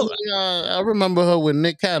because I know I remember her with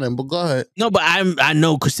Nick Cannon, but go ahead. No, but I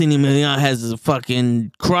know Christina Milian has a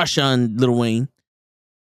fucking crush on Lil Wayne.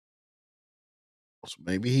 So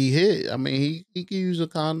maybe he hit. I mean, he can use a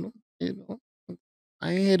condom. You know,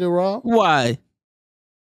 I ain't hit it raw. Why?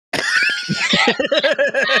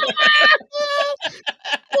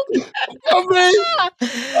 I mean,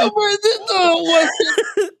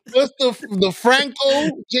 what's the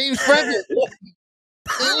Franco? James Franco?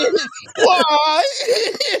 Why?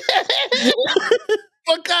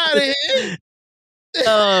 Fuck out of here!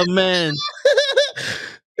 Oh man.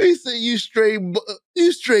 He said you straight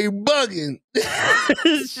bugging.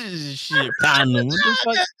 Shit, condom. What the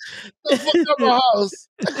fuck? The fuck out my house.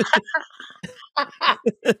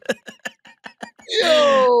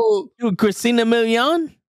 Yo, You Christina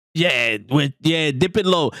Milian? Yeah, dip it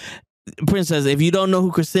low. Princess, if you don't know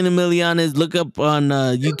who Christina Milian is, look up on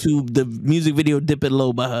YouTube the music video "Dip It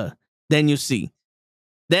Low" by her. Then you'll see.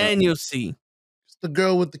 It's the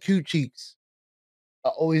girl with the cute cheeks. I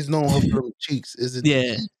always know her from cheeks. Is it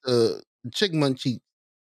the chickman cheeks?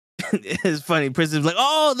 It's funny. Princess was like,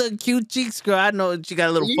 "Oh, the cute cheeks, girl. I know she got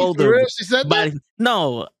a little You folder." for real? She said body. that?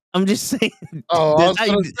 No, I'm just saying. Oh, That's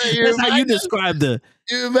how you described her.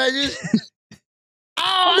 You imagine?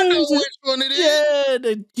 Oh, I know which one it is. Yeah,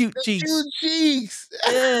 the cute The cheeks. cute cheeks.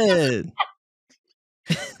 Yeah.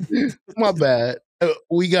 My bad.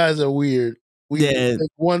 We guys are weird. We Yeah. take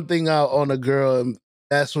one thing out on a girl, and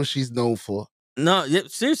that's what she's known for. No, yep,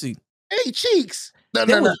 seriously. Hey, cheeks. No,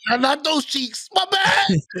 There no, not those cheeks. My bad.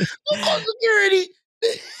 Don't call security.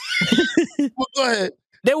 Well, go ahead.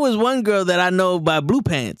 There was one girl that I know by blue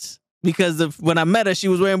pants because when I met her, she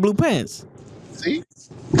was wearing blue pants. See?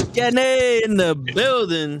 Kenny in the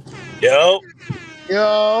building. Yo.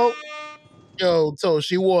 So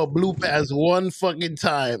she wore blue pants one fucking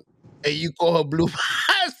time, and you call her blue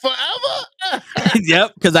pants forever?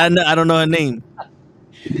 Yep, because I don't know her name.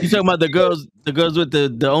 You talking about the girls with the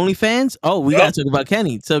OnlyFans? Oh, we gotta talk about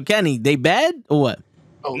Kenny. So Kenny, they bad or what?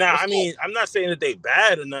 Oh, Nah, I mean, I'm not saying that they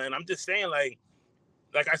bad or nothing. I'm just saying, like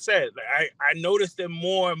I said, like I noticed it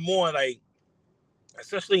more and more, like,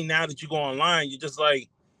 especially now that you go online, you're just like,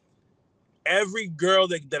 every girl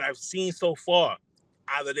that I've seen so far,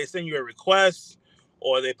 either they send you a request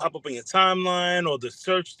or they pop up in your timeline or the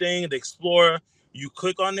search thing, the Explorer, you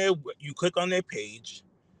click on their page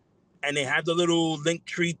and they have the little link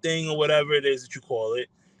tree thing or whatever it is that you call it,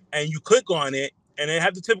 and you click on it and they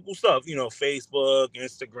have the typical stuff, you know, Facebook,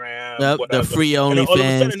 Instagram, Yep, whatever. the free And then all of a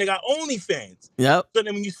OnlyFans. sudden they got OnlyFans. Yep. So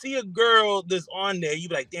then when you see a girl that's on there, you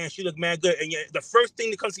be like, damn, she look mad good. And yet the first thing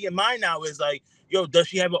that comes to your mind now is like, yo, does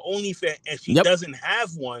she have an OnlyFans? And she doesn't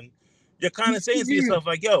have one. You're kind of saying to yourself,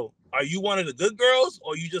 like, yo, are you one of the good girls?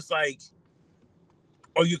 Or you just like,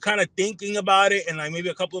 or you kind of thinking about it and like maybe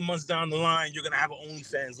a couple of months down the line, you're going to have an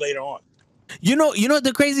OnlyFans later on. You know what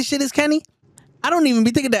the crazy shit is, Kenny? I don't even be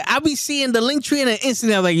thinking that. I be seeing the link tree and then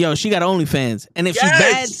instantly I'm like, yo, she got OnlyFans. And if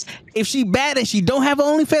she bad and she don't have an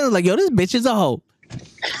OnlyFans, I'm like, yo, this bitch is a hoe.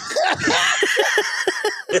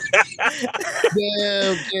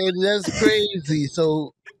 Damn, kid, that's crazy.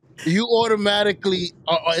 So you automatically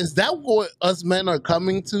is that what us men are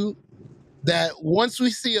coming to? That once we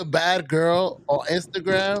see a bad girl on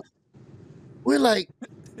Instagram, we're like,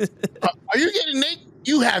 are you getting naked?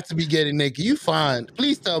 You have to be getting naked. You fine.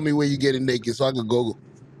 Please tell me where you're getting naked so I can go.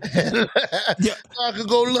 So I can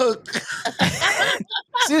go look.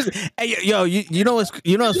 Seriously. Hey, yo, you know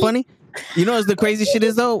what's funny? You know what's the crazy shit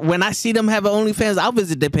is though? When I see them have an OnlyFans, I'll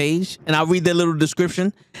visit their page and I'll read their little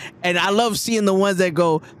description. And I love seeing the ones that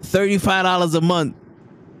go $35 a month,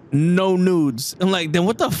 no nudes. I'm like, then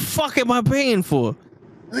what the fuck am I paying for?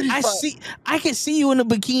 I can see you in a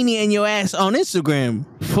bikini and your ass on Instagram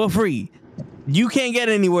for free. You can't get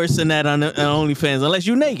any worse than that on OnlyFans unless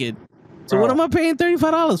you're naked. So what am I paying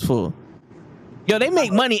 $35 for? Yo, they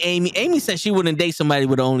make money, Amy. Amy said she wouldn't date somebody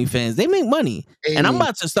with OnlyFans. They make money. Amy. And I'm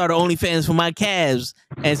about to start an OnlyFans for my calves.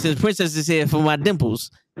 And since Princess is here, for my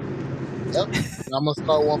dimples. Yep. I'm going to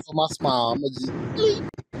start one for my smile. I'm going to just bling,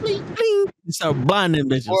 bling, bling. Start blinding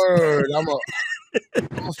bitches. Word. I'm going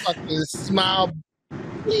to fucking smile.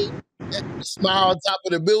 Bling. Smile on top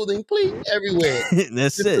of the building. Bling. Everywhere.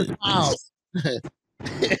 That's it. Smiles. I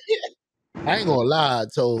ain't going to lie.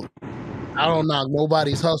 So I don't knock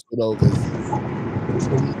nobody's hustle, though, because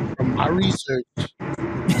from my research,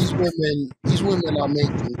 these women are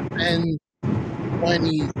making $10,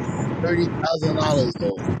 $20, $30,000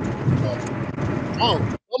 though.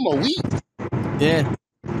 I'm a week. Yeah.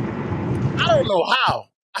 I don't know how.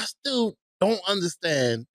 I still don't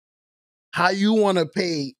understand how you want to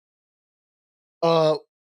pay. I'm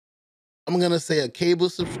gonna say a cable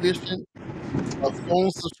subscription, a phone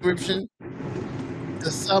subscription to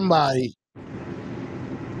somebody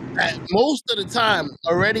that most of the time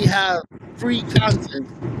already have free content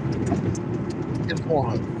in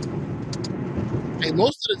Pornhub. Hey,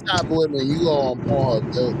 most of the time, women, you go on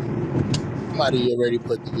Pornhub, somebody already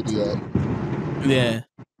put the video up. Yeah.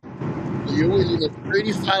 You're willing to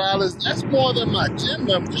 $35. That's more than my gym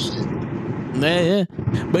membership. Yeah.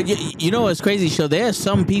 But you know what's crazy, Show? There are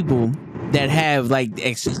some people that have like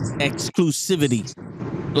exclusivity.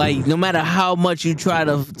 Like no matter how much you try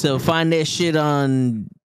to find their shit on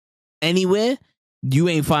anywhere, you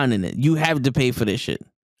ain't finding it. You have to pay for this shit.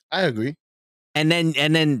 I agree. And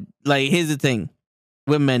then like here's the thing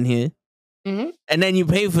with men here. Mm-hmm. And then you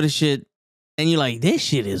pay for the shit and you're like, this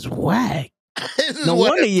shit is whack. No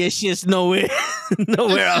wonder your shit's nowhere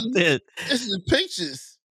out there. This is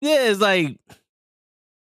pictures. Yeah, it's like,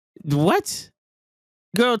 what?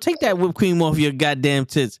 Girl, take that whipped cream off your goddamn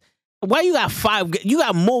tits. Why you got you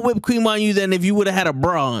got more whipped cream on you than if you would have had a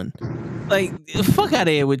bra on. Like, fuck out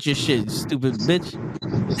of here with your shit, stupid bitch.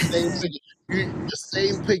 The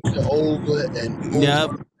same picture over and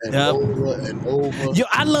over over and over.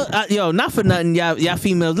 Yo, not for nothing, y'all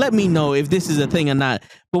females, let me know if this is a thing or not.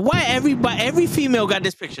 But why every female got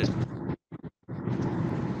this picture?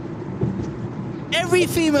 Every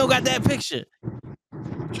female got that picture.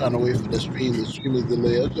 I'm trying to wait for the stream. The stream is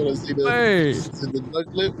delayed. I'm trying to see the duck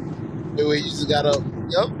lip. Wait, you just got up.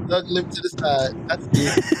 Yep, duck lip to the side. That's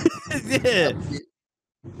it. Yeah. That's it.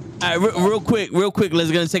 All right, real quick,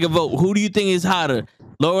 let's gonna take a vote. Who do you think is hotter,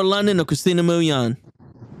 Laura London or Christina Milian?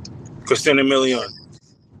 Christina Milian.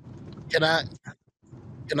 Can I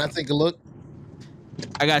take a look?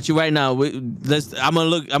 I got you right now. I'm gonna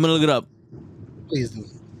look it up. Please do.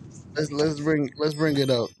 Let's bring it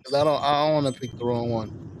up because I don't want to pick the wrong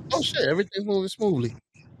one. Oh shit, everything's moving smoothly.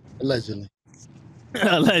 Allegedly.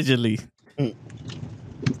 Allegedly.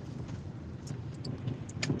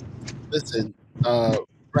 Listen,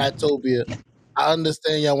 Ratopia, I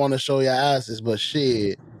understand y'all want to show your asses, but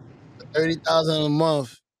shit, for $30,000 a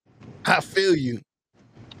month, I feel you.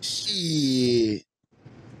 Shit,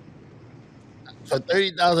 for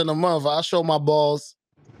 $30,000 a month, I'll show my balls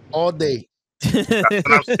all day. That's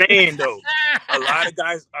what I'm saying, though. A lot of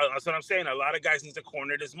guys. That's what I'm saying. A lot of guys need to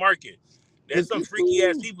corner this market. There's some freaky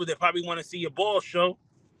ass people that probably want to see your balls show.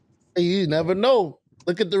 Hey, you never know.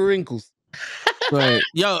 Look at the wrinkles. Right.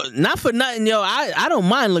 Yo, not for nothing, yo. I don't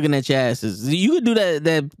mind looking at your asses. You could do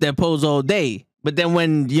that pose all day. But then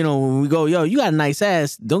when we go, yo, you got a nice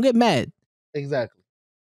ass, don't get mad. Exactly.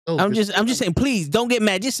 Oh, I'm just saying, please don't get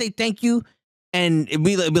mad. Just say thank you and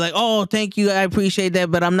be like, oh, thank you, I appreciate that,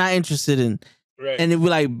 but I'm not interested in. Right. And it'd be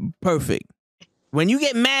like, perfect. When you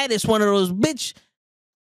get mad, it's one of those bitch.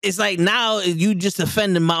 It's like now you just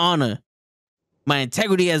offended my honor, my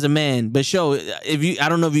integrity as a man. But I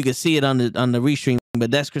don't know if you can see it on the restream, but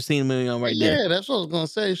that's Christina Milian right there. Yeah, that's what I was gonna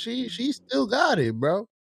say. She still got it, bro.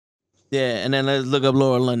 Yeah, and then let's look up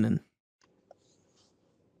Laura London.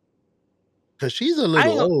 Cause she's a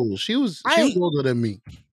little old. She was older than me.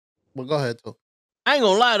 Well, go ahead, though. I ain't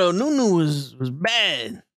gonna lie though, Nunu was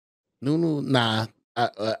bad. Nunu, nah.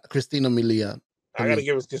 Christina Milian. I gotta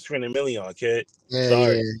give us Christina Milian, kid. Yeah,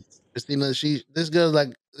 sorry. yeah. Christina, this girl's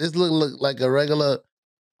like this look like a regular.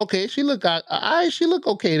 Okay, she look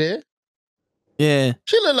okay there. Yeah,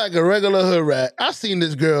 she look like a regular hood rat. I seen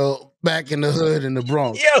this girl back in the hood in the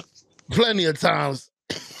Bronx. Yeah, plenty of times.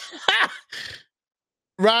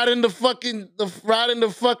 riding the fucking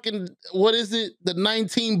what is it? The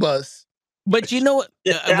 19 bus. But you know what?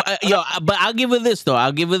 But I'll give her this though.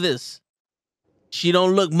 I'll give her this. She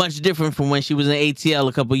don't look much different from when she was in ATL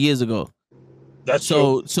a couple years ago. That's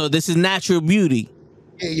true. So this is natural beauty.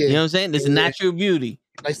 Yeah. You know what I'm saying? This is natural beauty.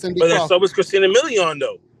 Like Cindy but Crawford. so was Christina Milian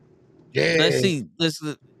though. Yeah. Let's see.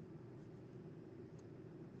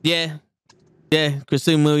 Yeah.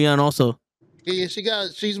 Christina Milian also. Yeah,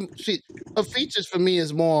 her features for me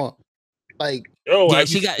is more like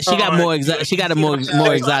she got more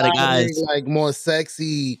exotic eyes. Like more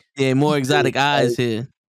sexy. Yeah, more exotic eyes here.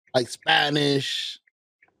 Like Spanish,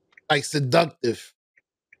 like seductive.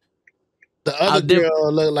 The other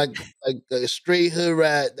girl look like a straight hood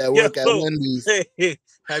rat that work at Wendy's. Hey,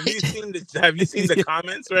 have you seen the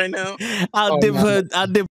comments right now? I'll dip her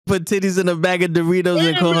titties in a bag of Doritos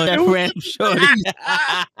and call her that ram shorty.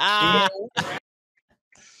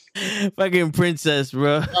 Fucking princess,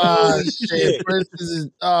 bro. Oh shit, princess is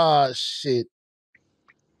shit.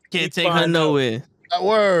 Can't take her nowhere.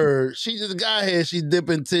 Word. She just got here. She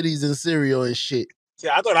dipping titties in cereal and shit.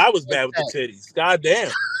 Yeah, I thought I was bad with the titties. God damn.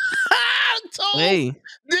 Hey,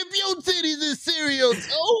 dip your titties in cereal,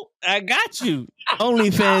 Toe. I got you.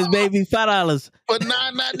 OnlyFans, baby, $5 for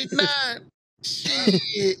 $9.99.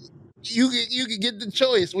 Shit, you can get the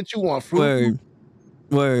choice. What you want? Fruit? Word.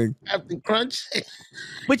 Word. Captain Crunch.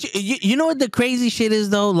 But you know what the crazy shit is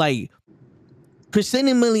though? Like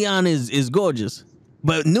Christina Milian is gorgeous,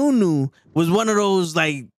 but Nunu was one of those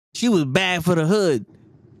like she was bad for the hood.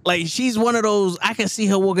 Like she's one of those I can see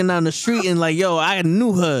her walking down the street and like yo I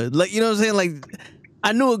knew her. Like you know what I'm saying? Like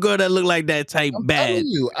I knew a girl that looked like that type I'm bad. telling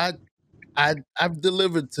you, I've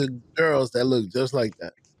delivered to girls that look just like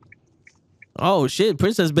that. Oh shit,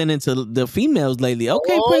 Princess been into the females lately.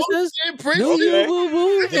 Okay, Oh, Princess. shit, Do Princess. you, boo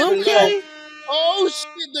boo? Different Okay. Oh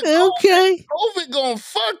shit, the Okay. COVID gonna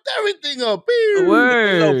fuck everything up. Hello,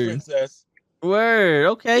 Word. princess. Word.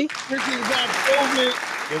 Okay. Princess got COVID.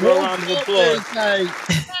 Give her a round of woke up applause. and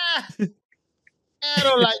like, I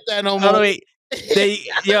don't like that no Oh more. no, wait.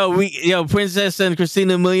 Princess and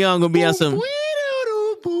Christina Milian gonna be on some.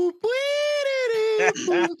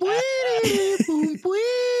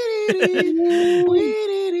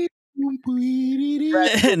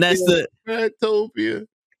 And that's the Bradtopia.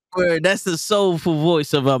 word. That's the soulful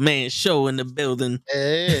voice of our man Show in the building.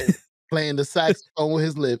 Yeah, playing the saxophone with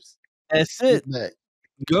his lips. That's it. That.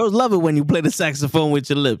 Girls love it when you play the saxophone with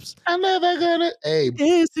your lips. I'm never gonna. Hey,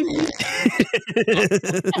 Yes.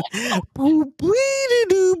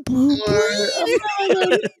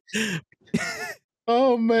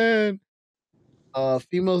 oh man.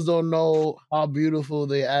 Females don't know how beautiful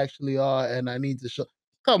they actually are, and I need to show.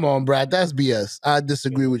 Come on, Brad, that's BS. I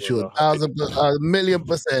disagree with you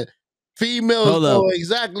 1,000,000%. Females Hold know up.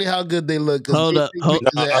 exactly how good they look. 'Cause Hold they up. take Hold-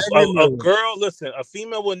 pictures Nah, of every a mirror. girl, listen, a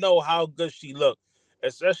female would know how good she look,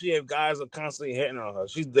 especially if guys are constantly hitting on her.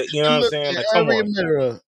 She's, you know what I'm Look saying? at Like, come every on.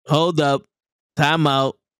 mirror. Hold up. Time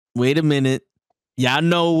out. Wait a minute. Y'all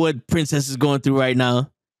know what Princess is going through right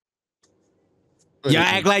now. Y'all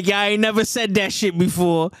act like y'all ain't never said that shit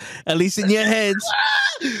before, at least in your heads.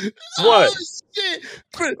 What? Oh, shit.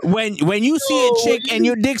 When you see a chick and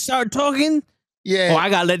your dick start talking, Yeah. oh,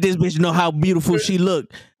 I gotta let this bitch know how beautiful she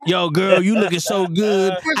look. Yo, girl, you looking so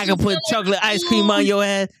good. I can put chocolate ice cream on your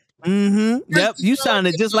ass. Mm-hmm. Yep, you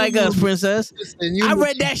sounded just like us, Princess. Listen, I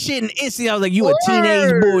read that shit and instantly I was like, you a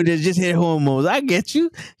teenage boy that just hit hormones. I get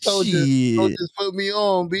you. Told Shit. just put me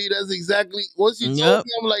on, B. That's exactly once you told Yep.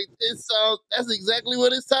 me, I'm like, that's exactly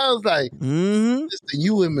what it sounds like. Mm-hmm. Listen,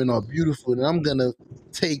 you women are beautiful, and I'm gonna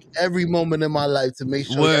take every moment in my life to make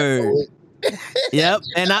sure y'all know Word. it. Yep.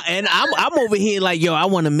 And I'm over here like, yo, I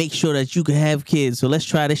want to make sure that you can have kids. So let's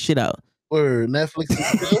try this shit out. Word, Netflix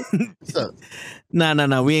and chill. What's up?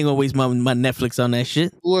 Nah. We ain't gonna waste my Netflix on that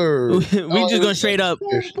shit. Word. We just gonna straight up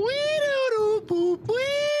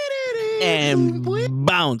and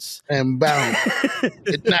bounce. And bounce.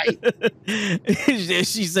 Good night.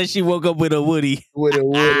 She said she woke up with a Woody. With a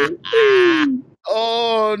Woody.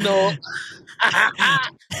 Oh no.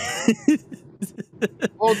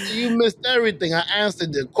 Well, you missed everything. I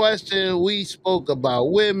answered the question. We spoke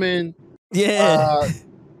about women. Yeah.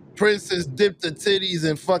 Princess dipped her titties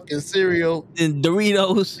in fucking cereal. And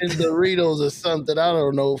Doritos. And Doritos or something. I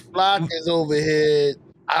don't know. Flock is over here.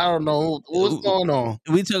 I don't know. What's going on?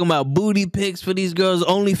 We talking about booty pics for these girls,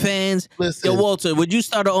 OnlyFans. Listen. Yo, Walter, would you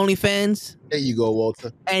start an OnlyFans? There you go,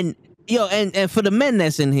 Walter. And yo, and for the men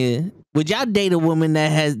that's in here, would y'all date a woman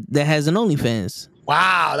that has an OnlyFans?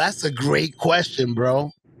 Wow, that's a great question,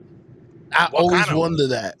 bro. I always wonder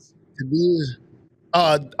that. To be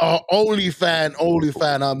OnlyFan.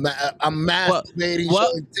 I'm masturbating,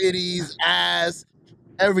 showing titties, ass,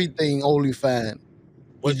 everything. OnlyFan.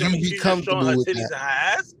 Would you be comfortable with that?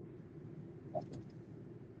 Ass?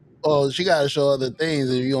 Oh, she gotta show other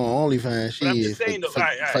things if you on OnlyFans. She I'm is just saying, for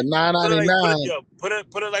 $9.99. Put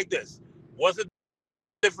it like this. What's the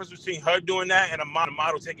difference between her doing that and a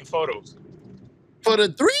model taking photos? For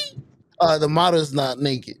the 3, the model's not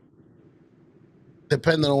naked.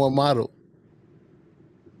 Depending on what model.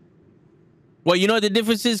 Well, you know what the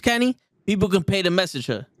difference is, Kenny? People can pay to message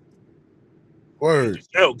her. Word.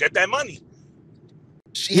 Yo, get that money.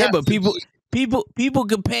 But people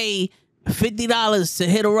can pay $50 to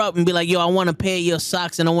hit her up and be like, yo, I want to pair your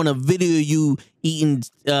socks and I want to video you eating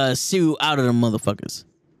cereal out of them motherfuckers.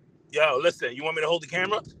 Yo, listen, you want me to hold the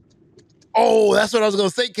camera? Oh, that's what I was gonna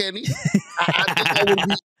say, Kenny. I think I would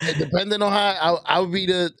be, depending on how I would be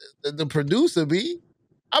the producer, B.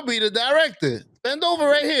 I'll be the director. Bend over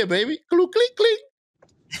right here, baby. Click, click, click.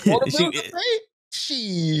 Want a bill to pay?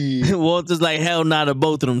 Shit. Walter's like, hell nah to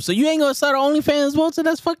both of them. So you ain't gonna start OnlyFans, Walter?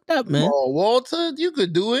 That's fucked up, man. Oh, Walter, you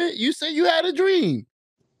could do it. You said you had a dream.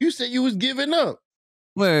 You said you was giving up.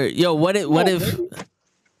 Word. Yo, what if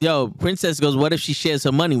yo, Princess goes, what if she shares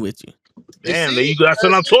her money with you? Damn, there you go. That's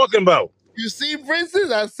what I'm talking about. You see, Princess?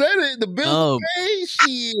 I said it. The bill to pay.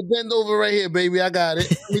 Shit. Bend over right here, baby. I got it.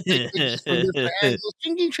 Let me take pictures from different angles.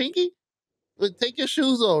 Chinky, chinky. take your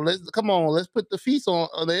shoes off. Come on. Let's put the feast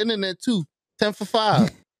on the internet too. 10 for 5.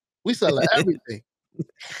 We selling everything.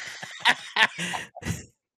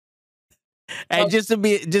 And just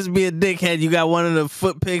be a dickhead, you got one of the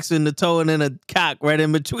foot picks and the toe and then a cock right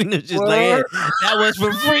in between them. Just like, hey, that was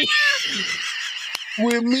for free.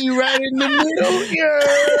 With me right in the middle. Yeah.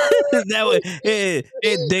 That was, hey,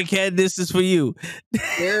 dickhead, this is for you.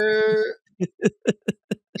 Yeah.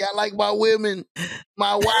 Like my women,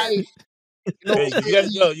 my wife. You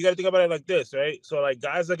gotta think about it like this, right? So like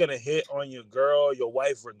guys are gonna hit on your girl, your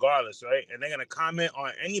wife, regardless, right? And they're gonna comment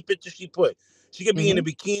on any picture she put. She could be in a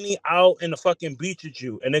bikini out in the fucking beach with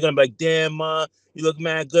you, and they're gonna be like, "Damn, ma, you look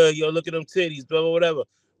mad good. Yo, look at them titties, blah, blah, whatever."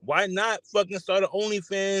 Why not fucking start an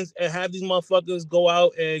OnlyFans and have these motherfuckers go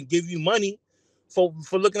out and give you money for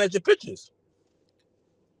looking at your pictures?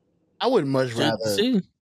 I would much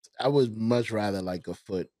rather like a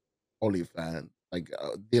foot OnlyFans, like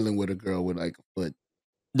dealing with a girl with like a foot.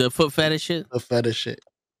 The foot fetish shit? The fetish shit.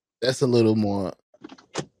 That's a little more.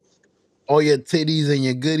 All your titties and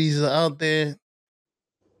your goodies are out there.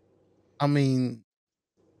 I mean,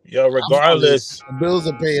 yo, regardless, the bills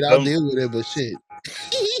are paid. I'll deal with it, but shit.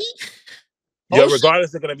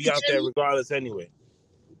 Regardless, they're gonna be out there regardless anyway.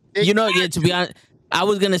 You know, to be honest, I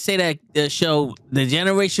was gonna say that the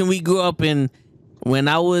generation we grew up in, when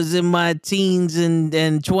I was in my teens and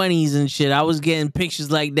 20s and shit, I was getting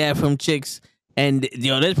pictures like that from chicks, and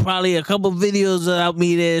there's probably a couple videos of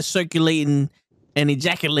me there circulating and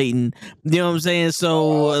ejaculating. You know what I'm saying?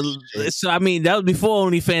 So, I mean, that was before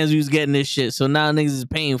OnlyFans we was getting this shit. So now niggas is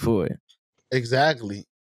paying for it. Exactly.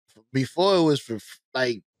 Before it was for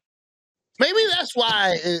like, maybe that's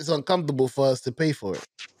why it's uncomfortable for us to pay for it.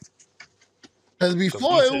 Because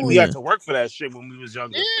before we had to work for that shit when we was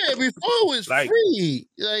younger. Yeah, before it was free.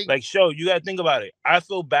 Like, you gotta think about it. I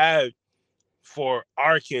feel bad for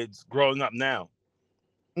our kids growing up now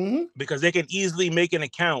because they can easily make an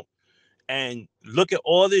account and look at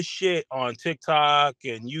all this shit on TikTok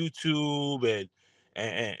and YouTube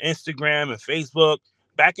and Instagram and Facebook.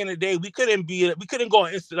 Back in the day, we couldn't go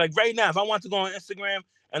on Instagram. Like right now, if I want to go on Instagram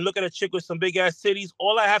and look at a chick with some big ass titties,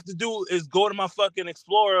 all I have to do is go to my fucking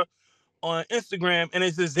Explorer on Instagram and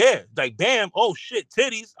it's just there. Like, bam, oh shit,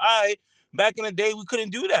 titties. All right. Back in the day, we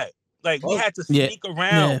couldn't do that. Like, we had to sneak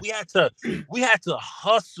around. Yeah. We had to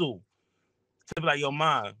hustle to be like, yo,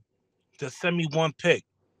 mom, just send me one pic.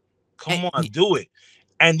 Come on, do it.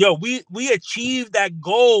 And yo, we achieved that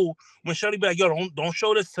goal when Shorty be like, yo, don't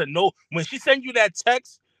show this to no. When she send you that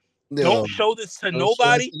text, don't show this to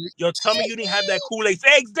nobody. Yo, tell me you didn't have that Kool-Aid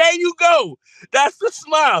eggs. There you go. That's the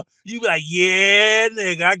smile. You be like, yeah,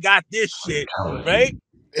 nigga, I got this shit. Right?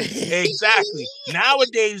 Exactly.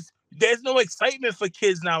 Nowadays, there's no excitement for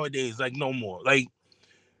kids nowadays. Like, no more. Like,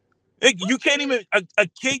 you can't even, a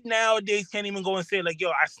kid nowadays can't even go and say, like, yo,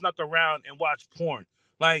 I snuck around and watched porn.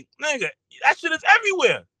 Like, nigga, that shit is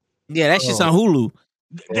everywhere. Yeah, that shit's on Hulu.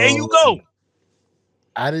 There you go.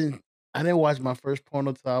 I didn't watch my first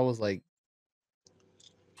porno till I was like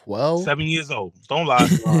 12. 7 years old. Don't lie.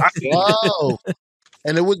 Wow.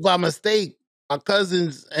 And it was by mistake. My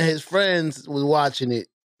cousins and his friends was watching it.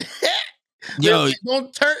 Yo,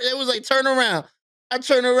 don't turn. It was like, turn around. I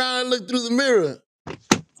turned around and looked through the mirror.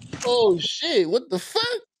 Oh shit! What the fuck?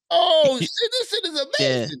 Oh shit! This shit is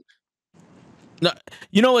amazing. Yeah. No,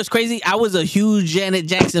 you know what's crazy? I was a huge Janet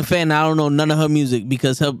Jackson fan. I don't know none of her music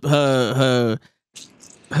because her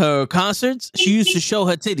concerts, she used to show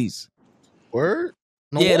her titties. Word?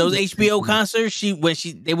 No yeah, wonder. those HBO concerts.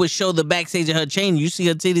 They would show the backstage of her chain. You see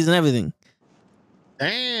her titties and everything.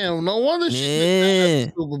 Damn, no wonder she did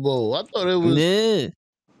that Super Bowl. I thought it was.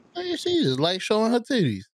 Yeah. She just like showing her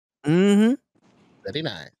titties. Mm-hmm. Very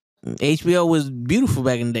nice. HBO was beautiful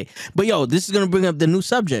back in the day. But yo, this is gonna bring up the new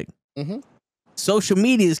subject. Mm-hmm. Social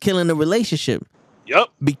media is killing the relationship. Yep.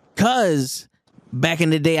 Because back in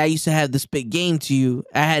the day, I used to have to spit game to you.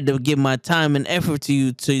 I had to give my time and effort to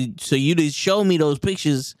you so you to show me those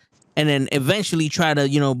pictures, and then eventually try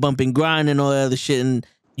to bump and grind and all that other shit. And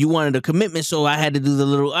you wanted a commitment, so I had to do the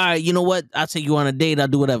little. All right, you know what? I'll take you on a date. I'll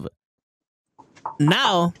do whatever.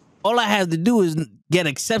 Now all I have to do is get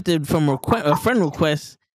accepted from a friend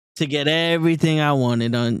request to get everything I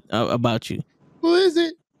wanted on about you. Who is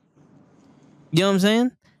it? You know what I'm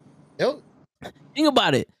saying? Yep. Think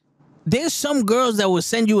about it. There's some girls that will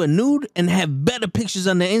send you a nude and have better pictures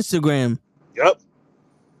on their Instagram. Yep.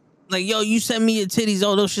 Like, yo, you sent me your titties.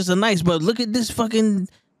 Oh, those shits are nice, but look at this fucking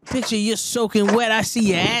picture. You're soaking wet. I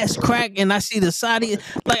see your ass crack and I see the side of you.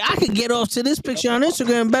 Like, I could get off to this picture on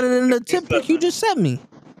Instagram better than the tip pic you just sent me.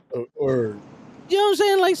 Or You know what I'm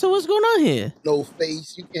saying? Like, so what's going on here? No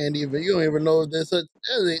face. You don't even know if there's such.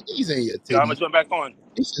 These ain't your Yo, I'm gonna titties. turn back on.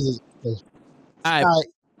 This is. All right,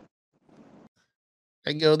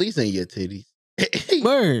 Hey, girl, these ain't your titties.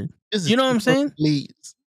 word. This is You know what I'm saying?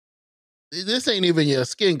 leads. This ain't even your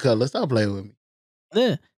skin color. Stop playing with me.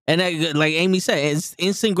 Yeah. And that, like Amy said, it's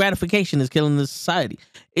instant gratification is killing the society.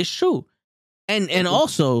 It's true. And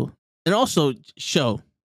also show.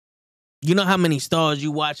 You know how many stars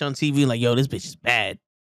you watch on TV? Like, yo, this bitch is bad.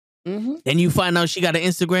 Mm-hmm. Then you find out she got an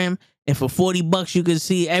Instagram, and for $40 you can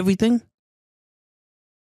see everything.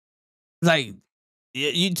 Like,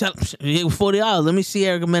 you tell $40. Let me see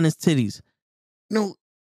Erica Mena's titties. No,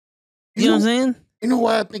 You know what I'm saying? you know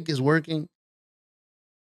why I think it's working?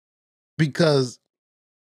 Because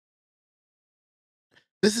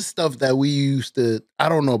this is stuff that we used to. I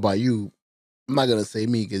don't know about you. I'm not gonna say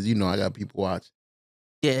me because I got people watch.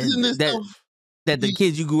 Yeah, Isn't this stuff that the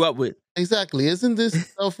kids you grew up with. exactly? Isn't this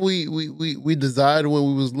stuff we desired when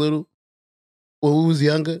we was little, when we was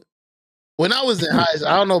younger? When I was in high school,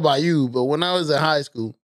 I don't know about you, but when I was in high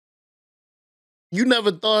school, you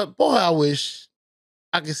never thought, boy, I wish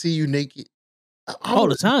I could see you naked. All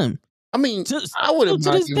the time. I mean, Just- I wouldn't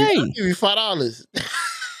still to mind this give you, day. I'll give you $5.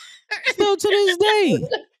 Still to this day.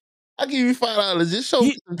 I'll give you $5. Just show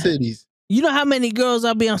me some titties. You know how many girls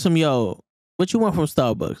I'll be on some, yo, what you want from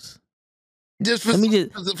Starbucks? Just for, Let me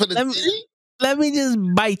just for the titty? let me just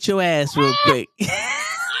bite your ass real quick.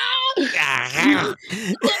 $3?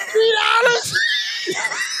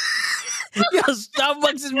 Yo,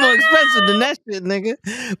 Starbucks is more expensive than that shit, nigga.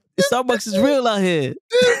 Starbucks is real out here.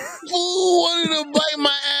 Fool wanted to bite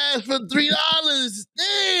my ass for $3.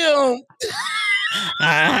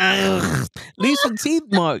 Damn. Leave some teeth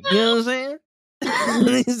mark. You know what I'm saying?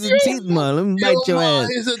 Leave some teeth mark. Let me bite your Ma, ass.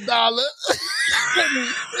 here's $1. Let me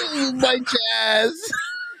bite your ass.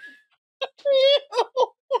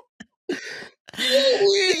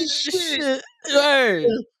 Weird shit. Shit. Word.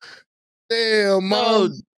 Damn,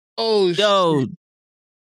 mom. Oh, Yo, shit.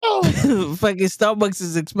 Oh, fucking Starbucks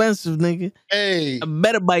is expensive, nigga. hey, I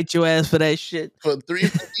better bite your ass for that shit. for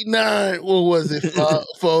 $3.59, what was it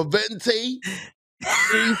for a venti?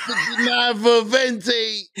 $3.59 for a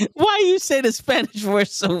venti. Why you say the Spanish word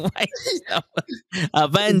so white?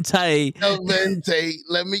 Avante. A venti.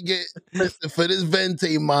 Let me listen for this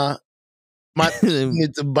venti, ma. My teeth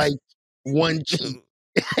need to bite one cheek.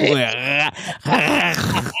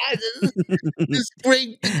 Just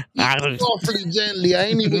scrape awfully gently. I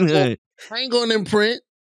ain't going to imprint.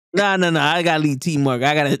 No. I gotta leave teeth mark.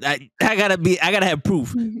 I gotta have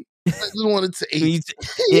proof. I just wanted to eat.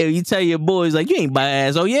 You tell your boys like you ain't buy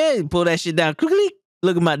ass. Oh yeah, pull that shit down.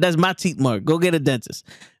 Look at that's my teeth mark. Go get a dentist.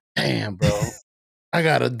 Damn, bro. I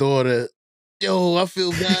got a daughter. Yo, I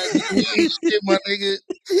feel bad. Shit, my nigga.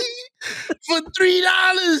 For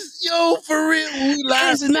 $3. Yo, for real. We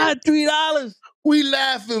laughing. It's not $3. We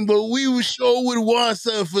laughing, but we sure would want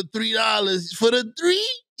something for $3. For the 3?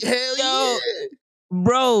 Hell Yo. yeah.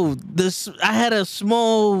 Bro, I had a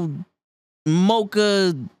small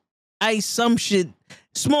mocha ice some shit.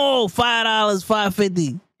 Small $5,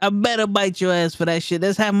 $5.50. I better bite your ass for that shit.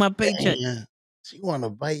 That's half my paycheck. Damn. She want to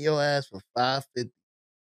bite your ass for $5.50.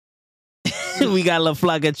 We got La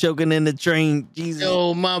Flaca choking in the train. Jesus.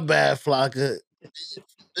 Yo, my bad, Flocka.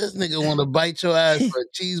 This nigga want to bite your ass for a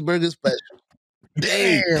cheeseburger special.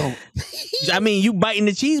 Damn. I mean, you biting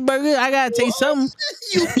the cheeseburger, I gotta taste something.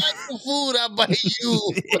 You bite the food, I bite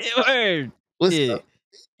you. Word. What's Yeah. up?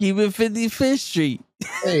 Keep it 55th Street.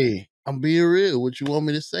 Hey, I'm being real. What you want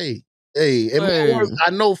me to say? Hey, Word.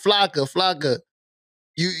 I know Flocka.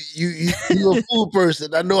 You a food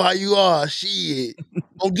person. I know how you are. Shit.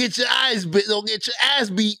 Don't get your eyes bit. Don't get your ass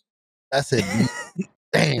beat. I said,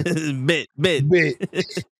 damn. Bit. Bit.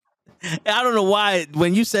 I don't know why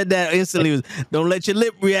when you said that instantly was don't let your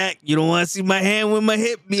lip react. You don't want to see my hand where my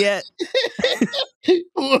hip be at.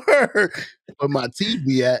 Word. Where my teeth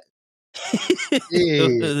be at.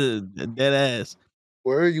 Yeah. Dead ass.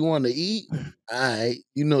 Where you want to eat? All right.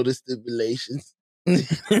 You know the stipulations.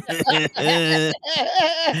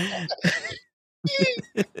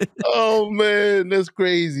 Oh man, that's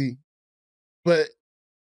crazy. But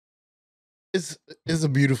it's a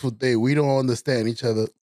beautiful thing. We don't understand each other.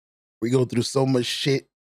 We go through so much shit,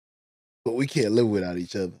 but we can't live without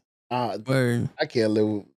each other. Word.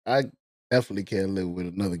 I definitely can't live with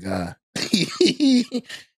another guy.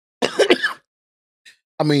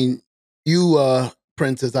 I mean, you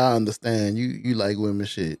princess, I understand. You like women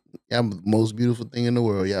shit. I'm the most beautiful thing in the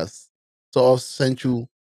world, yes. Soft, sensual,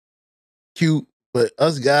 cute. But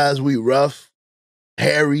us guys, we rough,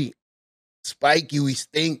 hairy, spiky, we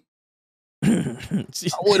stink. I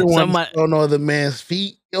wouldn't want to Somebody, sit on other man's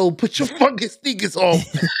feet. Yo, put your fucking sneakers on.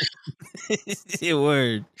 yeah,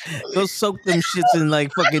 word. Go soak them shits in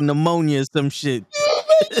like fucking pneumonia or some shit.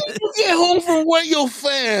 You get home from work, yo,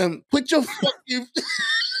 fam. Put your fucking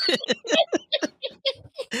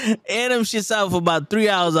Air them shits out for about 3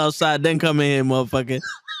 hours outside, then come in here, motherfucker.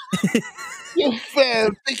 yo,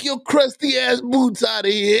 fam. Take your crusty ass boots out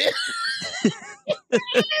of here.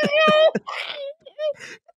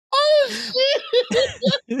 Oh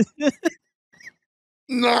shit.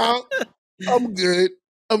 Nah, I'm good.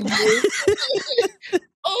 I'm good.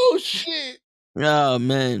 Oh shit. Oh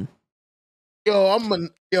man.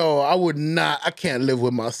 I would not. I can't live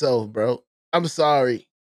with myself, bro. I'm sorry.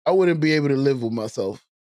 I wouldn't be able to live with myself.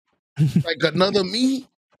 Like another me?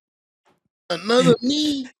 Another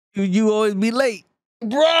me? You always be late.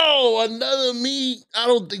 Bro, another me? I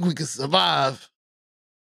don't think we could survive.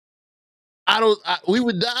 We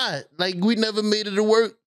would die. Like we never made it to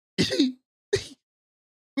work. We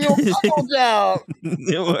don't come down.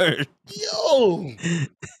 Word. Yo.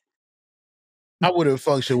 I wouldn't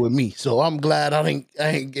function with me. So I'm glad I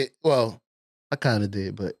ain't get well, I kinda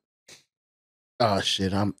did, but oh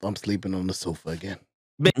shit, I'm sleeping on the sofa again.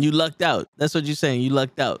 Ben, you lucked out. That's what you're saying. You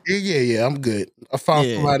lucked out. Yeah, I'm good. I found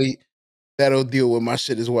Yeah. somebody that'll deal with my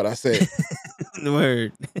shit is what I said.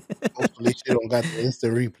 Word. Hopefully she don't got the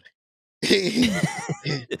instant replay.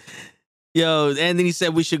 Yo, Anthony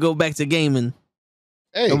said we should go back to gaming.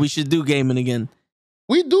 Hey, Or we should do gaming again.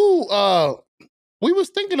 we do we was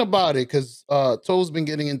thinking about it because Toe's been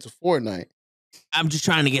getting into Fortnite. I'm just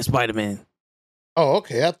trying to get Spider-Man. Oh,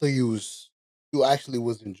 okay. I thought you actually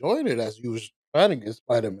was enjoying it as you was trying to get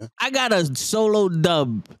Spider-Man. I got a solo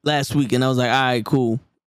dub last week, and I was like, all right, cool.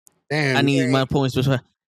 Damn, I need my points. you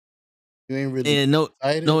ain't really And no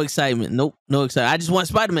excited. excitement. Nope, no excitement. I just want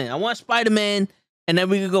Spider-Man. I want Spider-Man, and then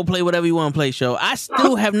we can go play whatever you want to play. Show. I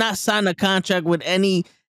still have not signed a contract with any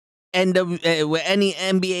with any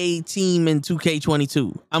NBA team in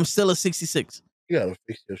 2K22. I'm still a 66. You gotta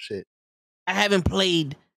fix your shit. I haven't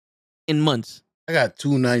played in months. I got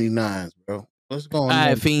 299s, bro. What's going All on?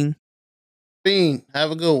 right, Fiend. Fiend,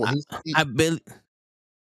 have a good one.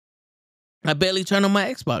 I barely turn on my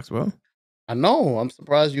Xbox, bro. I know. I'm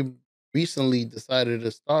surprised you recently decided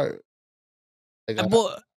to start. I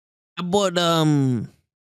bought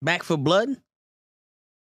Back for Blood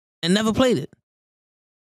and never played it.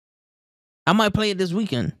 I might play it this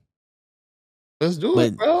weekend. Let's do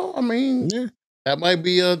it, bro. I mean, Yeah. that might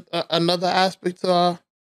be another aspect to our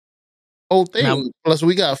whole thing. Now- Plus,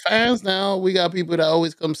 we got fans now. We got people that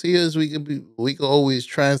always come see us. We could always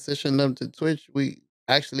transition them to Twitch. We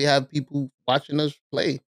actually have people watching us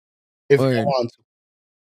play if you Word. want to.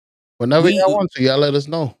 Whenever y'all want to, y'all let us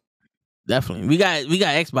know. Definitely. We got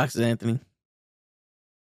Xboxes, Anthony.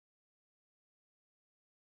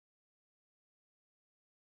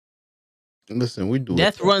 Listen, we do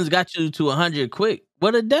Death it. runs got you to 100 quick.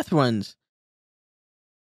 What are death runs?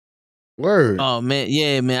 Word. Oh man,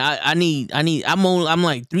 yeah, man. I'm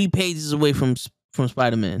like 3 pages away from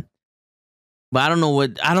Spider-Man. But I don't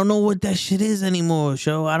know what that shit is anymore,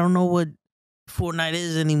 show. I don't know what Fortnite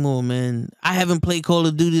is anymore, man. I haven't played Call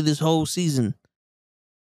of Duty this whole season.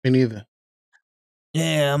 Me neither.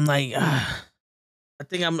 Yeah, I'm like, I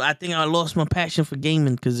think I lost my passion for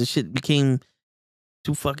gaming because the shit became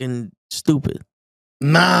too fucking stupid.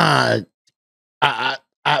 Nah, I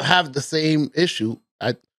have the same issue.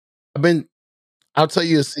 I'll tell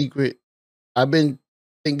you a secret. I've been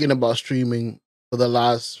thinking about streaming for the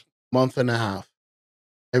last month and a half.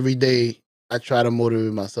 Every day I try to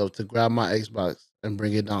motivate myself to grab my Xbox and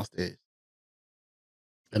bring it downstairs.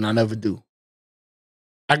 And I never do.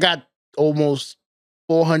 I got almost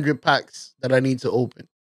 400 packs that I need to open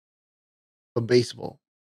for baseball.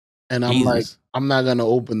 And I'm like, Jesus. I'm not going to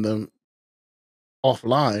open them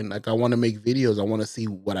offline. Like, I want to make videos. I want to see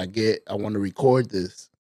what I get. I want to record this.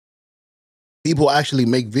 People actually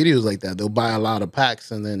make videos like that. They'll buy a lot of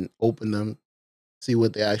packs and then open them, see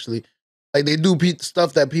what they actually like. They do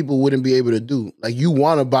stuff that people wouldn't be able to do. Like, you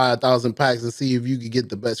want to buy 1,000 packs and see if you could get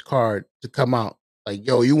the best card to come out. Like,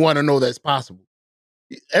 yo, you want to know that's possible.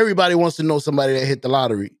 Everybody wants to know somebody that hit the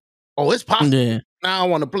lottery. Oh, it's possible. Yeah. Now I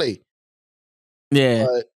want to play. Yeah.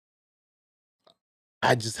 But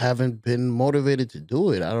I just haven't been motivated to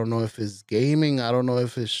do it. I don't know if it's gaming. I don't know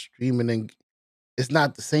if it's streaming. And it's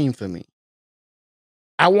not the same for me.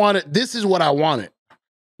 This is what I wanted.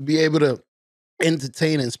 Be able to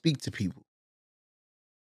entertain and speak to people.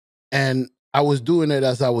 And I was doing it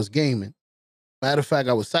as I was gaming. Matter of fact,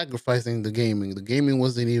 I was sacrificing the gaming. The gaming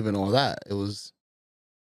wasn't even all that. It was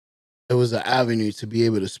it was an avenue to be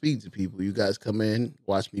able to speak to people. You guys come in,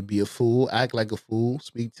 watch me be a fool, act like a fool,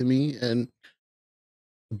 speak to me, and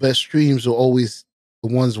the best streams were always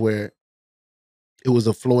the ones where it was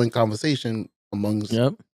a flowing conversation amongst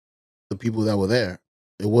Yep. the people that were there.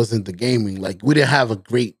 It wasn't the gaming. Like we didn't have a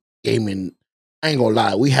great gaming. I ain't gonna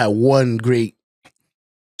lie. We had one great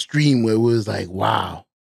stream where it was like, wow.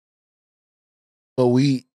 But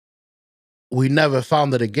we never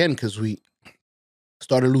found it again because we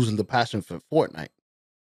started losing the passion for Fortnite.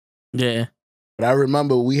 Yeah. But I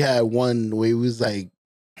remember we had one where it was like,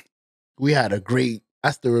 we had a great, I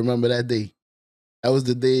still remember that day. That was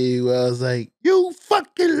the day where I was like, you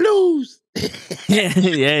fucking lose.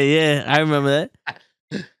 Yeah. I remember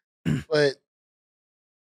that. But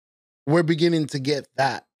we're beginning to get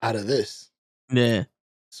that out of this. Yeah.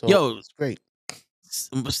 So Yo. it's great.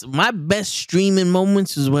 My best streaming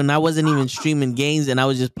moments is when I wasn't even streaming games and I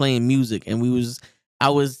was just playing music, and I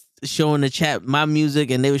was showing the chat my music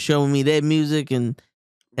and they were showing me their music and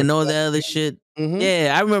all the other shit. Mhm.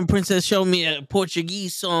 Yeah, I remember Princess showed me a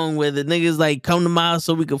Portuguese song where the niggas like come to my house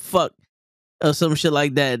so we could fuck or some shit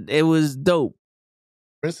like that. It was dope.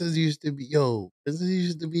 Princess used to be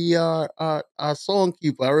our song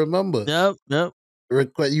keeper. I remember. Yep.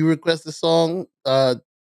 You request a song.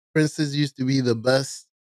 Princess used to be the best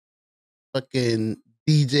fucking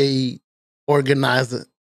DJ organizer.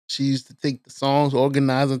 She used to take the songs,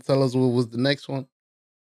 organize, and tell us what was the next one.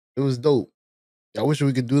 It was dope. I wish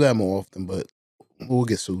we could do that more often, but we'll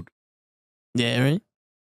get sued. Yeah, right.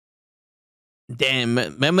 Damn,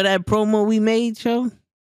 remember that promo we made, Joe? For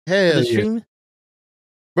Hell the yeah. streaming?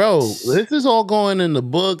 Bro, this is all going in the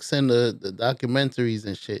books and the documentaries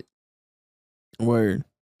and shit. Word.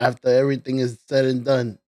 After everything is said and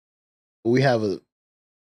done, we have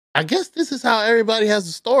I guess this is how everybody has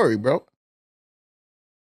a story, bro.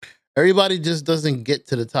 Everybody just doesn't get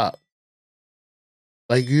to the top.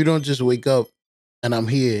 Like you don't just wake up and I'm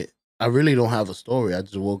here. I really don't have a story. I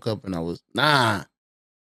just woke up and I was, nah.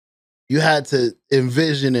 You had to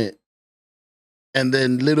envision it and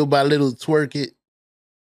then little by little twerk it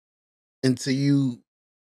until you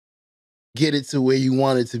get it to where you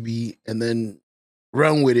want it to be and then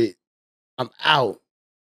run with it. I'm out.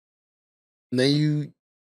 And then you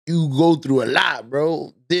go through a lot,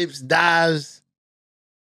 bro. Dips, dives.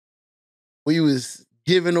 We was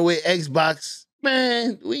giving away Xbox.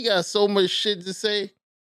 Man, we got so much shit to say.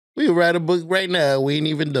 We could write a book right now. We ain't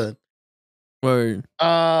even done. Word.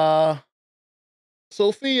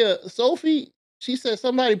 Sophie, she said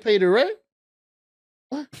somebody paid the rent.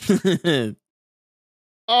 What?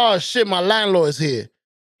 Oh shit, my landlord's here.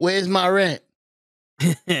 Where's my rent?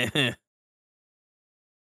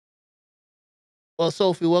 Well,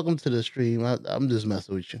 Sophie, welcome to the stream. I'm just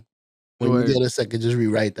messing with you. When Word. you get a second, just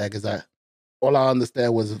rewrite that because all I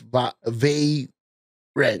understand was vague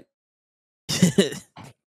rent.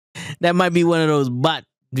 That might be one of those bot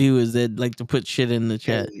viewers that like to put shit in the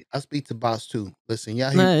chat. Hey, I speak to bots too. Listen,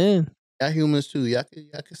 y'all, Nah, yeah. y'all humans too. Y'all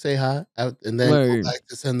can say hi and then Word. go back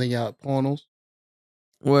to sending y'all pornos.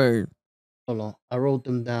 Word. Hold on, I wrote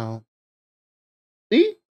them down.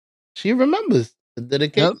 See, she remembers the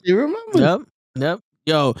dedication. Yep. She remembers. Yep.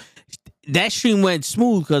 Yo, that stream went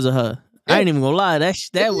smooth because of her. I Yeah. ain't even gonna lie. That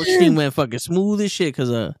Yeah. stream went fucking smooth as shit because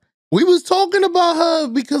of her. We was talking about her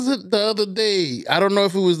because of the other day. I don't know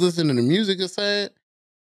if we was listening to music or something.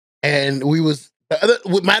 And we was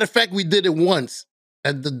matter of fact, we did it once.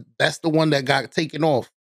 That's the one that got taken off.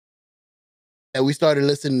 And we started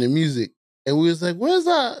listening to music. And we was like, where's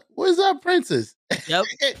our princess? Yep.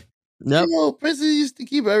 You know, princess used to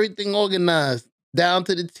keep everything organized down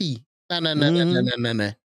to the T.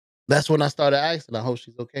 Nah. That's when I started asking. I hope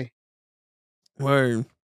she's okay. Word.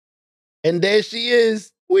 And there she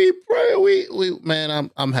is. We pray. We man,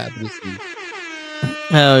 I'm happy to see you.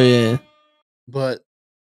 Hell yeah. But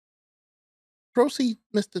proceed,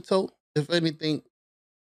 Mr. Tote. If anything,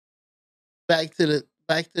 back to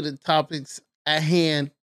the topics at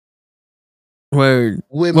hand. Word.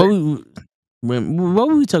 Women. What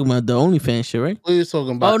were we talking about? The OnlyFans shit, right? We were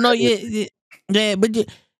talking about. Oh no, yeah. But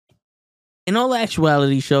in all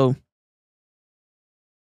actuality, show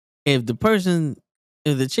if the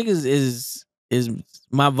chick is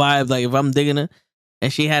my vibe, like if I'm digging her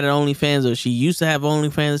and she had an OnlyFans or she used to have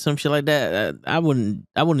OnlyFans or some shit like that, I wouldn't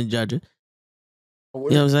judge her. You know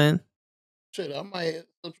what I'm saying? Shit, I might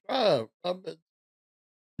subscribe. I bet.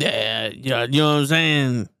 Yeah, you know what I'm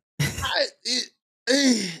saying?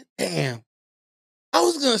 Damn. I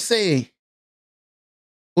was gonna say,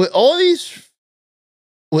 with all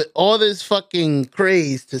this fucking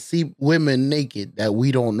craze to see women naked that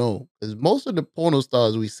we don't know, because most of the porno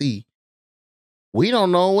stars we see We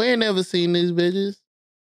don't know. We ain't never seen these bitches.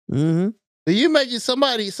 Mm-hmm. Do you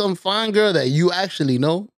imagine some fine girl that you actually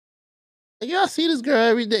know? Like, y'all see this girl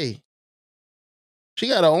every day. She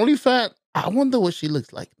got an OnlyFans. I wonder what she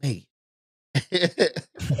looks like. Hey.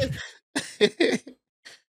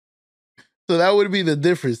 So that would be the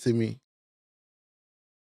difference to me.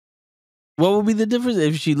 What would be the difference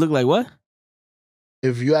if she looked like what?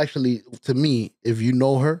 If you actually, to me, if you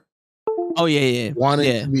know her, Oh yeah.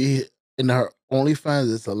 wanting to be in her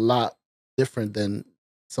OnlyFans, it's a lot different than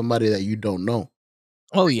somebody that you don't know.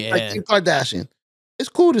 Oh Like yeah. Kim Kardashian. It's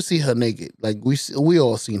cool to see her naked. Like we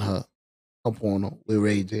all seen her on porno with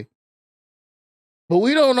Ray J. But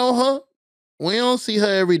we don't know her. We don't see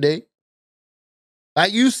her every day.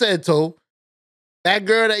 Like you said, Toe, that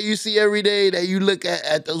girl that you see every day that you look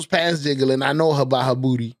at those pants jiggling, I know her by her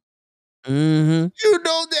booty. Mm-hmm. You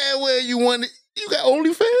know that where you want it. You got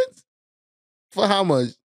OnlyFans? For how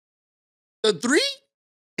much? The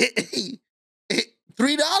 $3?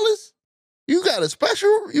 $3? You got a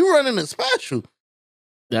special? You running a special?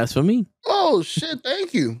 That's for me. Oh shit!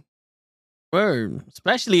 Thank you. Word.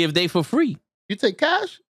 Especially if they for free. You take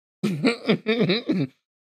cash? I ain't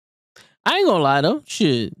gonna lie though.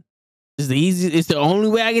 Shit. It's the easiest. It's the only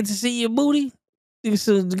way I get to see your booty.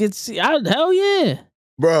 To get to see. Hell yeah.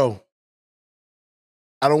 Bro,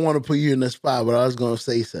 I don't want to put you in the spot, but I was gonna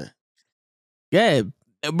say something. Yeah.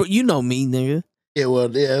 But you know me, nigga. Yeah, well,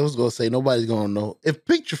 yeah, I was gonna say nobody's gonna know. If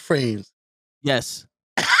picture frames, Yes.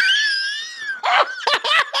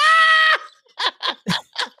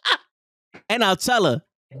 And I'll tell her.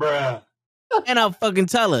 Bruh. And I'll fucking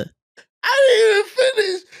tell her. I didn't even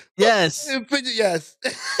finish. Yes. Picture, yes.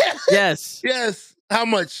 Yes. Yes. How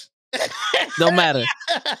much? Don't matter.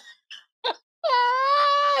 Here's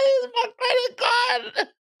my credit card.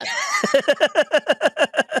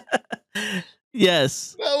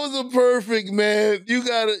 Yes. That was a perfect, man.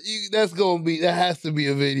 That has to be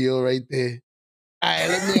a video right there. All right,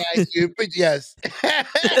 let me ask you. Yes.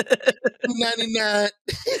 $2.99.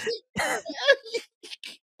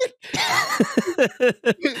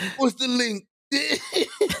 What's the link?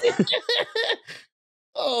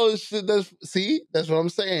 Oh shit! That's what I'm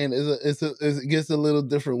saying. It gets a little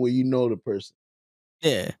different when you know the person.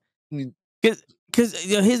 Yeah. I mean, Cause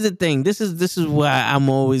here's the thing. This is why I'm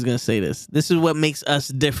always gonna say this. This is what makes us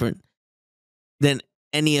different than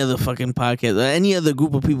any other fucking podcast or any other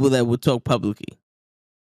group of people that would talk publicly.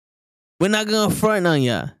 We're not gonna front on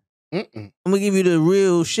y'all. I'm gonna give you the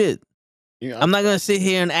real shit. Yeah, I'm not gonna sit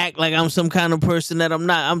here and act like I'm some kind of person that I'm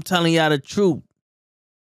not. I'm telling y'all the truth.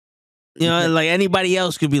 You know, like anybody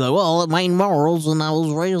else could be like, well, my morals and I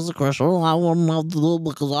was raised a Christian. I wouldn't have to do it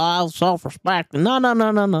because I have self-respect.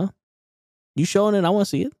 No. You showing it? I want to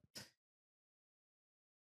see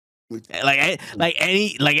it. Like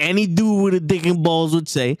any dude with a dick and balls would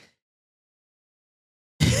say.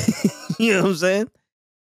 You know what I'm saying?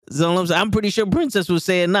 So I'm pretty sure Princess would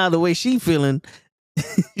say it now the way she feeling.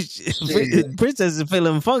 Princess is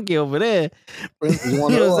feeling funky over there. Prince is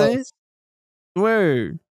one You know of what I'm saying? us.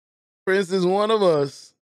 Word. Prince is one of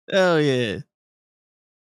us. Oh yeah.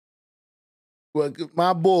 Well,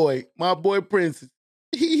 my boy Prince.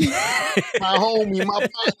 My homie, my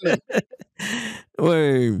partner.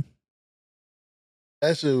 Word.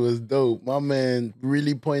 That shit was dope. My man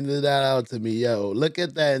really pointed that out to me. Yo, look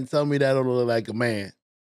at that and tell me that don't look like a man.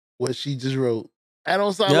 What she just wrote. That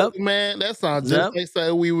don't sound like a man. That sounds just like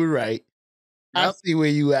something we would write. I see where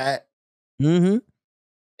you at. Mm-hmm.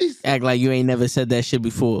 Act like you ain't never said that shit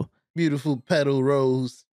before. Beautiful petal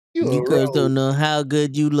rose. You girls don't know how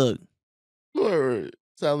good you look. Word.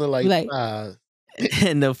 Sounding like stars.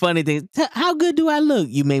 And the funny thing, how good do I look?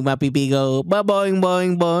 You make my pee go boing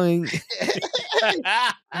boing boing.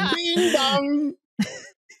 Bing bong.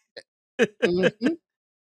 Mm-hmm.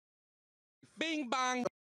 Bing bong.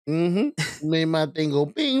 Mm-hmm. Made my thing go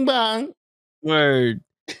bing bong. Word.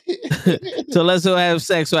 So let's go have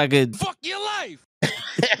sex so I could fuck your life.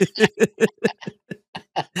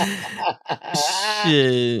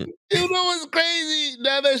 Shit. You know what's crazy?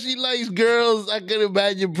 Now that she likes girls, I can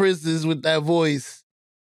imagine Princess with that voice.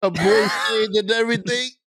 A voice change and everything.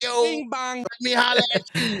 Yo, Bing bong. let me holler at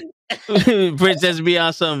you. Princess be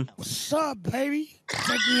awesome. What's up, baby?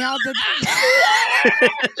 Take me out the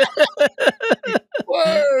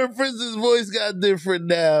Word, Princess' voice got different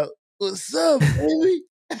now. What's up, baby?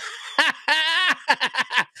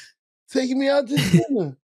 Take me out to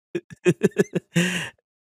dinner.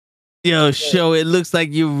 Yo, show it looks like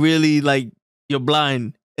you're really like you're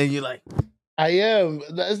blind and you're like I am.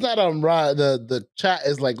 It's not on right. The chat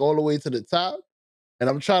is like all the way to the top, and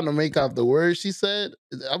I'm trying to make out the words she said.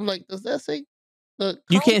 I'm like, does that say?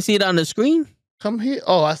 You can't see it on the screen? Come here.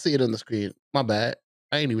 Oh, I see it on the screen. My bad.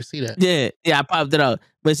 I ain't even see that. Yeah, I popped it out.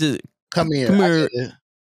 But it says, Come here. come I here, get it.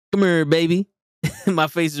 come here, baby. My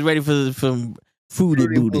face is ready for foodie Fruity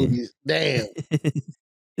booty. booties. Damn.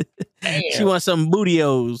 She Damn. wants some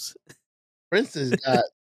bootios. Princess got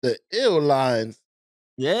the ill lines.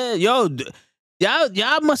 Yeah, yo,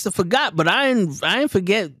 y'all must have forgot, but I ain't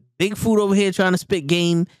forget. Big Food over here trying to spit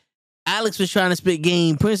game. Alex was trying to spit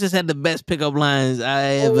game. Princess had the best pickup lines I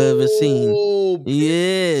have ever seen. Oh,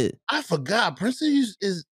 Yeah, I forgot. Princess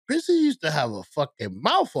used to have a fucking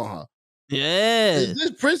mouth on her. yeah, Is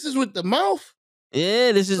this Princess with the mouth?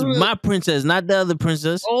 yeah. This is my princess, not the other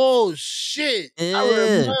princess. Oh shit! Yeah. I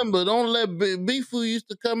remember. Don't let Big Food used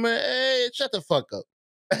to come in. Hey, shut the fuck up.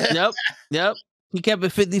 Yep. He kept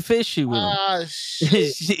it 50-50 with him. Ah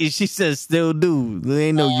shit! she said, "Still do." There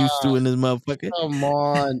ain't no used to in this motherfucker.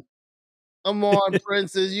 Come on,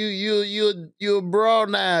 Princess. You a bro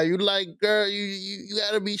now. You like girl. You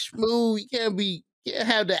gotta be smooth. You can't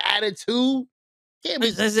have the attitude. Can't be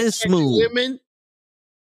Princess is catching smooth. women.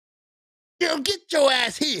 Girl, get your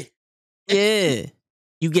ass here. Yeah.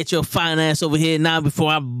 You get your fine ass over here now before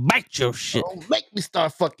I bite your shit. Don't make me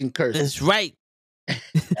start fucking cursing. That's right.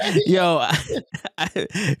 Yo, I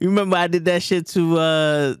remember I did that shit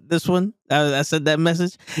to this one. I said that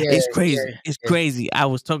message. It's crazy. It's crazy. I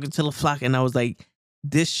was talking to LaFlock and I was like,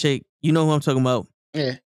 this chick, you know who I'm talking about?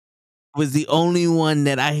 Yeah. Was the only one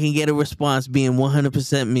that I can get a response being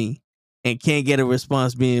 100% me and can't get a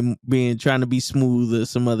response being trying to be smooth or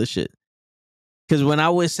some other shit. Because when I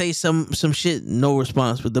would say some shit, no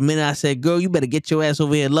response. But the minute I said, girl, you better get your ass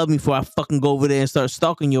over here and love me before I fucking go over there and start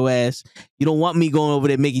stalking your ass. You don't want me going over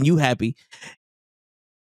there making you happy.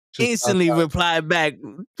 Instantly replied back,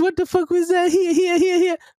 what the fuck was that? Here.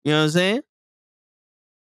 You know what I'm saying?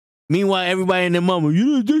 Meanwhile, everybody in their mama,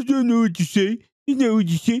 you don't know what you say. You know what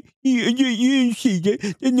you say. You didn't say that.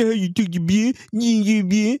 That's not how you took your beer.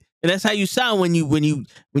 And that's how you sound when you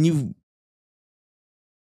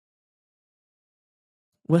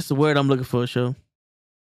what's the word I'm looking for, show?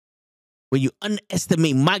 When you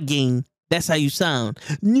underestimate my game, that's how you sound.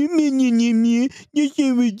 That's not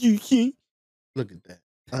what you say. Look at that.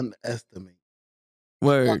 Underestimate.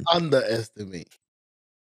 Word. Underestimate.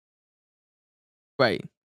 Right.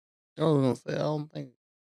 I was gonna say, I don't think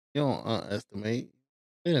you don't underestimate.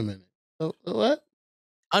 Wait a minute. So, what?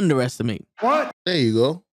 Underestimate. What? There you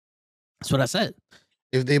go. That's what I said.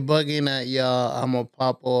 If they bugging at y'all, I'm gonna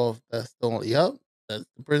pop off. That's the only. Yup. That's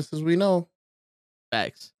the princess we know.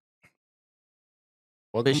 Facts.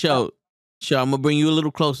 Welcome But show, I'm gonna bring you a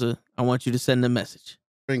little closer. I want you to send a message.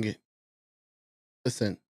 Bring it.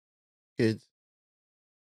 Listen, kids.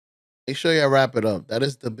 Make sure y'all wrap it up. That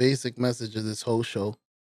is the basic message of this whole show.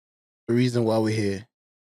 The reason why we're here.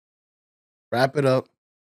 Wrap it up.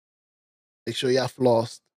 Make sure y'all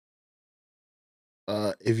flossed.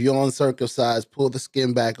 If you're uncircumcised, pull the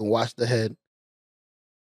skin back and wash the head.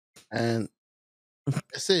 And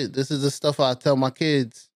that's it. This is the stuff I tell my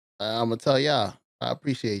kids. I'm gonna tell y'all. I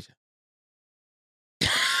appreciate you.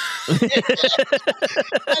 I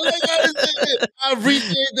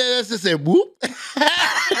appreciate that. That's just it. Whoop.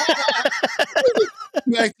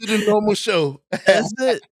 Back to the normal show. That's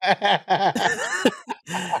it.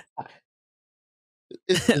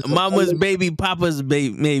 Mama's baby, Papa's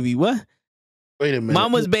baby, maybe. What? Wait a minute.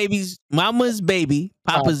 Mama's baby,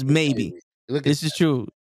 Papa's maybe. This is true.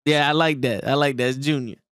 Yeah, I like that. It's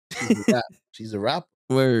Junior. She's a rapper.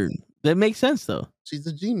 Word. That makes sense though. She's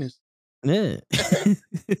a genius. Yeah.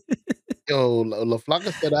 Yo,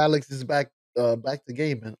 LaFlaca said Alex is back to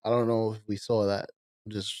gaming. I don't know if we saw that.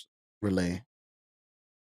 I'm just relaying.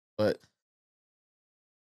 But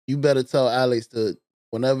you better tell Alex to,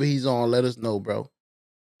 whenever he's on, let us know, bro.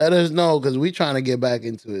 Let us know, because we trying to get back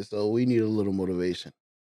into it, so we need a little motivation.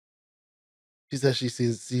 She said she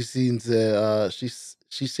seen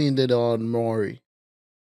it on Maury.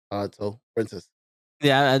 So Princess.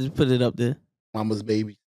 Yeah, I just put it up there. Mama's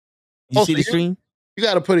baby. You see the stream? You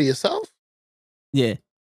got to put it yourself? Yeah.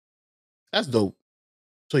 That's dope.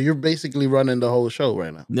 So you're basically running the whole show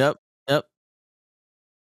right now. Yep.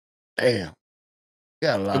 Damn.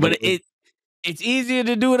 Got a lot. But it's easier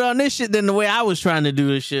to do it on this shit than the way I was trying to do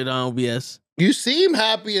this shit on OBS. You seem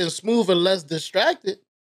happy and smooth and less distracted.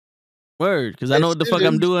 Word, because I know what the fuck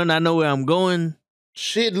I'm doing. I know where I'm going.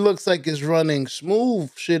 Shit looks like it's running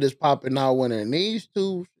smooth. Shit is popping out when it needs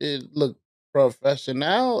to. It look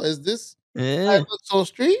professional. Is this how it looks on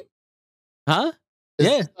stream? Huh?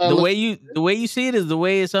 Yeah. The way you see it is the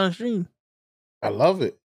way it's on stream. I love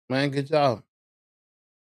it. Man, good job.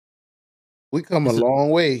 We come a long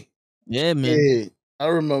way. Yeah, man. Yeah. I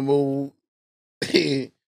remember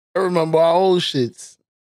I remember our old shits.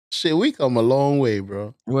 Shit, we come a long way,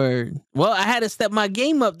 bro. Word. Well, I had to step my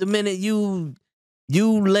game up the minute you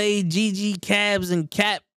laid Gigi, Cabs, and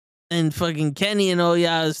Cap and fucking Kenny and all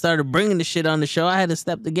y'all started bringing the shit on the show. I had to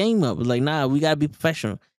step the game up. I was like, nah, we gotta be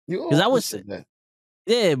professional. You Because I always was, said that.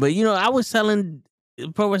 yeah, but I was telling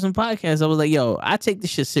Pro Wrestling Podcast, I was like, yo, I take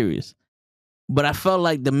this shit serious. But I felt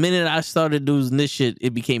like the minute I started doing this shit,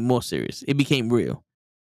 it became more serious. It became real.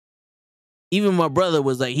 Even my brother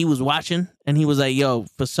was like, he was watching and he was like, yo,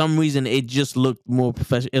 for some reason, it just looked more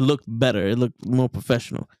professional. It looked better. It looked more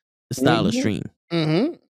professional. The style of stream.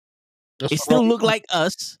 Mm-hmm. It still looked like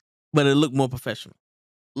us, but it looked more professional.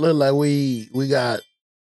 Look like we got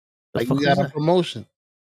The like fuck we was got a that? promotion.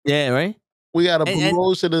 Yeah, right? We got a And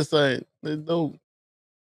promotion or something. It's dope.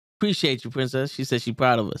 appreciate you, Princess. She said she's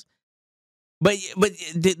proud of us. But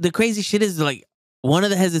the crazy shit is like one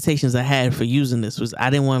of the hesitations I had for using this was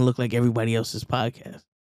I didn't want to look like everybody else's podcast.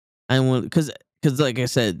 I didn't want because like I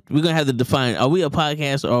said, we're gonna have to define: are we a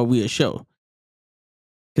podcast or are we a show?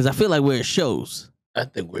 Because I feel like we're shows. I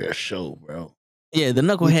think we're a show, bro. Yeah, the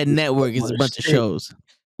Knucklehead Network is a bunch of shows.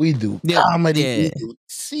 We do Yeah, comedy. yeah, We do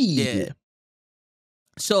TV. yeah.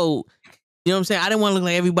 So you know what I'm saying? I didn't want to look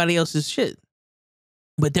like everybody else's shit.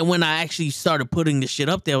 But then when I actually started putting the shit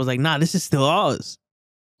up there, I was like, nah, this is still ours.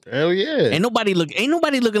 Hell yeah. Ain't nobody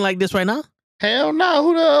looking like this right now. Hell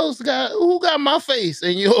no. Who got my face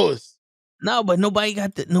and yours? No, but nobody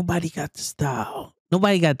got the style.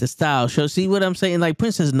 Nobody got the style. So see what I'm saying? Like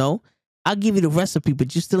Princess, no. I'll give you the recipe,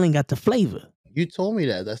 but you still ain't got the flavor. You told me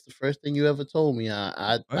that. That's the first thing you ever told me.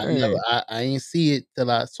 I Right. ain't see it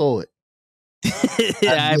till I saw it.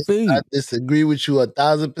 I feel you. I disagree with you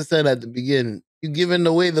 1,000% at the beginning. You giving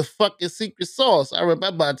away the fucking secret sauce. I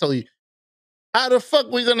remember I told you, how the fuck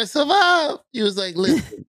we gonna survive? You was like,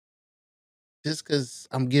 listen, just because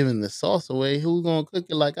I'm giving the sauce away, who's gonna cook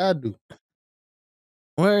it like I do?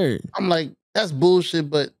 Word. I'm like, that's bullshit,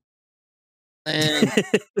 but man,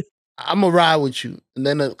 I'm gonna ride with you. And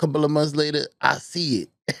then a couple of months later, I see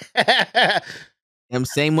it. Them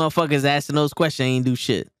same motherfuckers asking those questions ain't do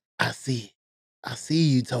shit. I see it. I see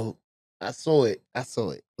you, Toad. I saw it.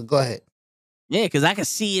 But go ahead. Yeah, because I can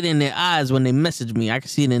see it in their eyes when they message me. I can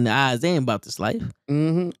see it in their eyes. They ain't about this life.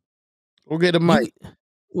 Mm-hmm. We'll get a mic.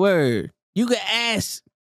 Word. You can ask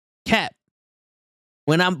Cap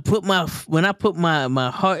when I put my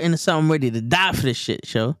heart into something, ready to die for this shit,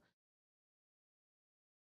 show.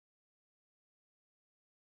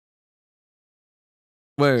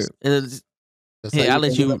 Word. Hey, I'll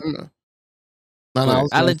let you. No, I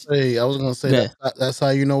was gonna say that's how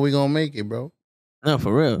you know we're gonna make it, bro. No,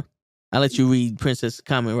 for real. I'll let you read Princess'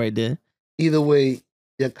 comment right there. Either way,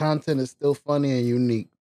 your content is still funny and unique.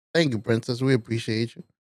 Thank you, Princess. We appreciate you.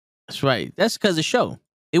 That's right. That's because of show.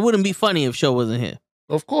 It wouldn't be funny if show wasn't here.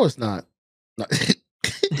 Of course not.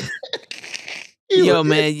 Yo,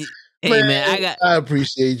 man. Hey, man, I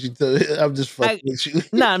appreciate you too. I'm just fucking with you.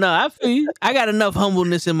 No, I feel you. I got enough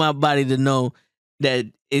humbleness in my body to know that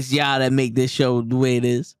it's y'all that make this show the way it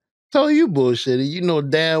is. So you bullshitting. You know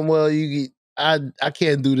damn well I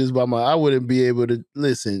can't do this by I wouldn't be able to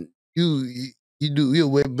listen. You're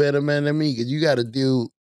way better man than me because you got to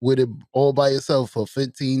deal with it all by yourself for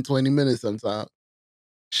 15, 20 minutes sometimes.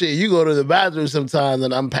 Shit, you go to the bathroom sometimes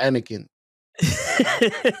and I'm panicking.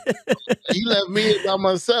 You left me by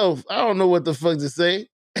myself. I don't know what the fuck to say.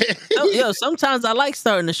 Yo, sometimes I like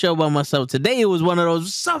starting the show by myself. Today it was one of those,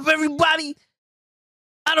 what's up, everybody?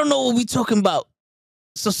 I don't know what we talking about.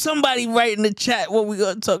 So somebody write in the chat what we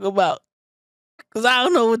gonna talk about. Cause I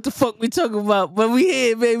don't know what the fuck we talking about. But we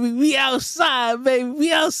here, baby. We outside, baby.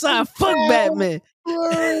 We outside. Fuck Batman.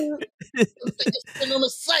 On a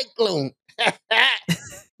cyclone.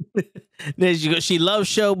 There she goes. She loves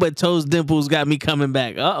show, but Toes Dimples got me coming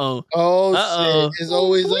back. Uh-oh. Shit. It's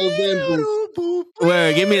always those dimples.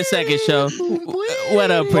 Word, give me a second, show.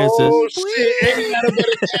 What up, Princess? Oh, shit. And you got a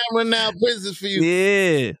better camera now, Princess, for you.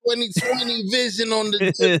 Yeah. 2020 vision on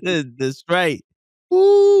the That's right.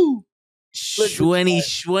 Woo.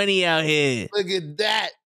 Shwenny out here. Look at that.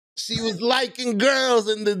 She was liking girls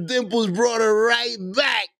and the dimples brought her right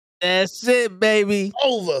back. That's it, baby.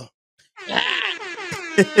 Over.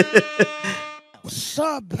 What's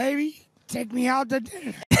up, baby? Take me out to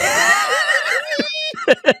dinner.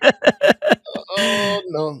 Oh,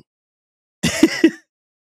 no.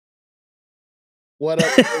 What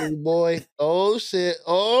up, baby boy? Oh, shit.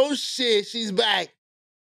 Oh, shit. She's back.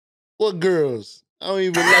 What girls? I don't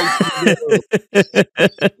even like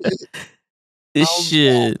girls. This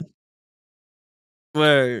shit.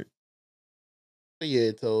 Word.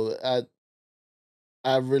 Yeah, Toad.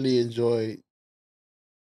 I really enjoyed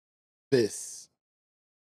this.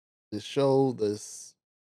 show, this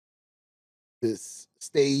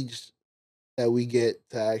stage that we get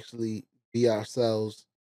to actually be ourselves,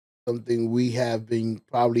 something we have been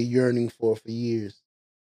probably yearning for years.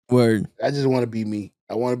 Word. I just want to be me.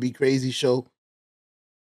 I want to be Crazy Show,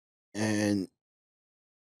 and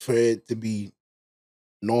for it to be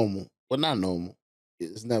normal, well, not normal.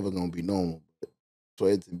 It's never gonna be normal, but for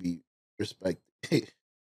it to be respected.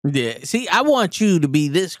 Yeah. See, I want you to be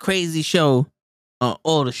this Crazy Show on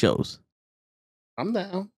all the shows. I'm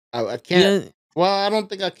down. I can't. Yeah. Well, I don't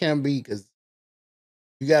think I can be, because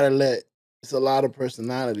you gotta let. It's a lot of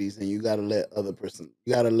personalities, and you gotta let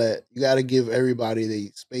You gotta give everybody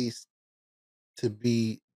the space to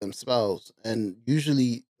be themselves. And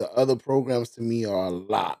usually, the other programs to me are a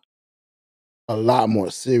lot more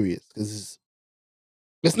serious, because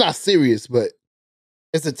it's not serious, but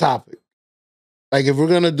it's a topic. Like, if we're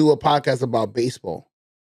gonna do a podcast about baseball,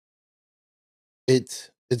 it's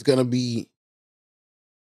gonna be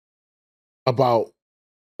about,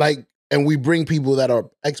 like, and we bring people that are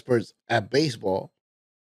experts at baseball.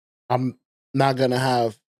 I'm not gonna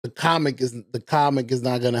have the comic is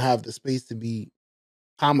not gonna have the space to be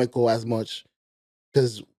comical as much,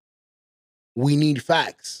 because we need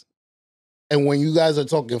facts. And when you guys are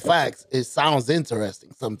talking facts, it sounds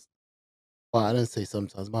interesting. Well, I didn't say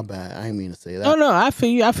sometimes. My bad. I didn't mean to say that. No, I feel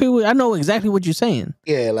you. I know exactly what you're saying.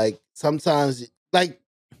 Yeah, like sometimes, like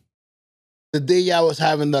the day I was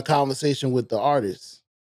having the conversation with the artist,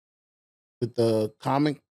 with the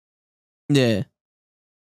comic, Yeah.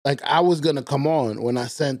 like I was gonna come on when I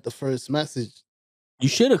sent the first message. You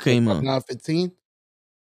should have came on. 15,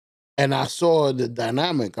 and I saw the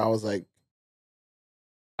dynamic. I was like,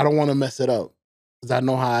 I don't want to mess it up, because I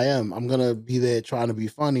know how I am. I'm gonna be there trying to be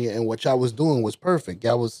funny, and what y'all was doing was perfect.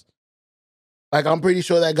 Y'all was like, I'm pretty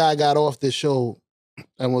sure that guy got off this show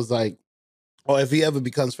and was like, oh, if he ever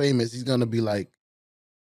becomes famous, he's gonna be like,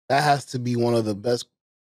 that has to be one of the best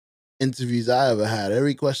interviews I ever had.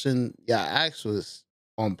 Every question y'all asked was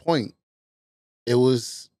on point. It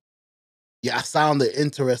was, yeah, I sounded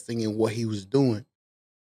interesting in what he was doing.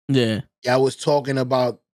 Yeah. Yeah, I was talking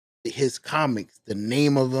about his comics, the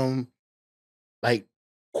name of them, like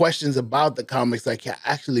questions about the comics. Like, I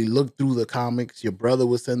actually looked through the comics. Your brother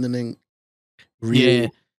was sending in real. Yeah.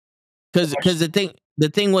 Because the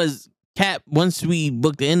thing was, Cap, once we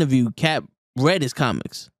booked the interview, Cap read his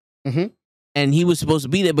comics. Mhm. And he was supposed to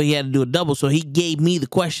be there, but he had to do a double. So he gave me the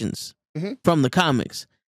questions Mhm. from the comics.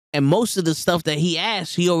 And most of the stuff that he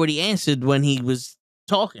asked, he already answered when he was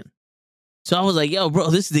talking. So I was like, yo, bro,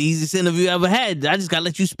 this is the easiest interview I ever had. I just gotta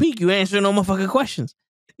let you speak. You answering all my fucking questions.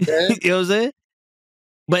 Yeah. You know what I'm saying?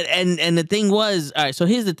 But and the thing was, all right, so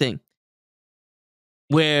here's the thing.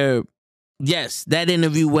 Where, yes, that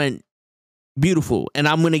interview went beautiful. And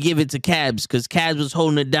I'm gonna give it to Cabs, because Cabs was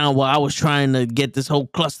holding it down while I was trying to get this whole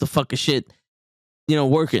clusterfuck of shit,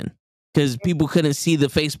 working. Because people couldn't see the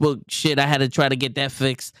Facebook shit. I had to try to get that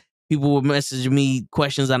fixed. People were messaging me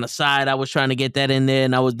questions on the side. I was trying to get that in there,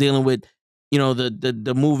 and I was dealing with,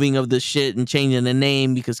 the moving of the shit and changing the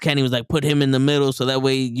name, because Kenny was like, put him in the middle so that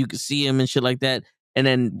way you could see him and shit like that. And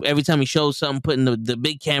then every time he shows something, putting the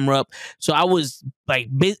big camera up. So I was like,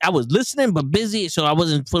 I was listening but busy, so I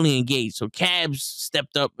wasn't fully engaged. So Cabs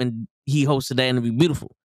stepped up and he hosted that interview.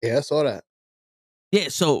 Beautiful. Yeah, I saw that. Yeah.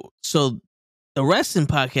 So the wrestling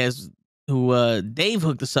podcast, who Dave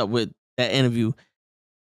hooked us up with that interview,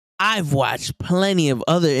 I've watched plenty of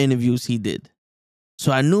other interviews he did.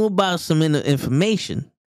 So I knew about some information.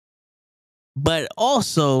 But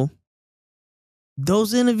also,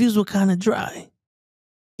 those interviews were kind of dry.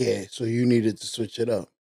 Yeah, so you needed to switch it up.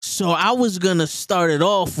 So I was gonna start it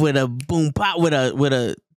off with a boom pop, with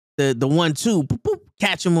the 1-2, boop, boop,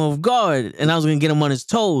 catch him off guard, and I was gonna get him on his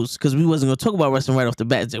toes, because we wasn't gonna talk about wrestling right off the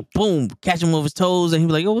bat. It's like, boom, catch him off his toes, and he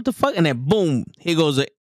was like, "Oh, what the fuck?" And then boom, here goes a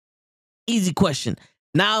easy question.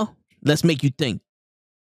 Now let's make you think.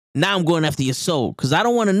 Now I'm going after your soul, because I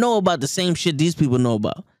don't want to know about the same shit these people know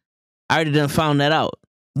about. I already done found that out.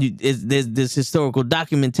 There's this historical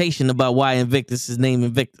documentation about why Invictus is named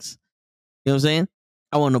Invictus. You know what I'm saying?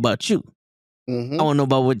 I want to know about you. Mhm. I want to know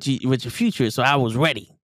about what your future is. So I was ready.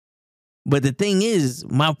 But the thing is,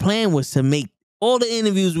 my plan was to make all the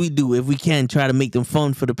interviews we do, if we can, try to make them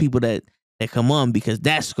fun for the people that come on, because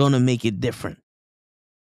that's gonna make it different.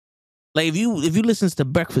 Like if you listen to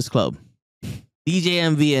Breakfast Club, DJ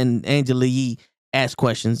Envy and Angela Yee ask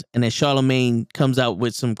questions, and then Charlemagne comes out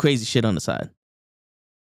with some crazy shit on the side.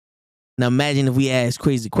 Now imagine if we ask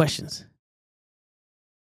crazy questions.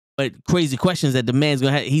 But crazy questions that the man's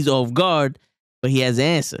gonna have, he's off guard, but he has an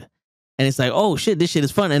answer. And it's like, oh shit, this shit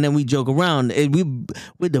is fun. And then we joke around. And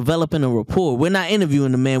we're developing a rapport. We're not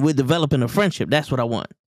interviewing the man. We're developing a friendship. That's what I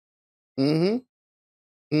want.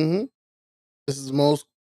 Mm-hmm. Mm-hmm. This is the most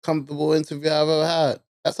comfortable interview I've ever had.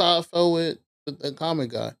 That's how I felt with the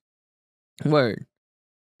comic guy. Word.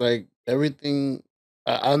 Like everything,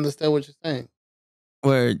 I understand what you're saying.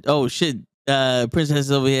 Word. Oh shit.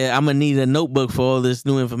 Princess over here. I'm gonna need a notebook for all this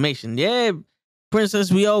new information. Yeah,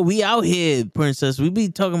 Princess, we out here, Princess. We be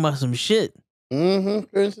talking about some shit. Mm-hmm,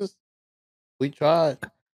 Princess. We tried.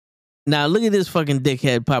 Now look at this fucking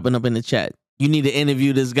dickhead popping up in the chat. You need to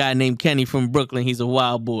interview this guy named Kenny from Brooklyn. He's a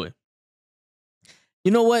wild boy.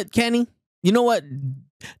 You know what, Kenny? You know what?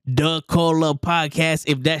 Doug Call Up Podcast,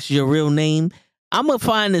 if that's your real name. I'm gonna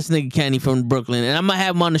find this nigga Kenny from Brooklyn and I'm gonna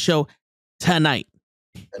have him on the show tonight.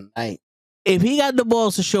 Tonight. If he got the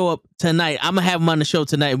balls to show up tonight, I'm gonna have him on the show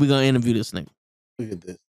tonight. We're gonna interview this nigga. Look at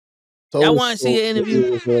this. Y'all want to see an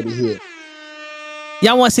interview? Here.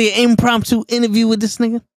 Y'all want to see an impromptu interview with this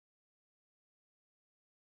nigga?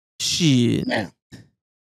 Shit. Man.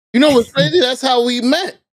 You know what's crazy? That's how we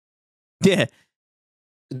met. Yeah.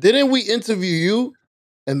 Didn't we interview you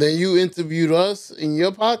and then you interviewed us in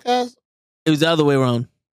your podcast? It was the other way around.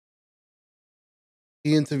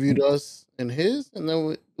 He interviewed us in his, and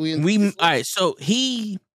then we all right. So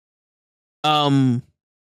he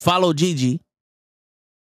followed Gigi,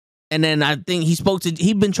 and then I think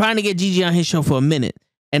he'd been trying to get Gigi on his show for a minute,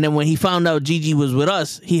 and then when he found out Gigi was with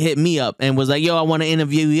us, he hit me up and was like, "Yo, I want to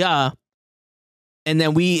interview y'all." And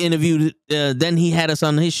then we interviewed. Then he had us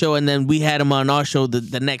on his show, and then we had him on our show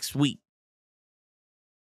the next week.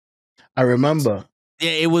 I remember.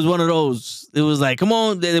 Yeah, it was one of those. It was like, come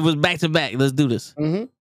on, it was back to back. Let's do this. Mm-hmm.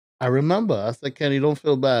 I remember. I said, Kenny, don't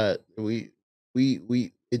feel bad. It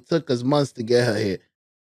took us months to get her here.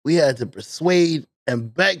 We had to persuade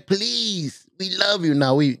and beg, please. We love you.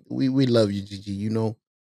 Now we love you, Gigi. You know.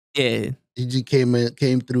 Yeah. Gigi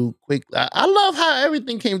came through quick. I love how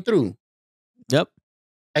everything came through. Yep.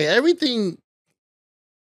 Like everything.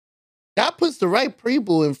 God puts the right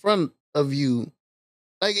people in front of you.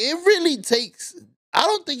 Like it really takes. I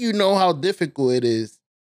don't think you know how difficult it is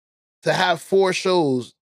to have 4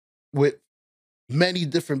 shows with many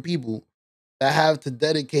different people that have to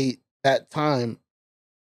dedicate that time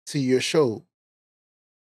to your show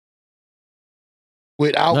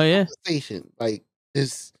without conversation. Like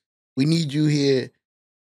this, we need you here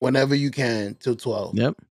whenever you can till 12.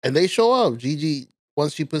 Yep. And they show up. Gigi,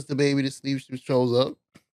 once she puts the baby to sleep, she shows up.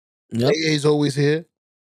 Yep. AA's always here.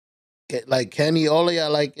 Like Kenny, all of y'all,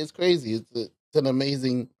 like it's crazy. It's an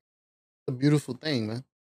amazing, a beautiful thing, man.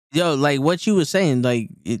 Yo, like what you were saying, like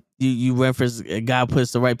you referenced God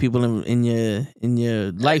puts the right people in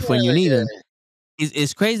your life when you need them.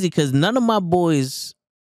 It's crazy because none of my boys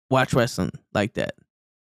watch wrestling like that.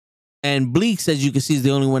 And Bleak says you can see is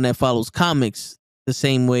the only one that follows comics the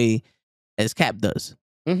same way as Cap does.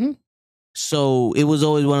 Mm-hmm. So it was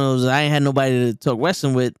always one of those. I ain't had nobody to talk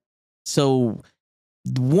wrestling with. So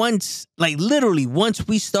once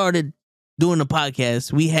we started doing the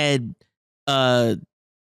podcast, we had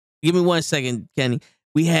give me 1 second, Kenny.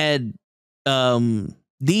 We had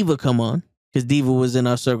Diva come on because Diva was in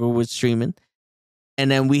our circle with streaming, and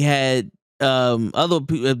then we had other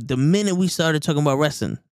people. The minute we started talking about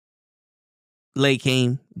wrestling, Lay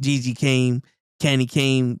came, Gigi came, Kenny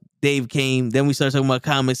came, Dave came. Then we started talking about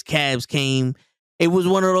comics. Cabs came. It was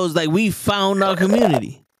one of those like we found our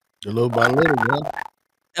community. Little by little, man.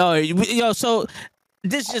 Oh, yo, so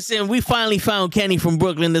this just saying we finally found Kenny from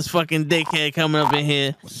Brooklyn, this fucking dickhead coming up in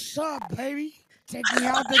here. What's up, baby? Take me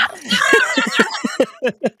out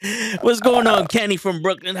What's going on, Kenny from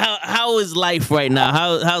Brooklyn? How is life right now?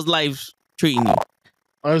 How's life treating you?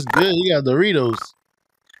 That's good. You got Doritos.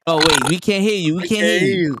 Oh wait, we can't hear you. We can't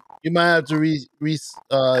hear you. You might have to did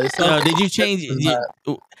you change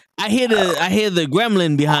it? I hear the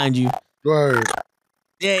gremlin behind you. Word.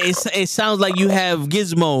 Yeah, it sounds like you have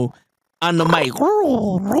Gizmo on the mic.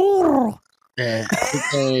 Yeah,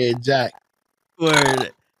 hey, Jack.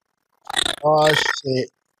 Word. Oh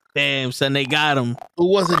shit. Damn, son, they got him.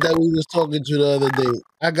 Who was it that we was talking to the other day?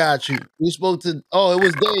 I got you. We spoke to. Oh, it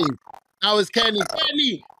was Dave. Now it's Kenny.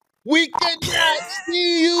 Kenny, we cannot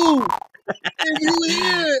see you. If you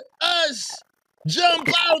hear us, jump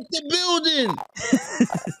out the building.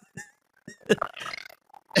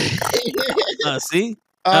 See?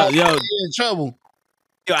 Yo, in trouble.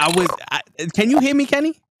 Yo, can you hear me,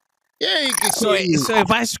 Kenny? Yeah, you can see you. So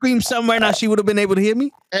if I screamed something right now, she would have been able to hear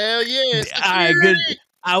me? Hell yeah. All right, good.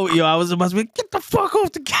 I was about to be, get the fuck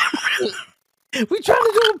off the camera. We trying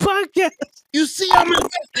to do a podcast. You see, I'm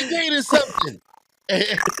investigating something.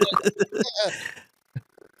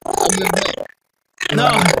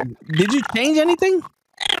 No, did you change anything?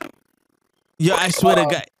 Yeah, I swear to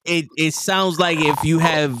God, it sounds like if you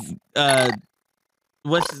have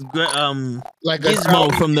what's his, like a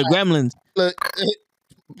Gizmo from the Gremlins. the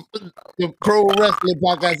pro wrestling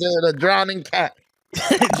podcast, the drowning cat.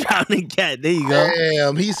 Drowning cat. There you go.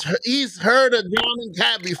 Damn, he's heard a drowning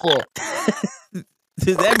cat before.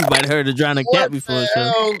 Everybody heard of drowning cat What before. the So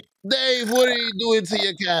hell, Dave? What are you doing to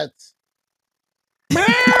your cats?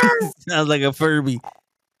 sounds like a Furby.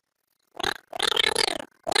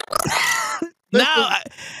 Now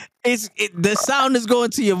the sound is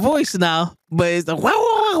going to your voice now, but it's like wow,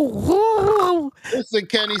 wow, wow, wow. Listen,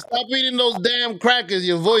 Kenny, stop eating those damn crackers.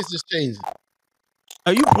 Your voice is changing.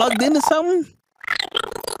 Are you plugged into something?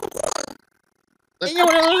 Look, You know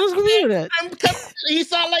what's computer? he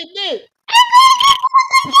sound like this.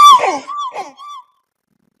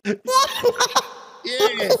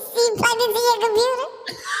 Yeah. Plugged into your computer?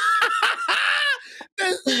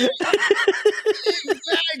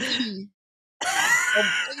 Exactly.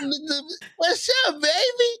 What's up,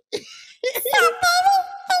 baby?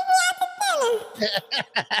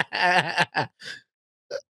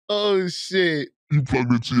 Oh shit! You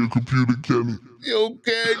plugged into your computer, Kenny. Yo,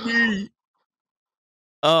 Kenny.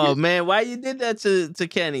 Oh man, why you did that to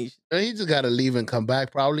Kenny? He just gotta leave and come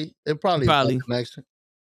back. Probably. It probably Probably. connection.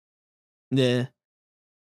 Yeah.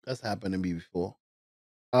 That's happened to me before.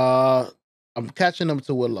 I'm catching up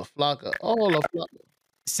to with La Flaca. Oh, La Flaca.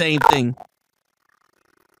 Same thing.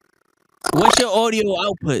 What's your audio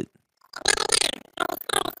output?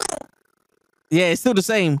 Yeah, it's still the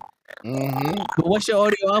same. Mm-hmm. But what's your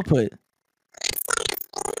audio output?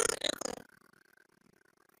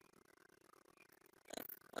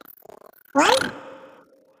 What?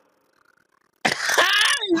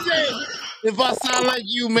 If I sound like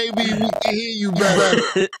you, maybe we can hear you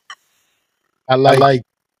better. I like.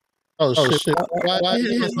 Oh shit! Why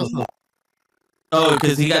Oh,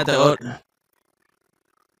 because he got the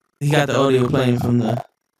audio playing from the.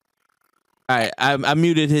 All right, I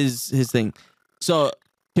muted his thing. So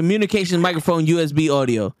communication microphone USB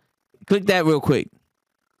audio. Click that real quick.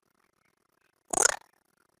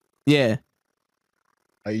 Yeah.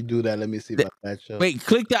 How you do that? Let me see if I match up. Wait,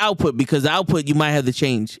 click the output because the output you might have to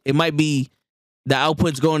change. It might be the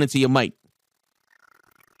output's going into your mic.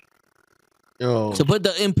 Yo. So put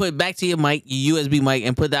the input back to your mic, your USB mic,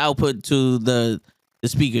 and put the output to the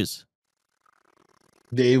speakers.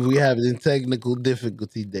 Dave, we having technical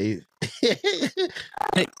difficulty, Dave.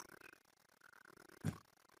 Hey.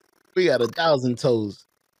 We got 1,000 toes.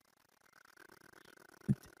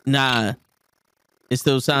 Nah, it's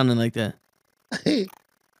still sounding like that.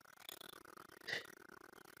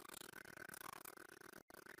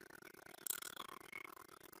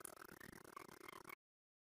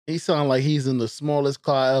 He sound like he's in the smallest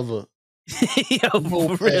car ever. Yo,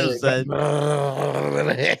 for real, son.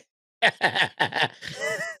 Oh,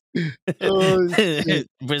 shit.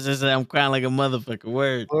 Princess said, I'm crying like a motherfucker.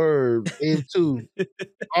 Word. Word. Dave too.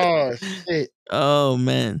 Oh shit. Oh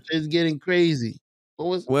man. It's getting crazy. What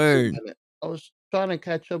was Word. I was trying to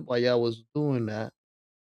catch up while y'all was doing that.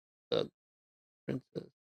 Princess.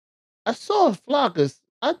 I saw Flocka.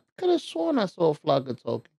 I could have sworn I saw Flocka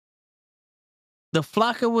talking. The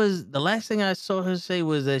Flocka was the last thing I saw her say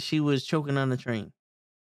was that she was choking on the train.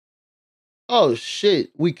 Oh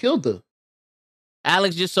shit. We killed her.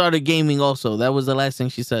 Alex just started gaming also. That was the last thing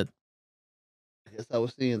she said. I guess I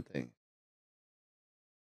was seeing things.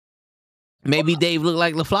 Maybe Dave looked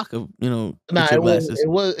like La Flocka, you know. Nah, with your it glasses.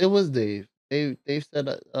 was Dave. Dave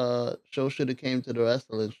said show should have came to the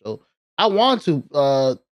wrestling show. I want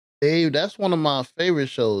to, Dave. That's one of my favorite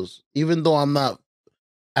shows. Even though I'm not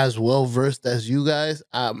as well versed as you guys,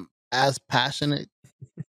 I'm as passionate.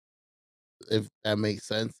 If that makes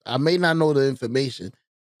sense. I may not know the information,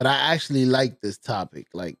 but I actually like this topic.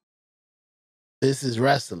 Like, this is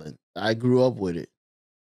wrestling. I grew up with it.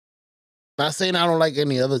 Not saying I don't like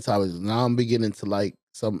any other topics. Now I'm beginning to like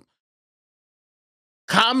some.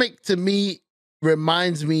 Comic to me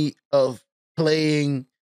reminds me of playing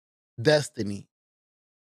Destiny.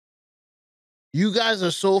 You guys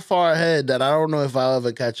are so far ahead that I don't know if I'll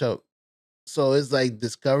ever catch up. So it's like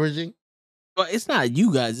discouraging. Well, it's not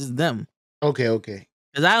you guys, it's them. Okay.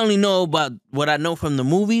 Because I only know about what I know from the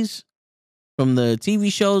movies, from the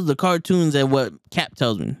TV shows, the cartoons, and what Cap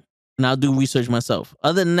tells me. And I'll do research myself.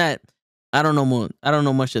 Other than that, I don't know more. I don't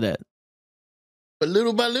know much of that. But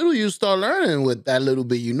little by little, you start learning with that little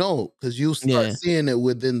bit you know, because you start seeing it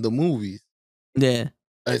within the movies. Yeah.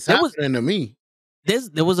 It's happening to me.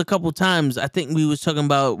 There was a couple times I think we was talking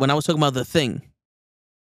about when I was talking about The Thing.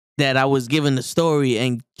 that I was given the story,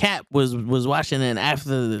 and Cap was watching it after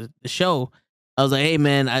the show. I was like, hey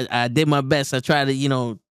man, I did my best. I tried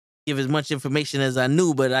to, give as much information as I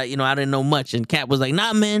knew, but I didn't know much. And Cap was like,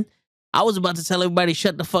 nah, man, I was about to tell everybody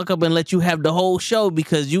shut the fuck up and let you have the whole show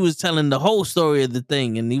because you was telling the whole story of the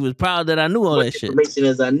thing. And he was proud that I knew all that shit. Information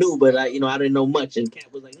as I knew, but I didn't know much. And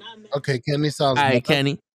Cap was like, nah, man. Okay, Kenny sounds all right, better.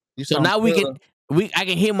 Kenny. You So sound now better. I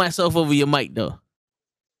can hear myself over your mic though.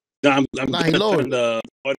 No, I'm Nah, he gonna lowered turn the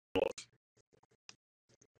audio off.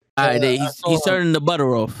 All right, I he's saw him. turning the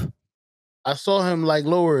butter off. I saw him like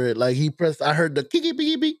lower it. Like he pressed. I heard the kiki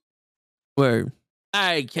beep beep. Word. All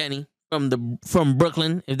right, Kenny from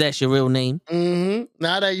Brooklyn, if that's your real name. Mm-hmm.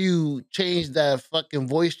 Now that you changed that fucking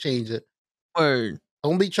voice changer, Word.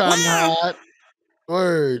 don't be trying to hide.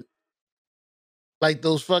 Word. Like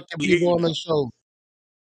those fucking people on the show.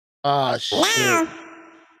 Ah, shit. Now,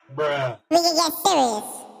 Bruh. we can get serious.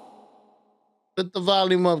 Put the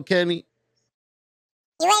volume up, Kenny.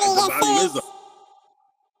 You ready to The get volume is serious? up.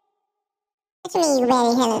 What you mean you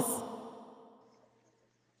ready, Hillis?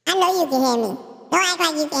 I know you can hear me. Don't act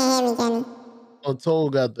like you can't hear me, Kenny. Oh, Toe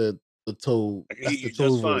got the toe. I can That's hear the you toe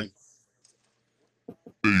just voice.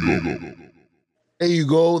 fine. There you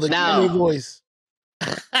go. The Now. Kenny voice.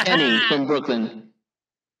 Kenny from Brooklyn.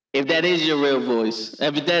 If that is your real voice,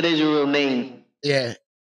 if that is your real name, Yeah,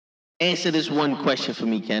 answer this one question for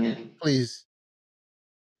me, Kenny. please.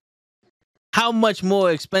 How much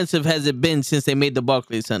more expensive has it been since they made the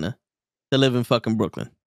Barclays Center to live in fucking Brooklyn?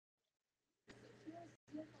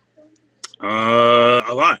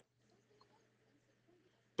 A lot.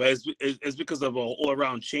 But it's because of an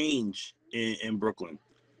all-around change in Brooklyn.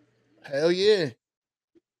 Hell yeah.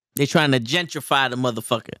 They trying to gentrify the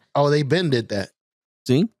motherfucker. Oh, they been did that.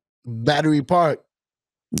 See? Battery Park.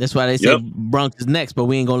 That's why they say Yep. Bronx is next, but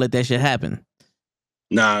we ain't gonna let that shit happen.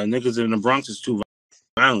 Nah, niggas in the Bronx is too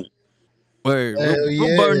violent. Word. Hell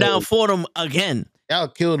We'll burn yeah. down Fordham again. Y'all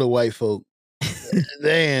kill the white folk.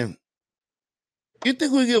 Damn. You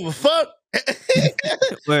think we give a fuck?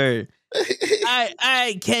 Word. All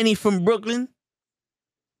right, Kenny from Brooklyn.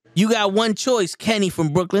 You got one choice, Kenny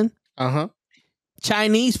from Brooklyn. Uh-huh.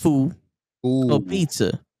 Chinese food Ooh. or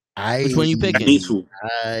pizza. Which one you picking? Chinese food.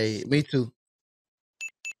 Me too.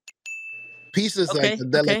 Pizza's Okay, like a okay.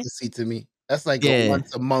 delicacy to me. That's like Yeah. a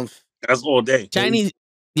once a month. That's all day. Chinese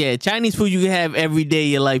food you can have every day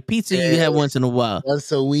of your life. Pizza you can have once in a while.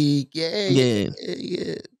 Once a week. Yeah.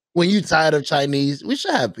 When you tired of Chinese, we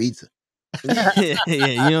should have pizza. Yeah,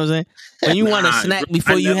 you know what I'm saying? When you want a Nah, snack bro,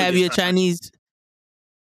 before I you never have get your tired. Chinese,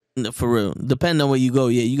 no, for real. Depending on where you go,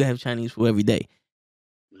 yeah, you can have Chinese food every day.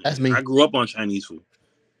 That's me. I grew up on Chinese food.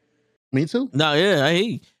 Me too. No, yeah, I hear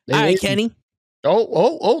you. They All right, raised me. Kenny.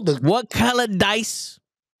 Oh, the What color dice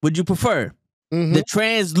would you prefer? mhm. The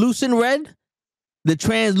translucent red, the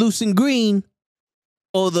translucent green,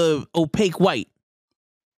 or the opaque white?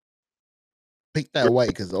 Pick that white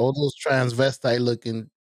because all those transvestite looking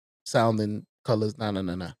sounding colors.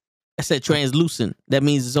 No. I said translucent. That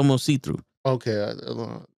means it's almost see-through. Okay,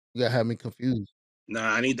 you gotta have me confused.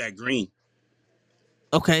 Nah, I need that green.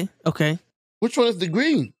 Okay. Which one is the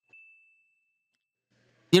green?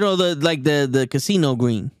 You know the casino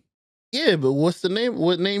green. Yeah, but what's the name?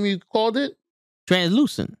 What name you called it?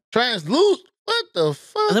 Translucent. Translucent. What the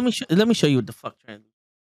fuck? Let me show you what the fuck translucent.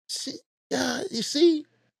 See, you see,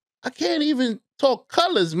 I can't even talk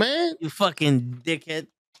colors, man. You fucking dickhead.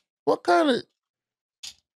 What kind of?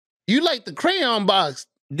 You like the crayon box?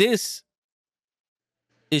 This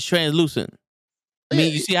is translucent. I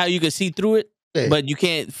mean, you see how you can see through it, Yeah. but you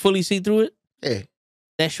can't fully see through it? Yeah.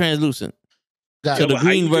 That's translucent. Got So it. the but how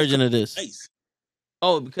green you get version the of this. Nice.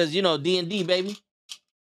 Oh, because D&D, baby.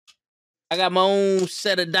 I got my own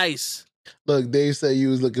set of dice. Look, Dave said you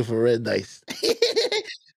was looking for red dice.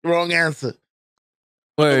 Wrong answer.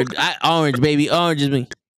 Word. Orange, baby. Orange is me.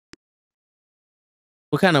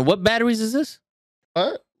 What batteries is this?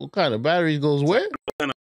 What kind of batteries goes where?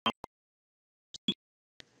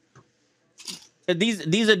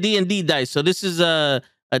 These are D&D dice. So this is a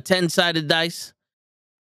 10-sided dice.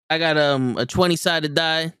 I got a 20-sided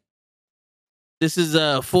die. This is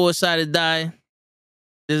a 4-sided die.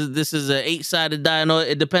 This is a 8-sided die. No,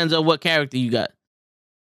 it depends on what character you got.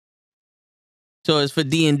 So it's for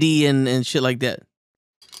D&D and shit like that.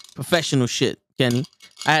 Professional shit, Kenny.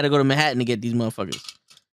 I had to go to Manhattan to get these motherfuckers.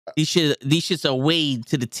 These shits are weighed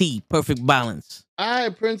to the T. Perfect balance. All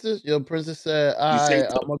right, princess. Your princess said, say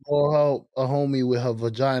I'm gonna go help a homie with her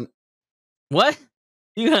vagina. What?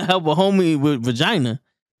 You gonna help a homie with vagina?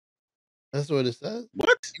 That's what it says.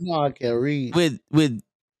 What? You know I can't read. With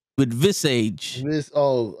visage. I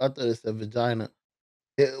thought it said vagina.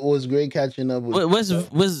 It was great catching up with.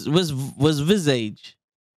 What's Visage?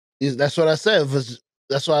 That's what I said.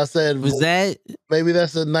 That's why I said. Was that Maybe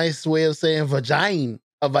that's a nice way of saying vagina.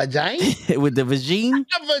 A vagina? with the vagine?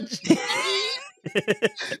 A vagina.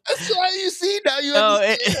 That's why you see now. You Oh,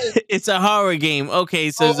 understand. it's a horror game.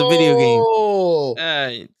 Okay, so it's a video game. Oh,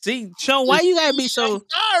 See, show why you gotta be so. I'm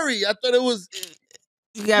sorry. I thought it was.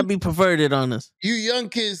 You gotta be perverted on us. You young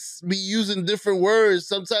kids be using different words.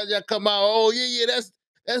 Sometimes y'all come out. Oh yeah, that's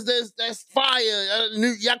fire.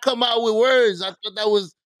 Y'all come out with words. I thought that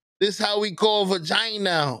was this how we call vagina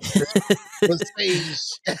now.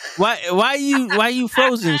 Why you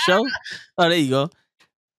frozen, show? Oh, there you go.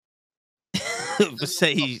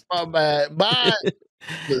 Visage. My bad. Bye.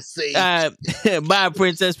 Visage. Bye,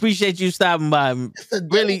 princess. Appreciate you stopping by.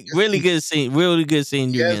 Really good seeing. Really good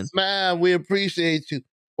seeing you again. Yes, man. We appreciate you.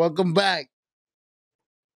 Welcome back.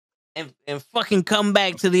 And fucking come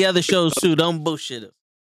back to the other shows too. Don't bullshit us.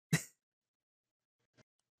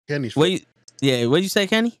 Kenny's. What'd you say,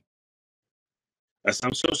 Kenny?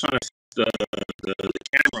 I'm still trying to fix the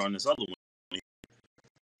camera on this other one.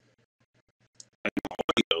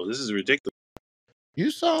 Audio. This is ridiculous. You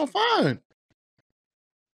sound fine.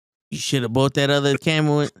 You should have bought that other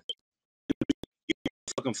camera.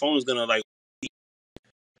 Fucking phone is gonna like.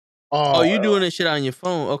 Oh, you doing this shit on your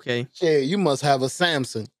phone? Okay. Yeah, you must have a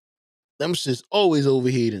Samsung. Them shit's always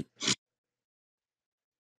overheating.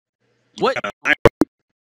 What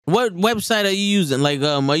website are you using? Like,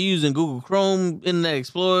 are you using Google Chrome, Internet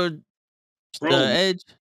Explorer, Edge?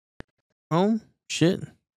 Chrome? Shit.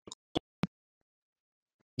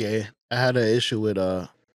 Yeah, I had an issue with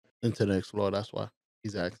Internet Explorer. That's why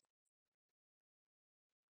he's asking.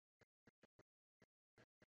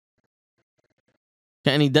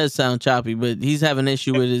 Kenny does sound choppy, but he's having an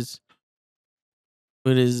issue with his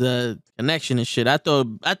connection and shit. I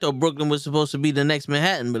thought Brooklyn was supposed to be the next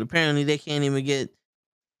Manhattan, but apparently they can't even get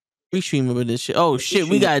restreaming with this shit. Oh shit,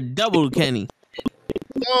 we got double Kenny.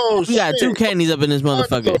 Oh, we got two Kennys up in this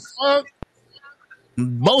motherfucker. Fuck?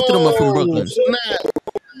 Both of them are from Brooklyn. Snap.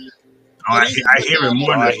 Oh, I hear it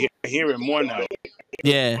more now. I hear it more now.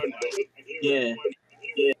 Yeah.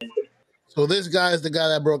 So this guy is the guy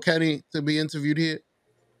that brought Kenny to be interviewed here?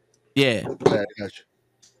 Yeah. Okay, I got you.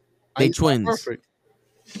 They twins. Perfect.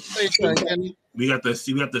 Hey, Kenny. We got the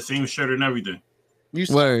same shirt and everything.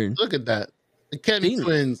 Word. Look at that. The Kenny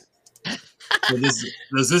twins. So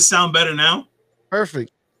does this sound better now?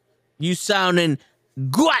 Perfect. You sounding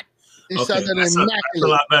good. Okay, that's a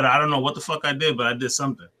lot better. I don't know what the fuck I did, but I did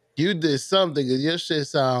something. You did something because your shit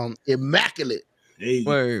sound immaculate. Hey.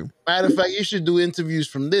 Word. Matter of fact, you should do interviews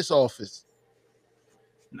from this office.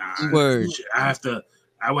 Nah. Word.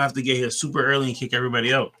 I would have to get here super early and kick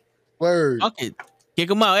everybody out. Word. Fuck it. Kick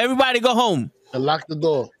them out. Everybody go home. And lock the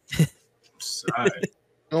door. Sorry.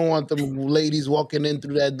 Don't want them ladies walking in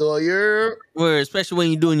through that door. You're Word, especially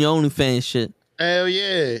when you're doing your OnlyFans shit. Hell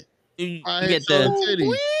yeah. You I get the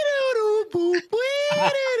the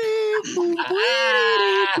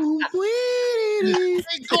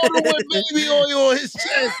He called him with baby oil on his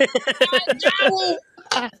chest.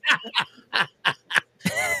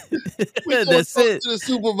 That's it. To the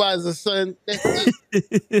supervisor, son. That's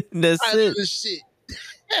it. That's I it. do shit.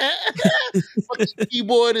 Fucking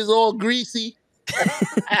keyboard is all greasy.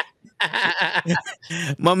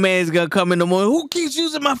 My man's gonna come in the morning. Who keeps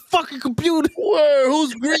using my fucking computer? Word,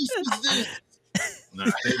 whose grease is this? Nah,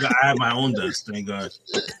 I have my own desk, thank God.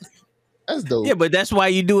 That's dope. Yeah, but that's why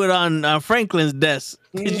you do it on Franklin's desk.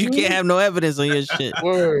 Because you can't have no evidence on your shit.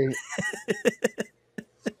 Word.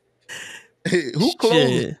 Who closed?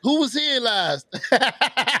 Shit. Who was here last?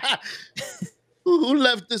 Who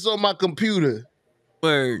left this on my computer?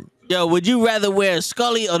 Word. Yo, would you rather wear a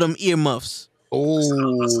Scully or them earmuffs?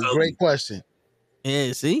 Oh, great question.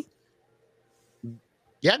 Yeah, see?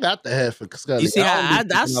 Yeah, I got the head for Scully. You see how I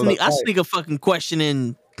I sneak a fucking question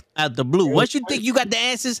in out the blue. Once you think you got the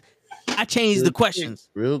answers, I change the questions.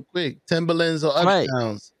 Real quick. Timberlands or Right.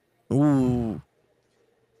 Uptowns? Ooh.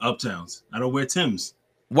 Uptowns. I don't wear Timbs.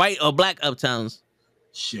 White or black Uptowns?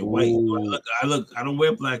 Shit, white. I don't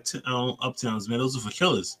wear black Uptowns, man. Those are for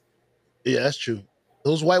killers. Yeah, that's true.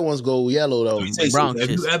 Those white ones go yellow though. Let me tell you something.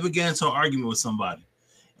 If you ever get into an argument with somebody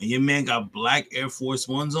and your man got black Air Force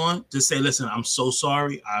Ones on, just say, listen, I'm so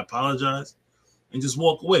sorry. I apologize. And just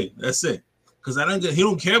walk away. That's it. Because he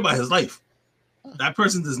don't care about his life. That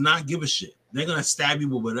person does not give a shit. They're going to stab you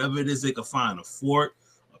with whatever it is they can find. A fork,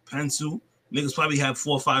 a pencil. Niggas probably have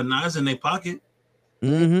 4 or 5 knives in their pocket.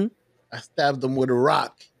 Mm-hmm. I stabbed them with a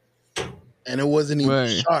rock. And it wasn't even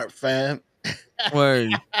sharp, fam.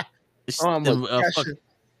 Word. I'm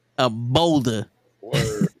a boulder.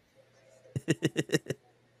 Word.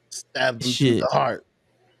 Stabbed him through Shit. the heart.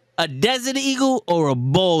 A desert eagle or a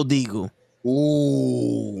bald eagle?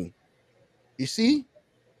 Ooh. You see?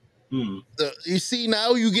 Hmm. You see,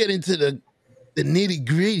 now you get into the nitty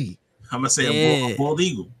gritty. I'm gonna say Yeah. a bald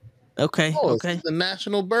eagle. Okay, Oh, okay. it's the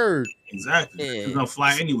national bird. Exactly. Yeah. It's gonna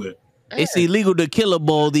fly anywhere. It's illegal to kill a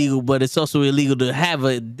bald eagle, but it's also illegal to have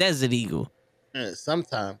a desert eagle. Yeah,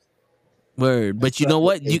 sometimes. Word. But you know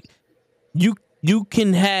what? You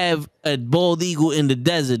can have a bald eagle in the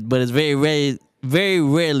desert, but it's very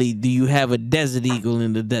rarely do you have a desert eagle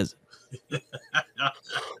in the desert.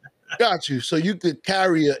 Got you. So you could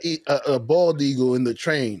carry a bald eagle in the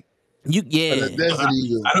train. But a desert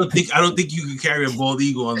eagle. I don't think you can carry a bald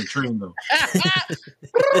eagle on the train though.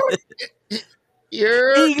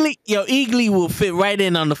 Eagly will fit right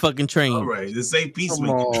in on the fucking train. All right, this ain't Come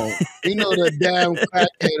peacemaker. on. You know the damn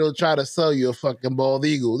crackhead will try to sell you a fucking bald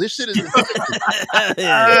eagle. This shit is the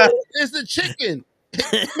chicken. It's the chicken.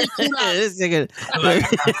 This nigga.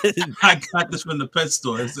 I got this from the pet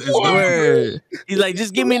store. It's Word. He's like,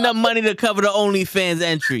 just give me enough money to cover the OnlyFans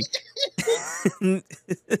entry.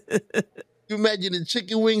 You imagine the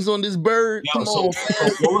chicken wings on this bird? Come on. So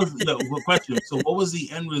what was the question? So what was the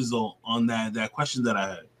end result on that question that I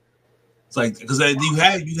had? It's like, because you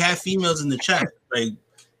had females in the chat. Like,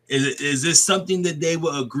 is this something that they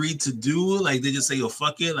would agree to do? Like, they just say, "Oh,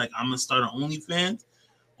 fuck it," like, I'm gonna start an OnlyFans,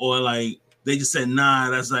 or like they just said, "Nah,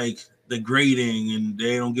 that's like degrading," and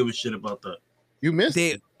they don't give a shit about that. You missed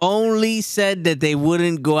They it. only said that they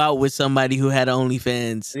wouldn't go out with somebody who had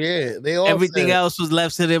OnlyFans. Yeah, they all Everything said. else was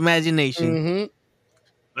left to the imagination. Mm-hmm.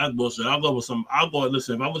 That's bullshit. I'll go with some.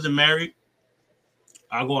 Listen, if I wasn't married,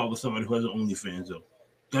 I'll go out with somebody who has an OnlyFans though.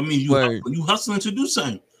 That means you hustling to do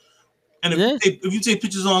something. And if you take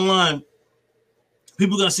pictures online,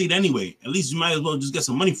 people gonna see it anyway. At least you might as well just get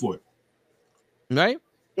some money for it. Right?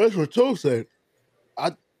 That's what Toe said.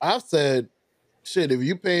 I've said, shit, if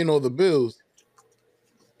you paying all the bills.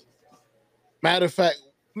 Matter of fact,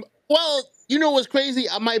 well, you know what's crazy?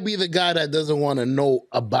 I might be the guy that doesn't want to know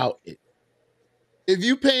about it. If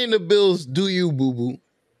you paying the bills, do you, boo-boo?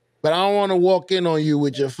 But I don't want to walk in on you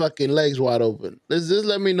with your fucking legs wide open. Just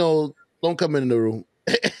let me know. Don't come in the room.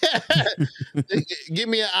 Give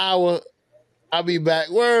me an hour. I'll be back.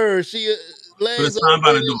 Word. She legs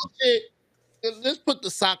open and shit. Let's put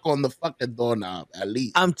the sock on the fucking doorknob at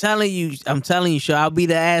least. I'm telling you, sure. I'll be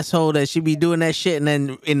the asshole that she be doing that shit, and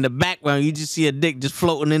then in the background you just see a dick just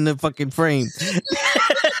floating in the fucking frame.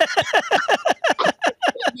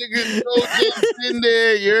 Nigga, no dicks in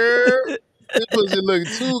there, yeah. This pussy look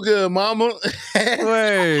too good, mama.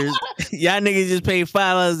 Word. Y'all niggas just paid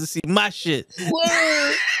 $5 to see my shit.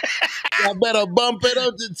 Word. I better bump it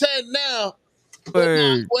up to 10 now.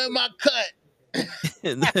 Word. Where my cut?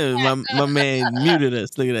 my man muted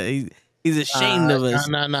us. Look at that. He's ashamed of us.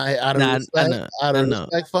 Nah. Out of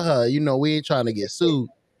respect for her. You know, we ain't trying to get sued.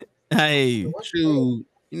 Hey. Shoot.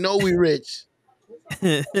 You know we rich.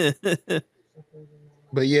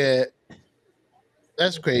 But yeah,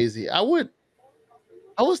 that's crazy. I was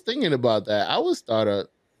thinking about that.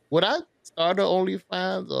 Would I start a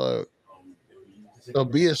OnlyFans or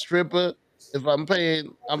be a stripper if I'm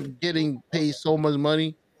getting paid so much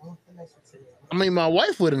money? I mean, my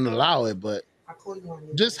wife wouldn't allow it, but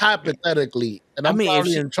just hypothetically, and I'm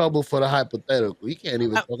probably in trouble for the hypothetical. You can't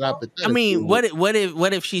even talk hypothetically. I mean, what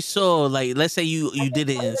if she saw, like, let's say you did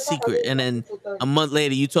it in secret, and then a month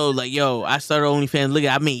later you told, like, yo, I started OnlyFans. Look,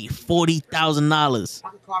 I made $40,000. I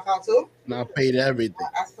can clock out too. And I paid everything.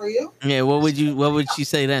 That's for you. Yeah, what would she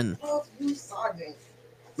say then?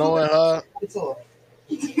 Knowing her,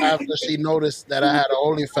 after she noticed that I had an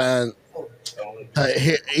OnlyFans, her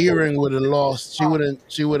hearing would have lost. She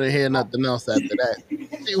wouldn't hear nothing else after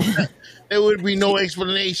that. There would be no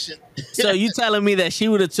explanation. So you telling me that she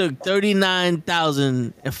would have took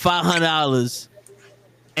 $39,500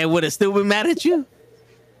 and would have still been mad at you?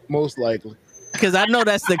 Most likely. Because I know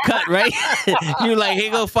that's the cut, right? You're like,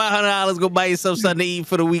 here go $500, go buy yourself something to eat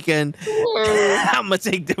for the weekend. I'm gonna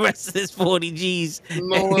take the rest of this 40 G's.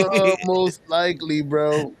 No, most likely,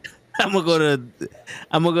 bro. I'm gonna go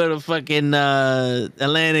to fucking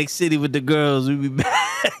Atlantic City with the girls. We'll be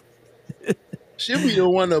back. She'll be the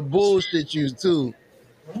one to bullshit you too.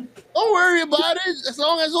 Don't worry about it. As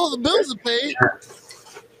long as all the bills are paid.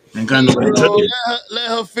 Let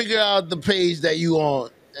her figure out the page that you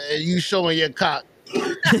on. You showing your cock.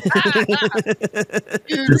 Don't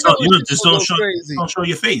show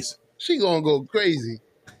your face. She gonna go crazy.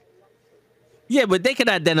 Yeah, but they can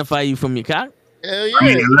identify you from your cock. Hell yeah. I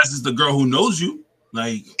mean, unless it's the girl who knows you.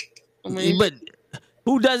 Like, but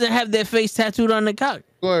who doesn't have their face tattooed on the cock?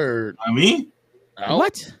 Word. I mean,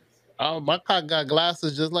 what? Oh, my cock got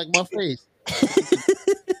glasses just like my face.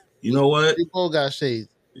 You know what? We both got shades.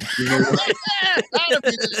 You know what?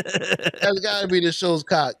 That's gotta be the show's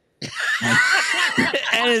cock.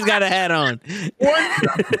 And it's got a hat on.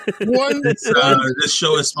 This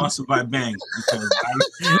show is sponsored by Bang.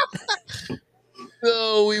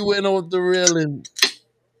 So we went off the railing.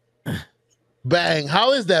 Bang.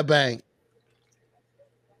 How is that Bang?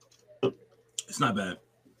 It's not bad.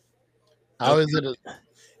 How is it?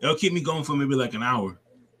 It'll keep me going for maybe like an hour.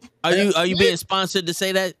 Are you being sponsored to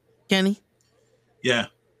say that, Kenny? Yeah.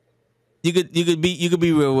 You could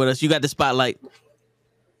be real with us. You got the spotlight.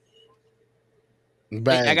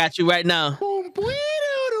 Bang. I got you right now.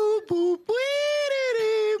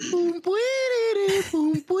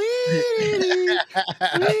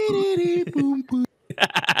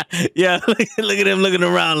 Yeah, look at him looking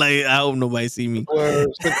around like I hope nobody see me.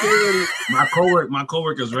 My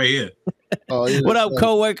coworker's right here. Oh, what up,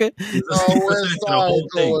 coworker? He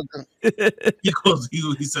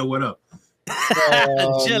said, "What up?"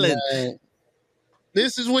 Oh, chilling. Man.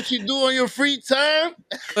 This is what you do on your free time.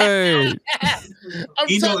 Hey. I'm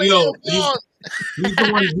telling you, he's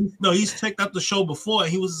the one. He's checked out the show before.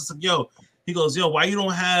 And he was just like, "Yo," he goes, "Yo, why you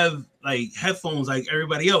don't have like headphones like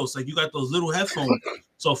everybody else? Like you got those little headphones."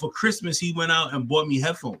 So for Christmas, he went out and bought me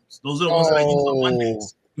headphones. Those are the ones that I use on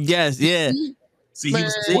Mondays. Yes, yeah. See,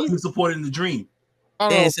 he was supporting the dream.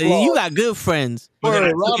 Yeah, so you got good friends. But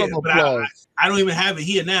then I don't even have it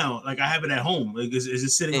here now. Like I have it at home. Like it's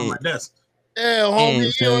just sitting on my desk. Yeah, homie,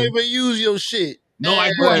 you don't even use your shit. No,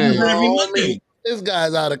 I do. I use it every Monday. This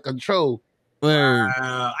guy's out of control.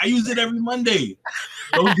 I use it every Monday.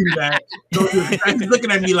 Don't do that. Don't do that. He's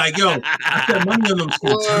looking at me like, yo, I spent money on them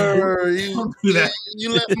shits. Don't do that.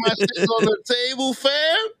 You left my shit on the table,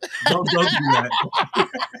 fam? Don't do that.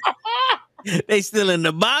 They still in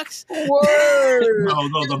the box? Word.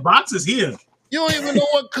 No, the box is here. You don't even know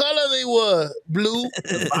what color they were. Blue.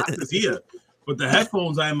 The box is here. But the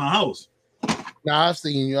headphones are in my house. Nah, I've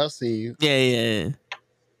seen you. Yeah.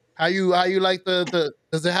 How you like the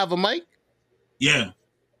does it have a mic? Yeah.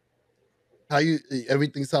 How you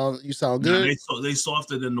sound good? Nah, they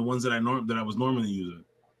softer than the ones that I was normally using.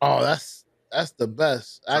 Oh, that's the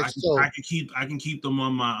best. So I can keep them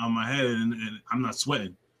on my head and I'm not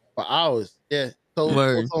sweating. For hours. Yeah. Told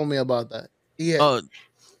me about that. Yeah. Oh,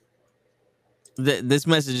 this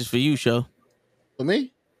message is for you, Show. For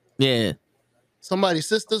me? Yeah. Somebody's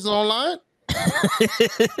sister's online?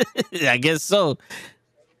 I guess so.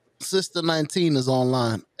 Sister 19 is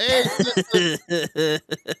online. Hey, sister.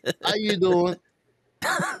 How you doing?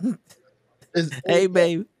 Hey,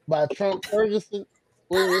 baby. By Trump Ferguson.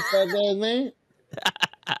 What's that guy's name?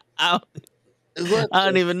 I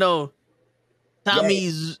don't even know. Tommy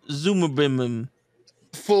Zoomerbim.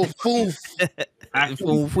 Foof. I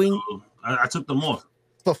took them off.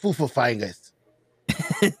 For fingers.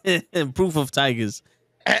 Proof of tigers.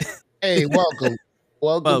 Hey, welcome.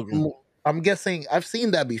 Welcome. I'm guessing I've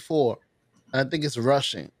seen that before. And I think it's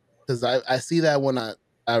Russian because I see that when I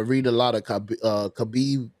read a lot of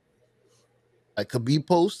Khabib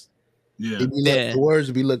posts. Yeah. The words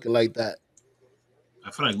be looking like that. I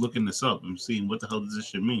feel like looking this up and seeing what the hell does this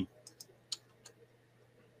shit mean.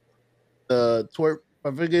 The twerp,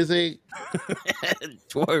 I forget say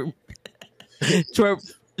twerp,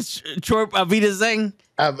 Avita Zeng.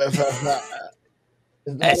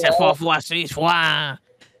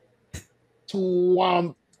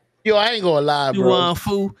 Yo, I ain't gonna lie, bro.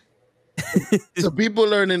 Fool. So people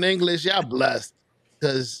learning English, y'all blessed.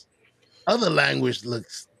 Because other language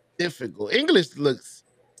looks difficult. English looks.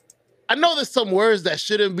 I know there's some words that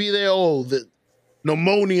shouldn't be there. Oh, the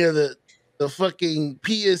pneumonia, the fucking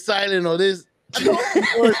P is silent or this. I know some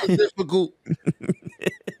words are difficult.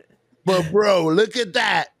 But bro, look at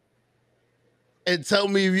that. And tell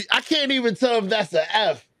me, I can't even tell if that's an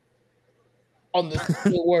F on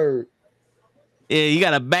the word. Yeah, you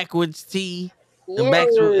got a backwards T,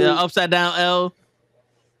 a upside down L,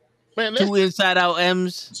 man, 2 inside out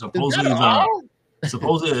M's. Supposedly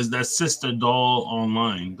is that Sister Doll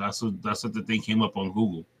online. That's what the thing came up on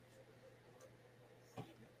Google.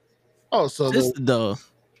 Oh, so Sister Doll.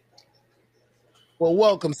 Well,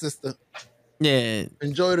 welcome, sister. Yeah.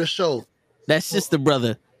 Enjoy the show. That's sister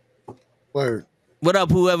brother. Word. What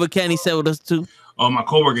up, whoever Kenny said with us too? Oh, my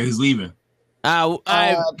coworker, he's leaving. All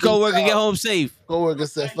right, coworker, get home safe. Coworker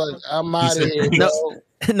said, "Fuck, I'm out of here."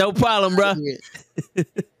 No problem, bro.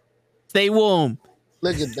 Stay warm.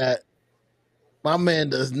 Look at that. My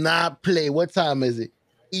man does not play. What time is it?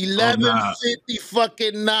 11:50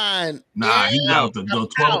 fucking 9. Nah, he's out. The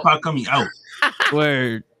 12 o'clock coming out.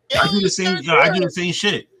 Word. I do the same. I do the same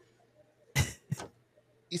shit.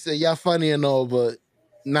 He said, "Y'all funny and all, but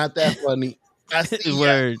not that funny." I said,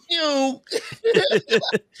 Word. You.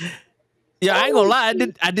 Yeah, I ain't gonna lie.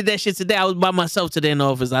 I did that shit today. I was by myself today in the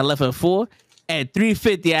office. I left at 4. At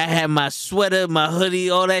 3:50, I had my sweater, my hoodie,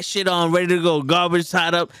 all that shit on, ready to go. Garbage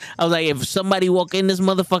tied up. I was like, if somebody walk in this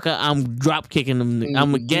motherfucker, I'm drop kicking them.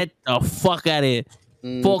 I'm gonna get the fuck out of here.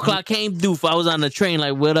 4 o'clock came, doof. I was on the train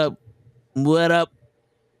like, what up? What up?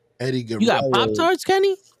 Eddie Guerrero. You got Pop-Tarts,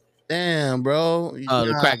 Kenny? Damn, bro. Oh,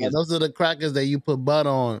 the crackers. Those are the crackers that you put butter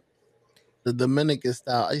on. The Dominican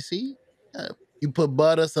style. You see? You put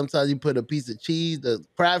butter. Sometimes you put a piece of cheese, the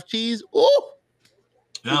Kraft cheese. Ooh.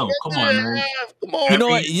 Yo, come on, man. Come on. You know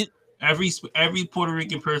what? Every Puerto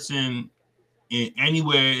Rican person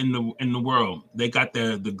anywhere in the world, they got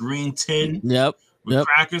the green tin with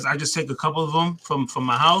crackers. I just take a couple of them from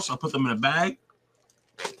my house. I put them in a bag.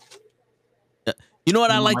 You know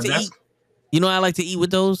what I like to eat? You know what I like to eat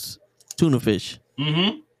with those? Tuna fish.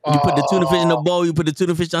 Mm-hmm. You put the tuna fish in the bowl. You put the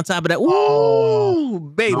tuna fish on top of that. Ooh,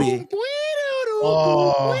 baby.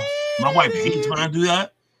 Oh. My wife hates when I do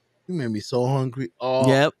that. You made me so hungry.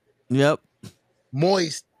 Oh. Yep.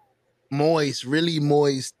 Moist, really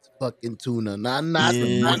moist fucking tuna. Not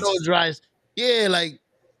no dry. Yeah, like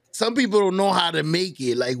some people don't know how to make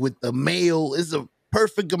it. Like with the mayo, it's a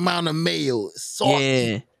perfect amount of mayo. It's saucy.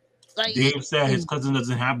 Yeah. Like, Dave said his cousin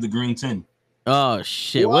doesn't have the green tin. Oh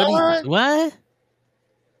shit! What? What?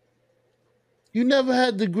 You never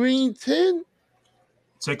had the green tin?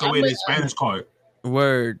 Take away the Spanish card.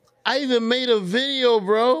 Word. I even made a video,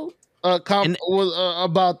 bro.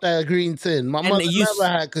 About that green tin. My mother never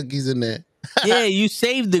had cookies in there. Yeah, you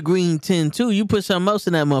saved the green tin too. You put something else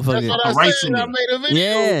in that motherfucker. That's what I said. I made a video.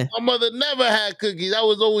 Yeah. My mother never had cookies. I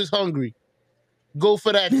was always hungry. Go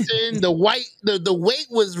for that tin. The weight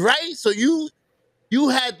was right. So you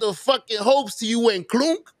had the fucking hopes till you went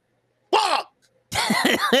clunk. Fuck.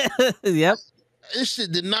 Yep. This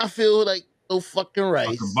shit did not feel like no fucking rice.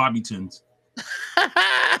 Fucking Bobby tins.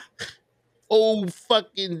 Old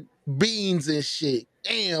fucking beans and shit.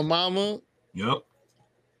 Damn, mama. Yep.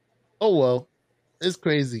 Oh well, it's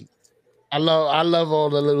crazy. I love all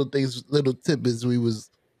the little things, little tidbits we was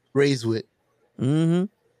raised with. Mm-hmm.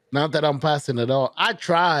 Not that I'm passing it all. I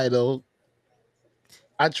try though.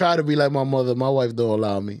 I try to be like my mother. My wife don't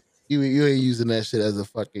allow me. You ain't using that shit as a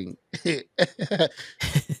fucking.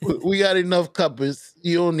 We got enough cupboards.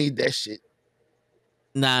 You don't need that shit.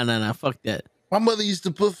 Nah. Fuck that. My mother used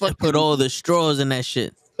to put all the straws in that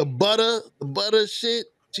shit. The butter shit.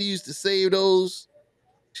 She used to save those.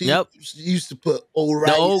 She used to put old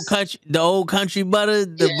rice. The old country butter,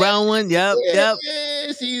 the brown one. Yep. Yeah,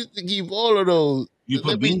 she used to keep all of those. You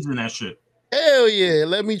put beans in that shit. Hell yeah.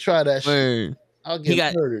 Let me try that shit. I'll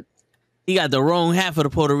get murdered. He got the wrong half of the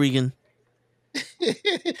Puerto Rican.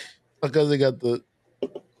 My cousin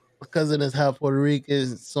is half Puerto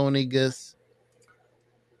Rican. Sony guess.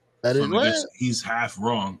 That is what? He's half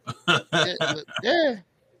wrong. Yeah.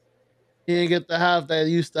 He didn't get the half that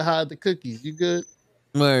used to hide the cookies. You good?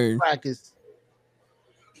 Word. Practice.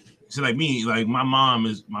 So like me, like my mom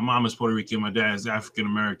is Puerto Rican, my dad is African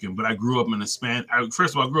American, but I grew up in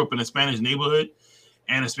first of all, I grew up in a Spanish neighborhood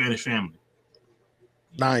and a Spanish family.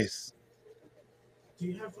 Nice. Do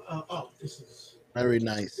you have this is very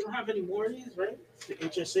nice. You don't have any more of these, right? The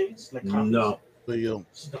HSAs, like copies? No. For you.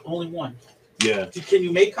 This is the only one. Yeah. Can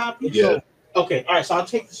you make copies? Yeah. Okay. All right. So I'll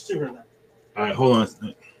take this to her then. All right. Hold on.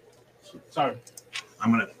 Sorry.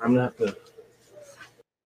 I'm gonna have to.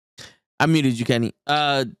 I muted you, Kenny.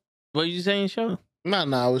 What were you saying, Sean? No.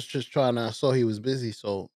 I was just trying to. I saw he was busy,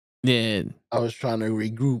 so yeah. I was trying to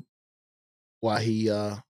regroup while he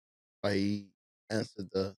answered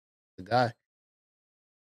the guy.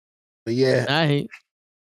 But yeah,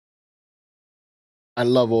 I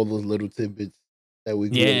love all those little tidbits that we.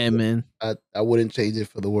 Yeah, man. I wouldn't change it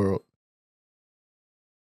for the world.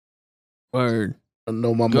 Word. I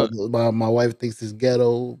know my wife thinks it's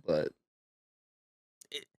ghetto, but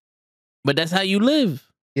that's how you live.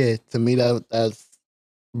 Yeah, to me that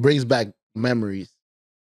brings back memories.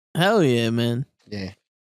 Hell yeah, man. Yeah.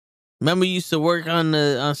 Remember you used to work on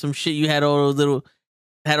some shit. You had all those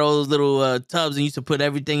little tubs, and you used to put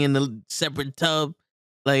everything in the separate tub.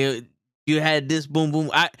 Like you had this boom boom.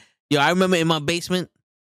 I remember in my basement,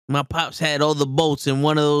 my pops had all the bolts in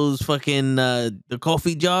one of those fucking the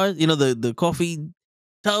coffee jars. You know the coffee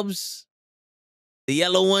tubs, the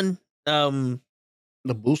yellow one. The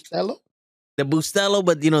Bustelo. The Bustelo,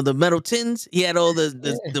 but you know the metal tins. He had all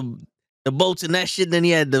the bolts in that shit. Then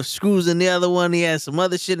he had the screws in the other one. He had some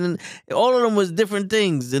other shit in. All of them was different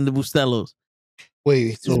things in the Bustelos.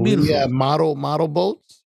 Wait, so we had model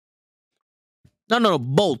bolts? No,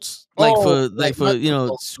 bolts. like for nuts you and know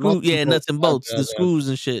bolts, screw nuts and nuts bolts. and bolts, Okay, the okay. screws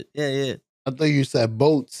and shit. Yeah. I thought you said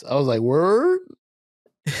boats. I was like, word?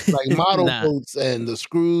 Like model Nah. boats and the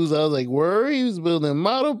screws. I was like, word? He was building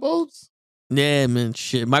model boats? Yeah, man,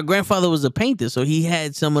 shit. My grandfather was a painter, so he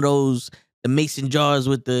had some of those the mason jars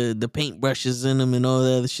with the paint brushes in them and all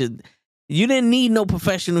that other shit. You didn't need no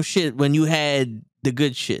professional shit when you had the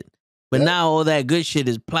good shit. But Yep. now all that good shit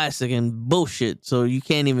is plastic and bullshit, so you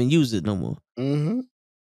can't even use it no more. Mm-hmm.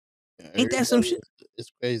 Ain't that some shit?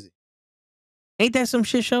 It's crazy. Ain't that some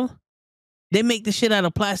shit, show? They make the shit out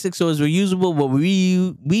of plastic so it's reusable, but we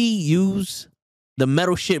use the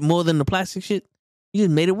metal shit more than the plastic shit. You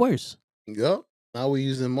just made it worse. Yep. Now we're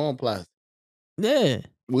using more plastic. Yeah.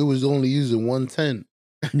 We was only using 110.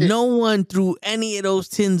 No one threw any of those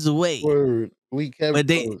tins away. Word. We kept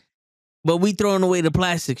those. But we throwing away the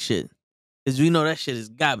plastic shit. Because we know that shit is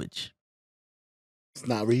garbage. It's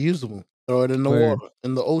not reusable. Throw it in the Word. water,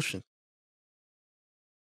 in the ocean.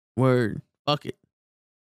 Word. Fuck it.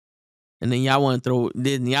 And then y'all want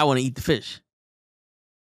to eat the fish.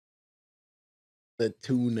 The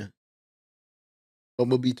tuna.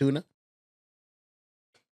 Bumblebee tuna?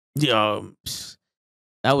 Yeah.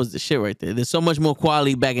 That was the shit right there. There's so much more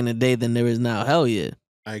quality back in the day than there is now. Hell yeah.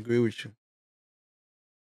 I agree with you.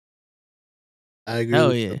 I agree Hell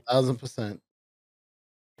with yeah. you 1,000%.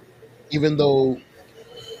 Even though.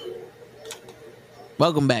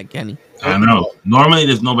 Welcome back, Kenny. I know. Normally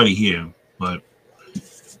there's nobody here, but.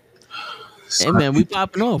 Hey man, we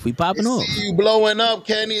popping off. We popping off. See you blowing up,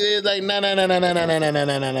 Kenny. They're like,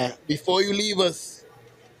 nah. Before you leave us,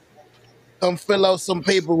 come fill out some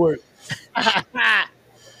paperwork.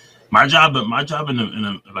 My job in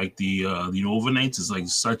the like the overnights is like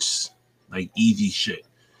such like easy shit.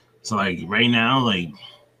 So like right now, like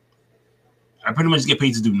I pretty much get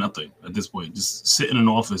paid to do nothing at this point. Just sit in an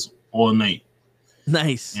office all night.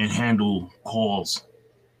 Nice. And handle calls.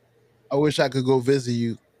 I wish I could go visit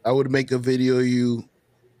you. I would make a video of you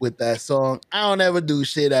with that song. I don't ever do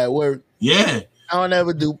shit at work. Yeah. I don't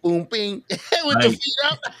ever do boom bing with the feet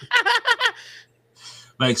up.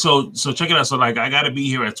 Like so check it out. So like I gotta be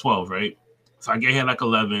here at 12, right? So I get here like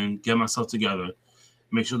 11, get myself together,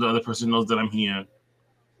 make sure the other person knows that I'm here.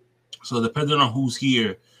 So depending on who's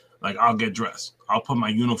here, like I'll get dressed. I'll put my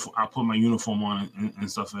uniform on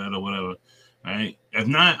and stuff like that or whatever. Right? If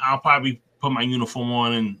not, I'll probably put my uniform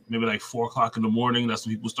on and maybe like 4:00 in the morning. That's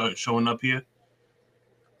when people start showing up here.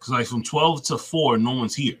 Cause like from 12 to 4, no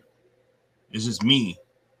one's here. It's just me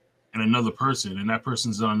and another person, and that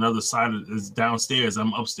person's on another side is downstairs.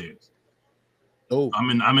 I'm upstairs. Oh, I'm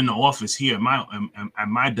in the office here at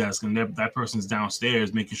my desk, and that person's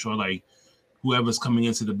downstairs making sure like whoever's coming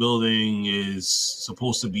into the building is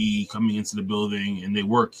supposed to be coming into the building, and they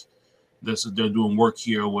work. They're doing work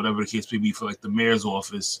here or whatever the case may be for like the mayor's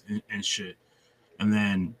office and shit. And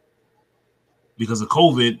then because of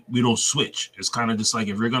COVID, we don't switch. It's kind of just like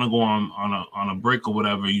if you're gonna go on a break or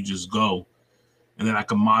whatever, you just go, and then I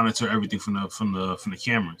can monitor everything from the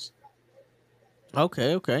cameras.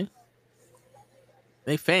 Okay.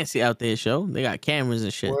 They fancy out there, show. They got cameras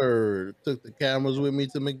and shit. Word. Took the cameras with me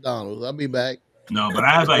to McDonald's. I'll be back. No, but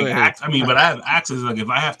I have like I have access. Like if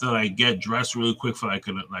I have to like get dressed really quick for like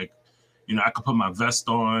I could put my vest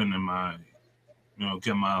on and my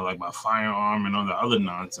get my firearm and all the other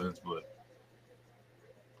nonsense. But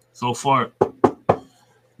so far,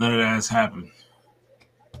 none of that has happened.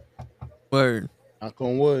 Word. Knock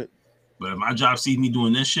on wood. But if my job sees me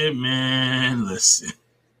doing this shit, man, listen.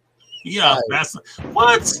 Yeah, that's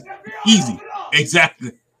what? Easy.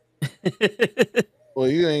 Exactly. Well,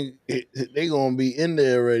 you ain't. They gonna be in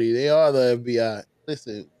there already. They are the FBI.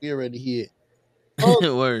 Listen, we already here.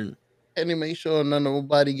 Oh, word. Can you make sure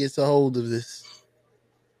nobody gets a hold of this?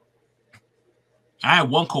 I had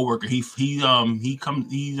one coworker. He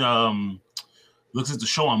looks at the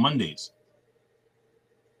show on Mondays.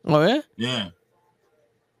 Oh yeah. Yeah.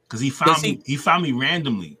 Because he found me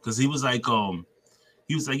randomly. Because he was like, yo,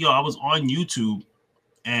 I was on YouTube,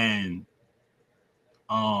 and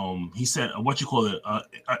he said, an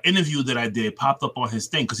interview that I did popped up on his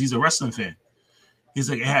thing because he's a wrestling fan. He's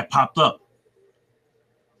like, it had popped up.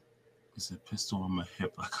 He said, pistol on my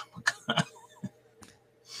hip. Like, oh my God.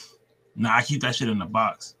 Nah, I keep that shit in the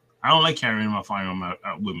box. I don't like carrying my firearm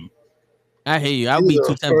out with me. I hear you. I'll be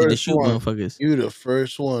too tempted to shoot motherfuckers. You the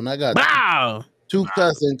first one. I got two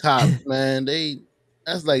cousin cops, man.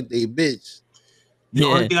 That's like they bitch. The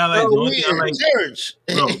only thing I like, church.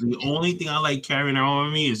 Bro, the only thing I like carrying around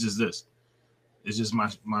with me is just this. It's just my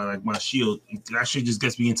shield. That shit just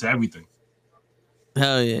gets me into everything.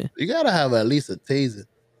 Hell yeah. You gotta have at least a taser.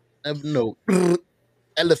 No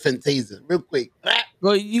elephant taser, real quick.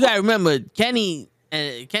 Well, you gotta remember, Kenny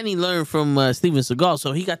learned from Steven Seagal,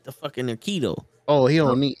 so he got the fucking Aikido. Oh, he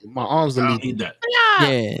don't need my arms. I Are don't need that.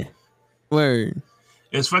 Yeah, word.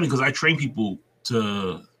 It's funny because I train people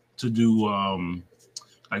to do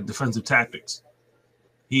like defensive tactics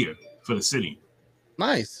here for the city.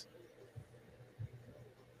 Nice.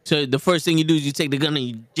 So the first thing you do is you take the gun and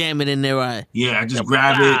you jam it in their eye. Yeah, I just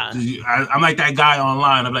grab it. I'm like that guy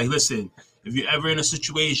online. I'm like, listen, if you're ever in a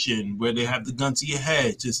situation where they have the gun to your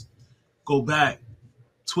head, just go back,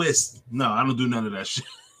 twist. No, I don't do none of that shit.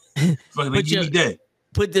 Fucking like, give me dead.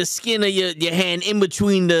 Put the skin of your hand in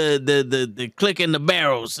between the click and the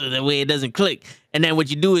barrel so that way it doesn't click. And then what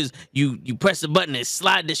you do is you press the button and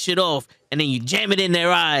slide the shit off, and then you jam it in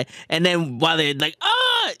their eye. And then while they're like,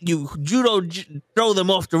 you throw them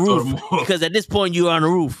off the roof because at this point you're on the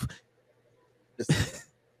roof.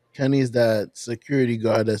 Kenny's that security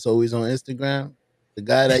guard that's always on Instagram. The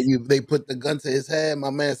guy that they put the gun to his head. My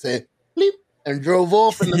man said, bleep, and drove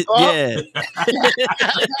off in the car. Yeah.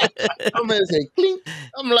 My man said, clink.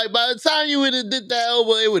 I'm like, by the time you would have did that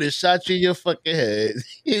over, it would have shot you in your fucking head.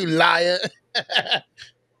 You liar.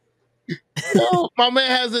 No, my man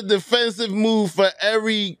has a defensive move for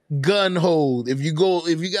every gun hold. If you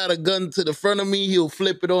got a gun to the front of me, he'll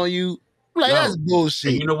flip it on you. I'm like, that's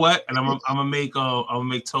bullshit. And you know what? And I'm gonna make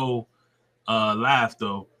Toe laugh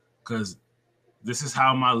though, because this is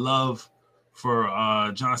how my love for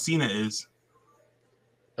John Cena is.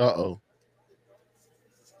 Uh-oh.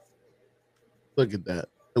 Look at that.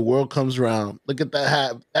 The world comes round. Look at that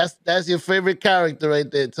hat. That's your favorite character right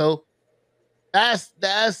there, Toe. That's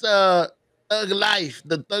Thug Life,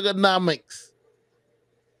 the Thugonomics.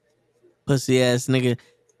 Pussy ass nigga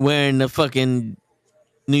wearing the fucking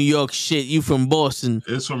New York shit. You from Boston.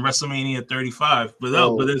 It's from WrestleMania 35.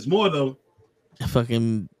 But there's more though.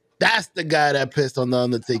 Fucking. That's the guy that pissed on the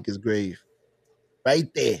Undertaker's grave.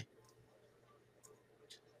 Right there.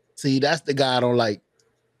 See, that's the guy I don't like.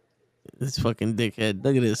 This fucking dickhead.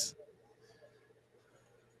 Look at this.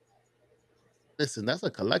 Listen, that's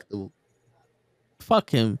a collectible.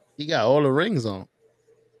 Fuck him. He got all the rings on.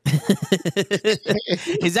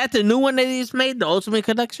 Is that the new one that he just made? The Ultimate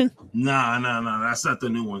Collection? Nah. That's not the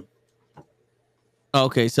new one.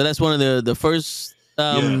 Okay, so that's one of the first.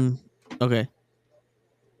 Okay.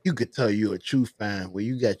 You could tell you're a true fan where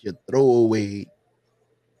you got your throwaway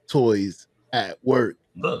toys at work.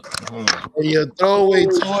 Look, and your throwaway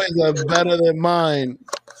toys are better than mine.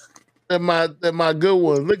 Than my good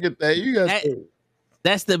ones. Look at that. You got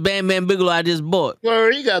that's the Bam Bam Bigelow I just bought.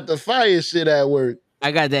 Well, he got the fire shit at work.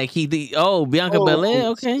 I got that Keith. Oh, Bianca Belair.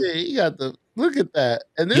 Okay. Yeah, he got the. Look at that.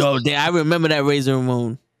 And this I remember that Razor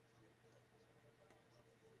Ramon.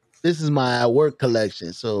 This is my at work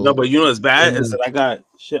collection. So no, but you know what's bad is that I got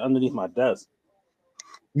shit underneath my desk.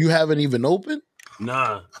 You haven't even opened?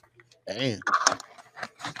 Nah. Damn.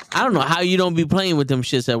 I don't know how you don't be playing with them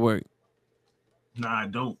shits at work. Nah, I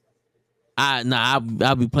don't.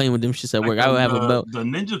 I'll be playing with them shits at work. I would have a belt. The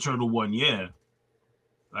Ninja Turtle one, yeah.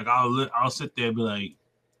 Like I'll sit there and be like,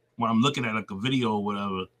 when I'm looking at like a video or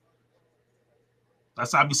whatever.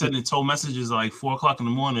 That's how I be sending Toe messages at like 4 o'clock in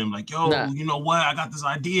the morning. I'm like, yo, you know what? I got this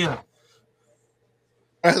idea.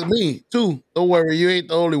 That's me too. Don't worry, you ain't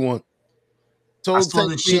the only one. I saw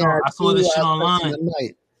this shit online.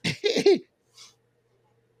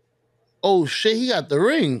 Oh shit, he got the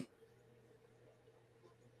ring.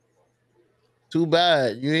 Too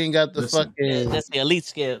bad you ain't got the fucking. That's the elite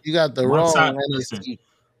scale. You got the wrong.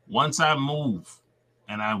 Once I move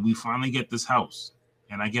and we finally get this house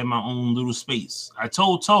and I get my own little space, I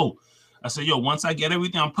told Toe, I said, yo, once I get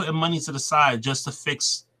everything, I'm putting money to the side just to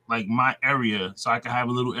fix like my area so I can have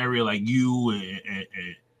a little area like you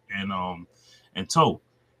and Toe,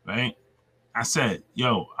 right? I said,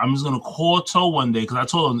 yo, I'm just gonna call Toe one day because I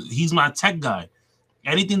told him he's my tech guy.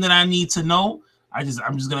 Anything that I need to know, I'm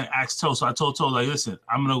just gonna ask Toe. So I told Toe, like, listen,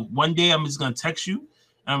 one day I'm just gonna text you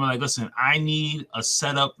and I'm like, listen, I need a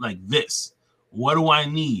setup like this. What do I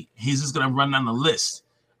need? He's just gonna run down the list.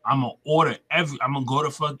 I'm gonna order I'm gonna go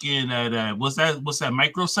to fucking what's that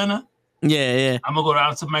Micro Center? Yeah. I'm gonna go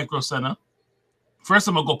down to Micro Center. First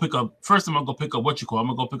I'm gonna go pick up what you call. I'm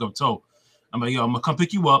gonna go pick up Toe. I'm like, yo, I'm gonna come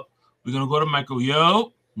pick you up. We're gonna go to Micro.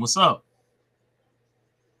 Yo, what's up?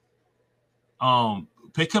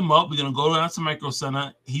 Pick him up. We're gonna go down to Micro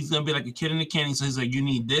Center. He's gonna be like a kid in the candy. So he's like, you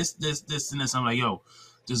need this, and this. I'm like, yo,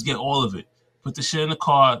 just get all of it. Put the shit in the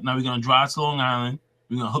car. Now we're gonna drive to Long Island.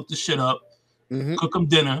 We're gonna hook the shit up, cook them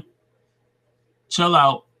dinner, chill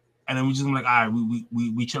out, and then we're just gonna be like, all right,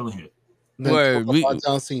 we chilling here. We're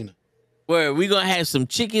gonna have some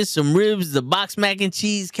chicken, some ribs, the box mac and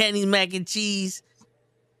cheese, Kenny's mac and cheese,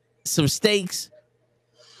 some steaks,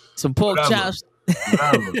 some pork Whatever. chops.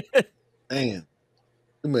 Whatever. Damn.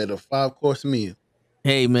 You made a 5-course meal.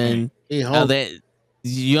 Hey man, He hungry. that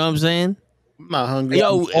you know what I'm saying? I'm not hungry.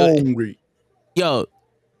 Yo, I'm hungry. Yo,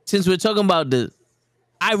 since we're talking about this,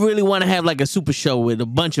 I really want to have like a super show with a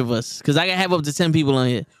bunch of us because I can have up to 10 people on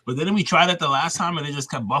here. But didn't we try that the last time and it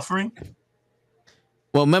just kept buffering?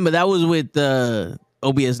 Well, remember that was with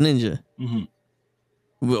OBS Ninja.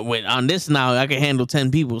 Mm-hmm. On this now, I can handle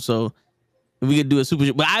 10 people, so we could do a super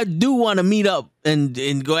show. But I do want to meet up and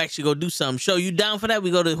go do something. Show you down for that?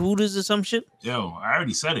 We go to Hooters or some shit. Yo, I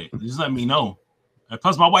already said it. Just let me know. And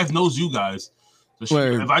plus, my wife knows you guys. So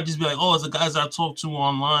if I just be like, oh, it's the guys I talk to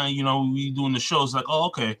online, you know, we doing the show. It's like, oh,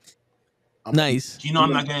 okay. Nice. You know,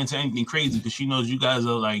 I'm not getting into anything crazy because she knows you guys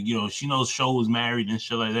are like, you know, she knows Show is married and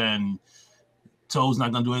shit like that. And Toe's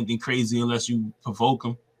not going to do anything crazy unless you provoke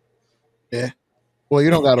him. Yeah. Well,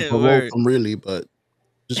 you don't got to provoke him really, but.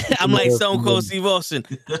 I'm like Stone Cold Steve Austin.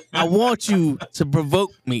 I want you to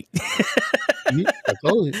provoke me. I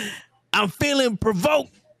told you. I'm feeling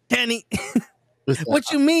provoked, Kenny.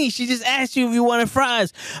 What you mean? She just asked you if you wanted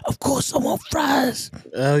fries. Of course I want fries.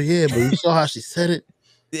 Oh, yeah, but you saw how she said it?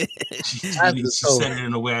 She said it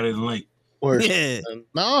in a way I didn't like. Yeah.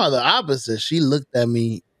 No, the opposite. She looked at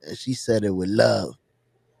me and she said it with love.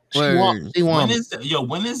 When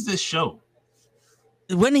is this show?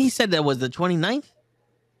 When he said that was the 29th?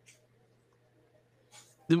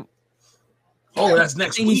 Oh, that's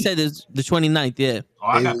next week. He said it's the 29th, yeah. Oh,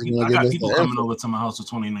 I got people coming over to my house the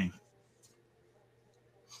 29th.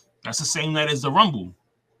 That's the same night as the Rumble.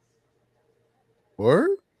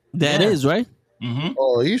 Word? That is, right? Mm-hmm.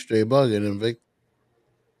 Oh, you straight bugging him, Vic.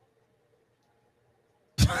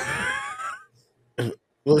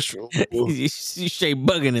 You straight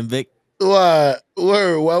bugging him, Vic. Why?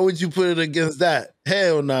 Word? Why would you put it against that?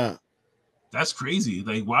 Hell nah. That's crazy.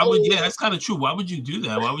 Like, why would? Yeah, that's kind of true. Why would you do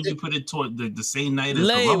that? Why would you put it toward the same night as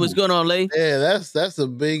the Rumble? What's going on, Lay? Yeah, that's a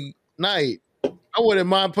big night. I wouldn't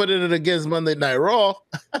mind putting it against Monday Night Raw.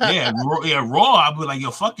 Raw. I'd be like,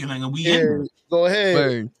 yo, fucking, like, we in. Go ahead.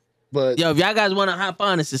 Word. But yo, if y'all guys want to hop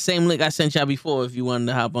on, it's the same link I sent y'all before. If you wanted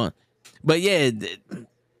to hop on, but yeah,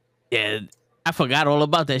 I forgot all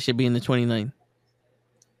about that shit being the 29th.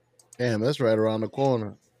 Damn, that's right around the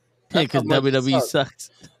corner. Yeah, because WWE sucks.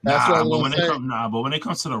 But when it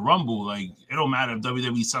comes to the Rumble, like, it don't matter if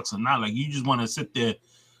WWE sucks or not. Like, you just want to sit there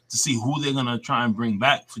to see who they're gonna try and bring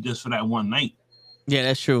back for that one night. Yeah,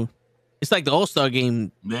 that's true. It's like the All-Star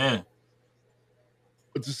game. Yeah.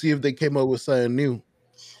 But to see if they came up with something new.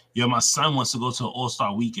 Yo, my son wants to go to an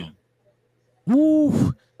All-Star weekend.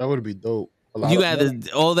 Woo. That would be dope. You got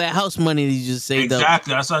all that house money that you just saved up.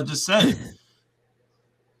 Exactly. That's what I just said.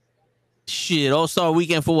 Shit, All-Star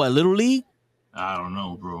weekend for what? Little League? I don't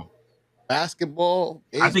know, bro. Basketball?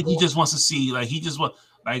 Baseball? I think he just wants to see, like,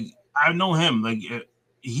 I know him, like,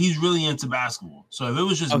 he's really into basketball. So if it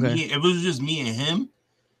was just me and him,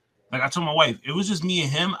 like I told my wife, if it was just me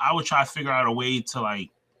and him, I would try to figure out a way to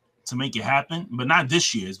make it happen, but not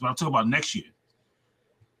this year's, but I'm talking about next year.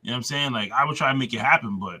 You know what I'm saying? Like, I would try to make it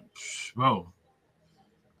happen, but bro,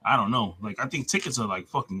 I don't know. Like, I think tickets are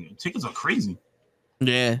crazy.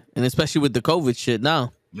 Yeah, and especially with the COVID shit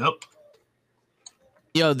now. Yep.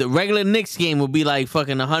 Yo, the regular Knicks game would be like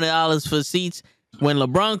fucking $100 for seats. When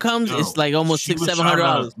LeBron comes, it's like almost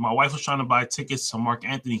 $600-700. My wife was trying to buy tickets to Mark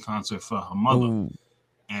Anthony concert for her mother. Ooh.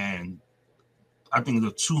 And I think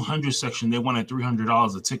the 200 section, they wanted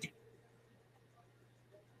 $300 a ticket.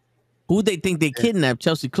 Who they think they kidnapped?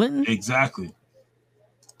 Chelsea Clinton? Exactly.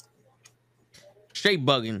 Straight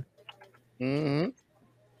bugging. Mm-hmm.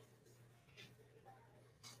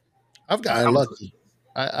 I've gotten lucky.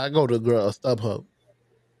 I go to StubHub.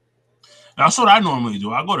 That's what I normally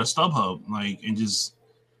do. I go to StubHub, like, and just,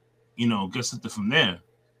 get something from there.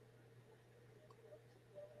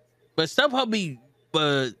 But StubHub be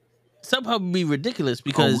ridiculous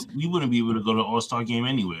because we wouldn't be able to go to the All-Star game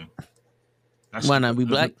anyway. Why not? Be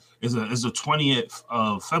black? It's the 20th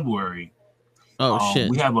of February. Oh shit!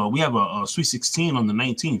 We have a Sweet 16 on the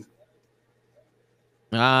 19th.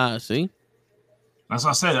 Ah, see. That's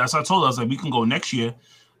what I said. That's what I told her. I was like, we can go next year.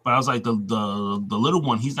 But I was like, the little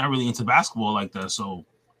one, he's not really into basketball like that. So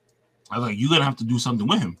I was like, you're going to have to do something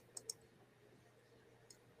with him.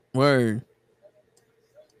 Word.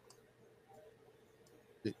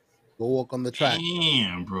 Go walk on the track.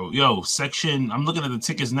 Damn, bro. Yo, I'm looking at the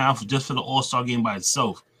tickets now just for the All-Star game by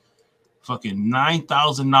itself. Fucking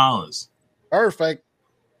 $9,000. Perfect.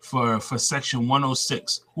 For section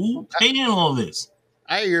 106. Who paying all this?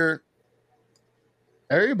 I hear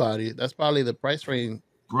everybody. That's probably the price range.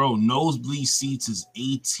 Bro, nosebleed seats is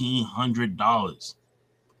 $1,800.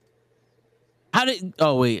 How did?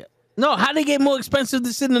 Oh wait, no. How they get more expensive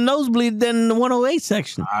to sit in the nosebleed than the 108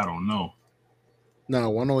 section? I don't know. No,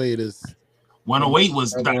 108 is 108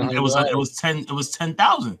 was it was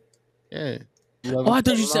 10,000. Yeah. Oh, I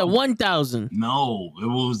thought you said 1,000. No, it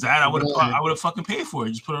was that. I would have fucking paid for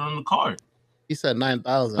it. Just put it on the card. He said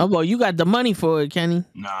 9,000. Oh, well, you got the money for it, Kenny.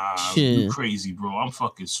 Nah, Shit. you crazy, bro. I'm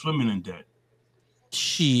fucking swimming in debt.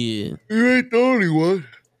 Shit. You ain't the only one.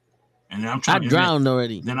 And then I'm trying. I drowned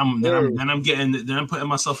already. Then I'm putting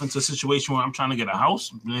myself into a situation where I'm trying to get a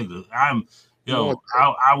house, nigga.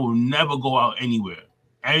 I will never go out anywhere.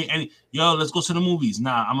 Yo, let's go to the movies.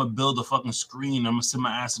 Nah, I'm gonna build a fucking screen. I'm gonna sit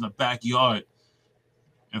my ass in the backyard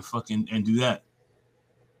and do that.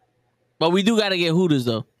 But we do gotta get Hooters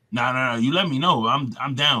though. Nah. You let me know.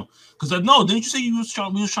 I'm down. Cause no, didn't you say we was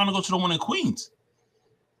trying to go to the one in Queens?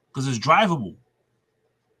 Cause it's drivable.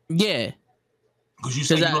 Yeah. Cause you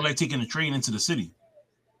said you don't like taking the train into the city.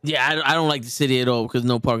 Yeah, I don't like the city at all because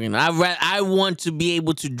no parking. I want to be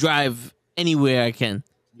able to drive anywhere I can.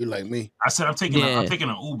 You like me? I said I'm taking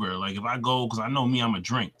an Uber. Like if I go, because I know me, I'm a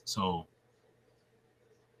drink. So,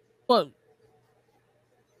 well,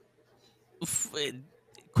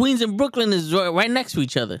 Queens and Brooklyn is right next to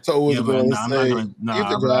each other. So I'm not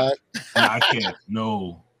gonna. I can't.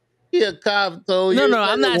 No. Yeah, cop told you. No,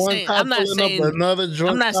 I'm not saying. I'm not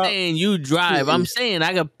saying you drive. I'm saying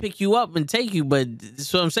I could pick you up and take you, but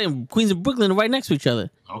that's what I'm saying. Queens and Brooklyn are right next to each other.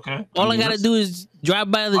 Okay. All I gotta do is drive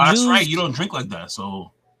by the That's Jews. right. You don't drink like that,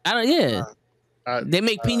 so I don't. Yeah, they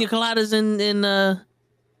make pina coladas in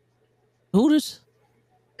Hooters.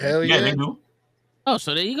 Hell yeah, they do. Oh,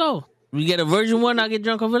 so there you go. We get a virgin one. I'll get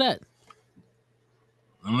drunk over that.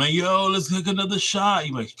 I'm like, yo, let's take another shot.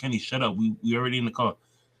 You like, Kenny, shut up. We already in the car.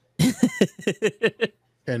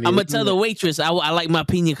 I'm gonna tell the waitress I like my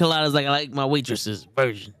pina coladas like I like my waitresses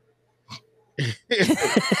virgin. And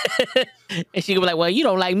she gonna be like, well, you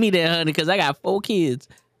don't like me there, honey, because I got 4 kids.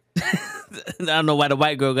 I don't know why the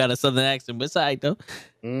white girl got a southern accent, but it's all right though.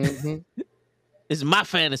 Mm-hmm. It's my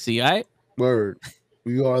fantasy, all right? Word.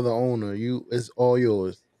 You are the owner. It's all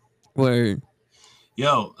yours. Word.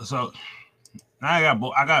 Yo, so now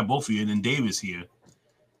I got both of you, and then Dave is here,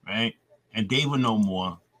 right? And Dave will know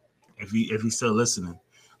more if he's still listening.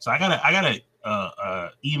 So I got a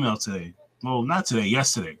email today. Well, not today,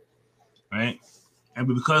 yesterday, right? And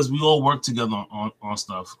because we all work together on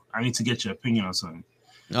stuff, I need to get your opinion on something.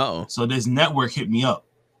 Uh-oh. So this network hit me up,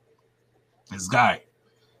 this guy,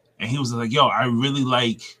 and he was like, yo, I really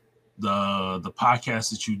like the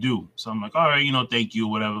podcast that you do. So I'm like, all right, thank you,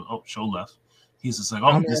 whatever. Oh, show left. He's just like, oh,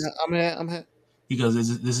 I'm here. He goes,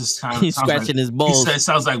 this is kind of he's scratching his balls. He said, it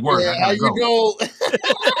sounds like work. Yeah, how you go?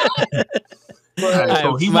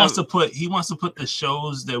 So he wants to put the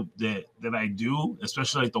shows that I do,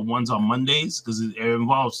 especially like the ones on Mondays, because it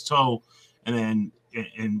involves Toe, and then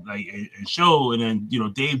and show, and then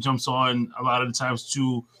Dave jumps on a lot of the times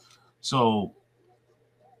too. So,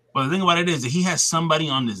 but the thing about it is that he has somebody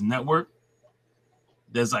on this network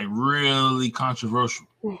that's like really controversial.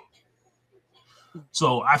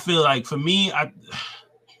 So I feel like for me, a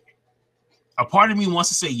part of me wants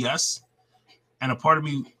to say yes, and a part of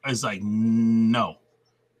me is like no,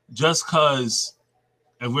 just because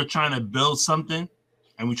if we're trying to build something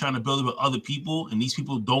and we're trying to build it with other people, and these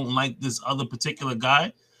people don't like this other particular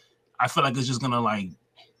guy, I feel like it's just gonna like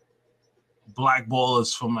blackball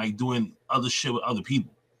us from like doing other shit with other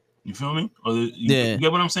people. You feel me? You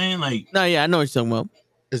get what I'm saying? Like, no, yeah, I know what you're talking about.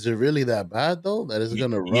 Is it really that bad though? That it's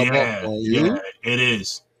gonna rub up on you? Yeah, it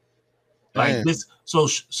is. Like this. So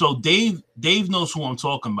Dave knows who I'm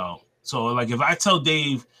talking about. So like if I tell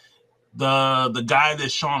Dave the guy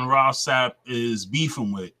that Sean Ross Sapp is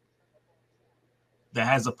beefing with, that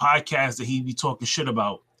has a podcast that he be talking shit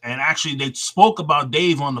about, and actually they spoke about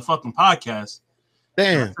Dave on the fucking podcast.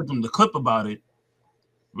 Damn. I sent them the clip about it.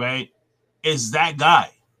 Right? Is that guy?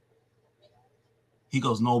 He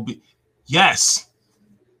goes, no, yes.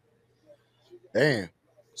 Damn.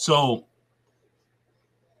 So,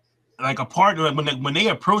 like a partner, like when they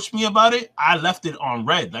approached me about it, I left it on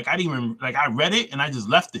red. Like I didn't even I read it and I just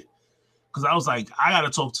left it because I was like, I gotta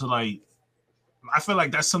talk to I feel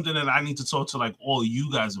like that's something that I need to talk to like all of you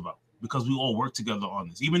guys about because we all work together on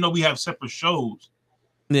this. Even though we have separate shows,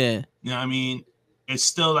 yeah, you know what I mean. It's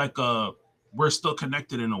still like we're still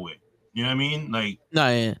connected in a way. You know what I mean? Like no,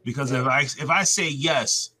 yeah. Because if I say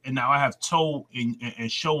yes and now I have Toe and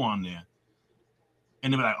Show on there.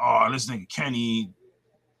 And they'll be like, oh, this nigga Kenny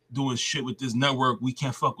doing shit with this network. We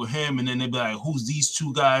can't fuck with him. And then they'll be like, who's these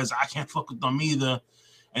two guys? I can't fuck with them either.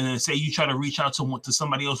 And then say you try to reach out to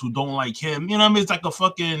somebody else who don't like him. You know what I mean? It's like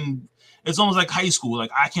it's almost like high school. Like,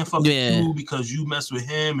 I can't fuck with you because you mess with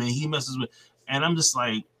him and he messes with. And I'm just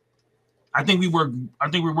like, I think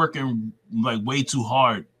we're working like way too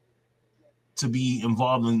hard to be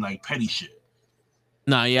involved in like petty shit.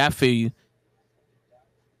 No, yeah, I feel you.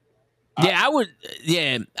 Yeah, I would.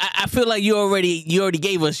 Yeah, I feel like you already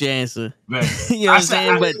gave us your answer. Right. You know what I'm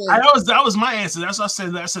saying? But that was my answer. That's what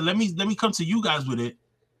I said. Let me come to you guys with it.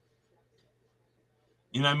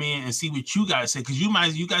 You know what I mean? And see what you guys say, because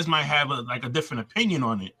you guys might have a different opinion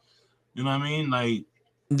on it. You know what I mean? Like,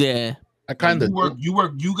 yeah, I kind of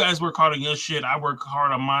you guys work hard on your shit. I work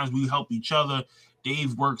hard on mine. We help each other.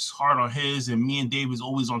 Dave works hard on his, and me and Dave is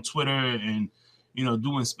always on Twitter and, you know,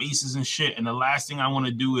 doing spaces and shit. And the last thing I want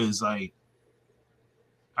to do is like,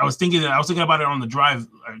 I was thinking about it on the drive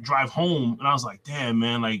home, and I was like, damn,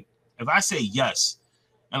 man, like if I say yes,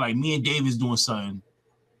 and like me and Dave is doing something,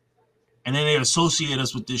 and then they associate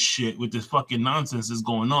us with this shit, with this fucking nonsense that's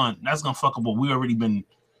going on, that's gonna fuck up what we already been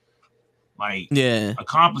like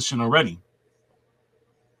accomplishing already.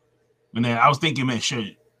 And then I was thinking, man,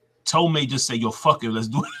 shit, Toe may just say, yo, fuck it, let's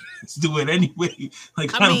do it. Let's do it anyway.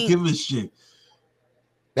 Like, I don't give a shit.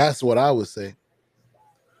 That's what I would say.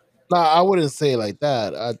 No, I wouldn't say it like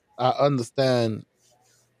that. I understand.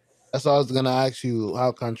 That's why I was gonna ask you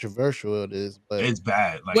how controversial it is, but it's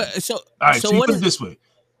bad. Like, so, all right, so what put is it this way.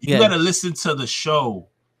 You gotta listen to the show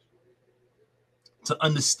to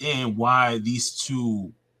understand why these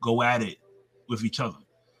two go at it with each other.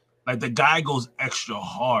 Like, the guy goes extra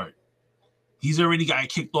hard. He's already got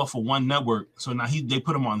kicked off of one network, so now they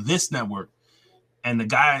put him on this network. And the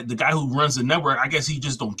guy who runs the network, I guess he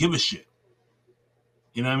just don't give a shit.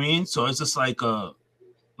 You know what I mean? So it's just like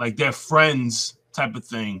they're friends type of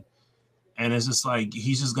thing, and it's just like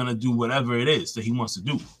he's just gonna do whatever it is that he wants to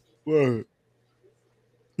do. Word.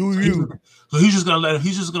 So he's just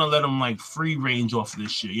gonna let him like free range off of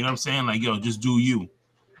this shit. You know what I'm saying? Like, yo, just do you,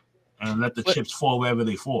 and let the chips fall wherever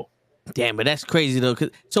they fall. Damn, but that's crazy though.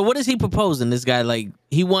 So what is he proposing? This guy, like,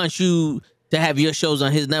 he wants you to have your shows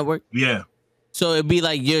on his network? Yeah. So it'd be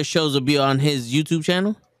like your shows will be on his YouTube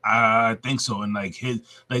channel? I think so. And like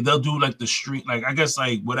they'll do like the stream, like I guess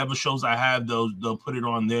like whatever shows I have, they'll put it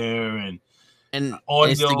on there, and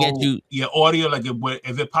audio to get you. Audio, like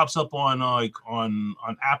if it pops up on like on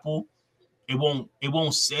Apple, it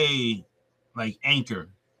won't say like Anchor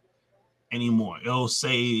anymore. It'll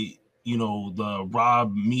say, you know, the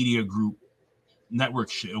Rob Media Group network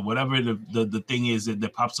shit or whatever the thing is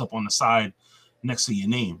that pops up on the side next to your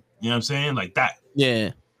name. You know what I'm saying? Like that.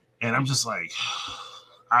 Yeah. And I'm just like,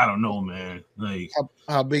 I don't know, man. Like,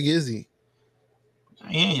 how big is he?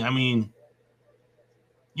 I mean,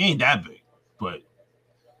 he ain't that big, but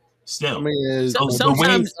still. I mean,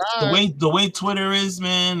 the way Twitter is,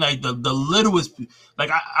 man, like the littlest,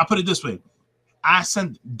 like I put it this way.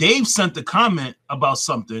 Dave sent the comment about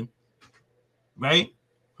something, right?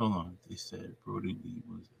 Hold on. They said Brody Lee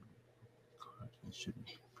was.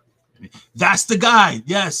 That's the guy.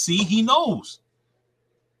 Yeah, see, he knows.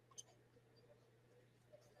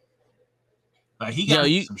 Like, he got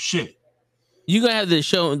some shit. You gonna have to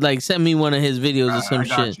show, like, send me one of his videos or some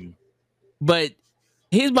shit. You. But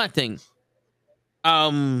here's my thing.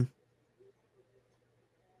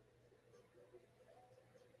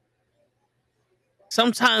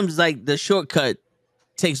 Sometimes like the shortcut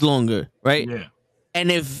takes longer, right? Yeah.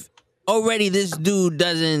 And if already this dude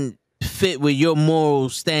doesn't fit with your moral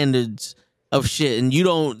standards of shit, and you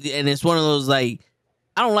don't, and it's one of those like,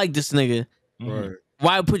 I don't like this nigga. Right.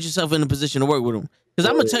 Why put yourself in a position to work with him? Because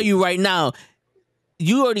I'm gonna tell you right now,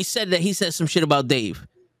 you already said that he said some shit about Dave.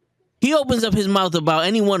 He opens up his mouth about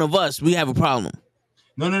any one of us, we have a problem.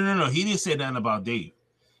 No. He didn't say that about Dave.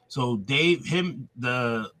 So Dave,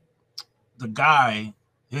 the guy,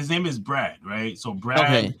 his name is Brad, right? So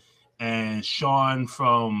Brad and Sean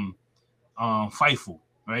from Fightful,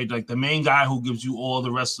 right? Like the main guy who gives you all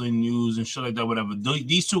the wrestling news and shit like that, whatever.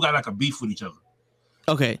 These two got like a beef with each other.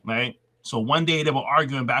 Okay. Right? So one day they were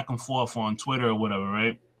arguing back and forth on Twitter or whatever,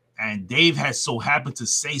 right? And Dave had so happened to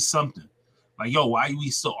say something like, yo, why are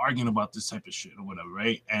we still arguing about this type of shit or whatever,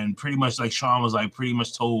 right? And pretty much like Sean was like pretty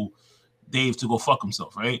much told Dave to go fuck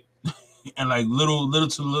himself, right? And like little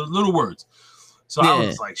words. So I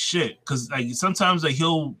was like, shit, because like sometimes like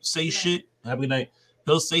he'll say shit. Have a good night.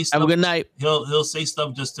 He'll say stuff. Have a good night. He'll say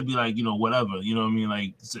stuff just to be like, you know, whatever. You know what I mean?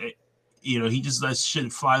 Like, you know, he just lets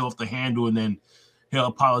shit fly off the handle, and then he'll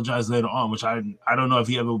apologize later on. Which I don't know if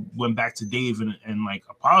he ever went back to Dave and like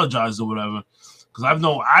apologized or whatever. Because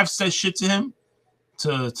I've said shit to him,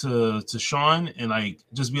 to Sean, and like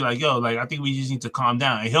just be like, yo, like I think we just need to calm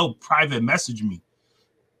down. And he'll private message me.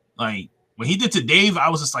 Like when he did to Dave, I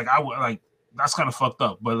was just like, that's kind of fucked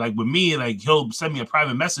up. But like with me, like he'll send me a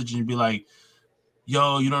private message and be like,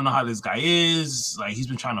 yo, you don't know how this guy is. Like, he's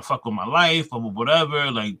been trying to fuck with my life, blah, blah,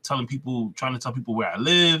 whatever. Like, trying to tell people where I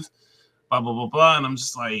live, blah, blah, blah, blah. And I'm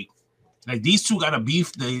just like these two got a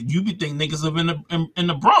beef that you be think niggas live in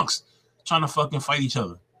the Bronx trying to fucking fight each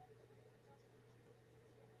other.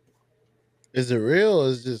 Is it real? Or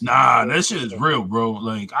is just nah? That shit is real, bro.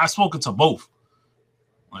 Like, I spoken to both.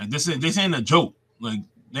 Like, this ain't a joke. Like,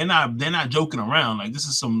 they're not joking around. Like, this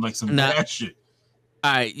is some bad shit.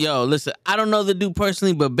 All right, yo, listen. I don't know the dude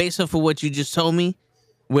personally, but based off of what you just told me,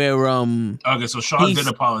 where okay, so Sean did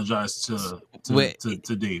apologize to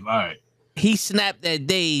Dave. All right, he snapped at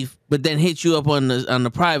Dave, but then hit you up on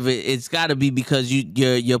the private. It's got to be because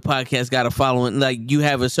your podcast got a following. Like, you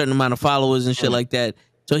have a certain amount of followers and shit like that.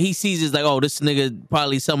 So he sees it's like, oh, this nigga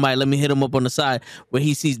probably somebody. Let me hit him up on the side. Where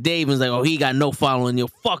he sees Dave and is like, oh, he got no following. Yo,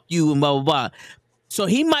 fuck you and blah blah blah. So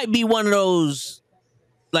he might be one of those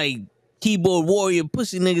like keyboard warrior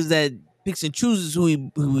pussy niggas that picks and chooses who he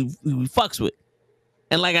fucks with.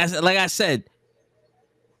 And like I said,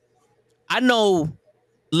 I know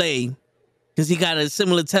Lay because he got a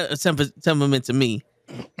similar temperament to me.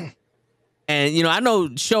 And you know, I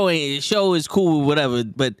know show is cool, whatever,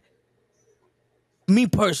 but me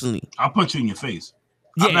personally, I'll punch you in your face.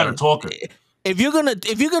 I'm not a talker. If you're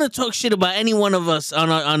gonna talk shit about any one of us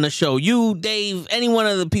on the show, you, Dave, any one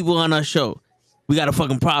of the people on our show, we got a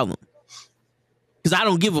fucking problem. Cause I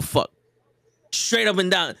don't give a fuck. Straight up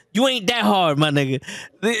and down. You ain't that hard, my nigga.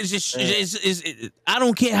 It's just, I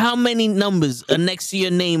don't care how many numbers are next to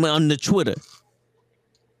your name on the Twitter.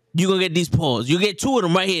 You gonna get these paws. You get two of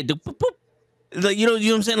them right here. Like, you know what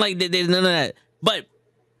I'm saying? Like, there's none of that. But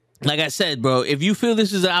like I said, bro, if you feel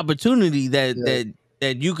this is an opportunity that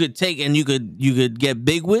you could take and you could get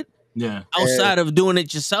big with, outside of doing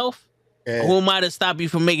it yourself, who am I to stop you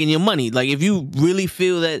from making your money? Like, if you really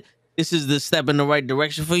feel that this is the step in the right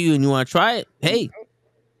direction for you and you want to try it, hey,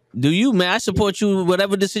 do you, man? I support you,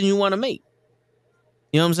 whatever decision you want to make.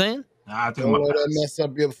 You know what I'm saying? I think don't let that mess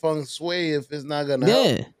up your feng shui if it's not gonna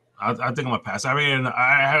help. I think I'm gonna pass. I mean,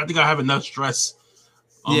 I think I have enough stress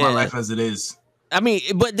on my life as it is. I mean,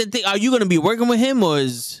 but the thing, are you gonna be working with him or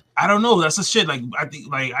is? I don't know. That's the shit. Like, I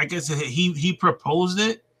think, like, I guess he proposed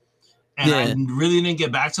it, and I really didn't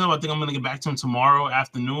get back to him. I think I'm gonna get back to him tomorrow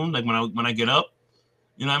afternoon, like when I get up.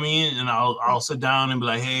 You know what I mean? And I'll sit down and be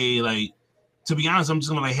like, hey, like, to be honest, I'm just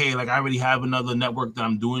gonna be like, hey, like, I already have another network that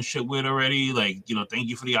I'm doing shit with already. Like, you know, thank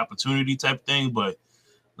you for the opportunity type thing. But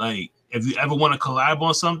like, if you ever want to collab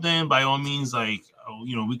on something, by all means, like,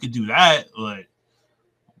 you know, we could do that. But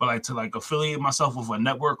like, to like affiliate myself with a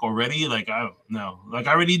network already, like, no, like,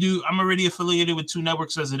 I already do. I'm already affiliated with 2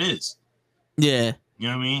 networks as it is. Yeah. You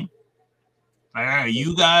know what I mean? Like, I got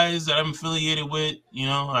you guys that I'm affiliated with, you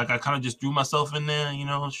know, like, I kind of just threw myself in there, you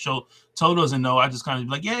know, Toe doesn't know. I just kind of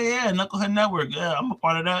like, yeah, Knucklehead Network. Yeah, I'm a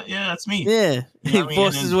part of that. Yeah, that's me. Yeah. You know he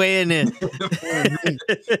forced his way in there.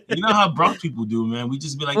 You know how Bronx people do, man. We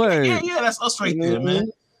just be like, yeah, that's us right there,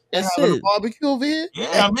 man. That's it. A barbecue over here?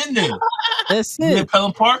 Yeah, I'm in there. That's it. In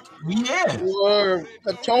Pelham Park? We there.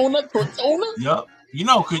 Cortona? Yup. You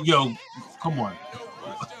know, yo, come on.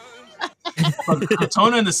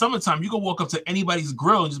 Cortona in the summertime, you can walk up to anybody's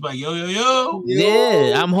grill and just be like, yo.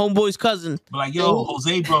 Yeah, I'm homeboy's cousin. But like, yo,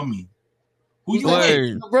 Jose brought me. Who you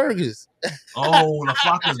Word. The burgers. Oh, the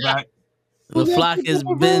flock is back. The flock has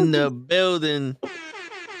been the building.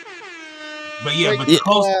 But yeah, to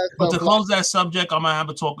close that subject, I'm gonna have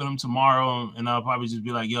a talk with him tomorrow, and I'll probably just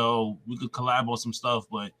be like, yo, we could collab on some stuff.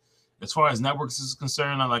 But as far as networks is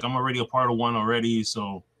concerned, I'm already a part of one already,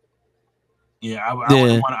 so yeah, I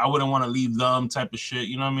wouldn't want to leave them type of shit.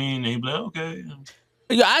 You know what I mean? And he'd be like, okay.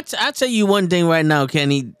 Yo, I tell you one thing right now,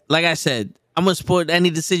 Kenny. Like I said, I'm gonna support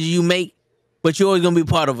any decision you make, but you're always gonna be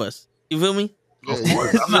part of us. You feel me? Of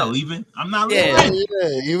course, I'm not leaving. I'm not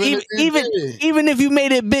leaving. Even if you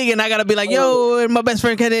made it big, and I gotta be like, yo, and my best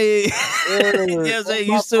friend Kenny. You know what I'm saying?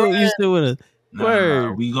 You still with us.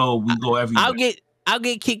 Nah, we go everywhere. I'll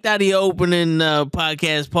get kicked out of your opening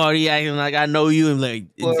podcast party acting like I know you, and like,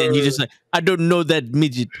 and you just like, I don't know that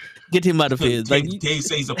midget. Get him out of here. Like, Dave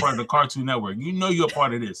says he's a part of the Cartoon Network. You know you're a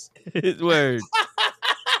part of this. Word.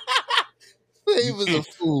 He was a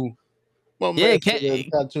fool.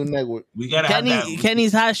 Cartoon Network. We gotta have that.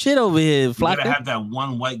 Kenny's hot shit over here. We gotta have that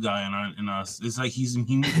one white guy in us. It's like he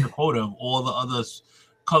meets the quota of all the other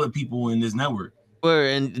colored people in this network.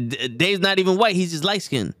 And Dave's not even white. He's just light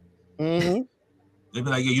skinned. Mm-hmm. They'd be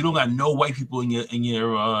like, "Yeah, you don't got no white people in your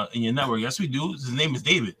network." Yes, we do. His name is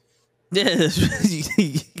David. Yeah,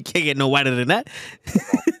 you can't get no whiter than that.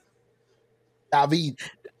 David.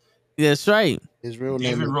 That's right. His real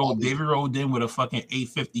name. David rolled in with a fucking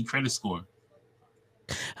 850 credit score.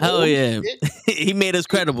 Oh yeah, he made us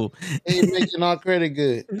credible. He making our credit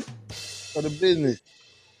good for the business.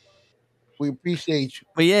 We appreciate you.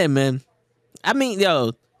 But yeah, man. I mean,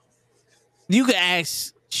 yo, you can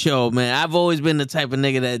ask Show, man. I've always been the type of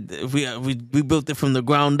nigga that if we built it from the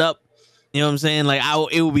ground up. You know what I'm saying? Like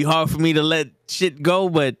it would be hard for me to let shit go,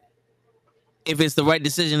 but if it's the right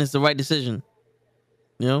decision, it's the right decision.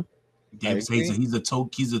 You know? Dave says he's a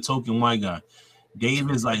token white guy.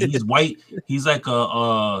 Dave is like he's white. He's like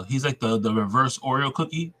the reverse Oreo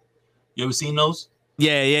cookie. You ever seen those?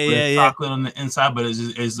 Yeah. Chocolate on the inside, but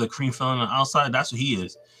it's the cream filling on the outside. That's what he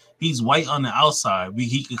is. He's white on the outside.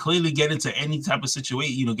 He can clearly get into any type of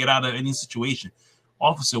situation, get out of any situation.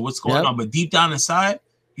 Officer, what's going on? But deep down inside,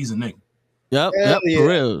 he's a nigga. Yep,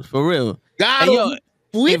 for real. God,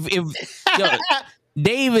 if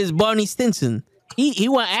Dave is Barney Stinson. He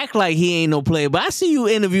want to act like he ain't no player, but I see you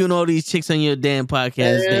interviewing all these chicks on your damn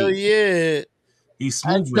podcast. Hell Dave. yeah. He's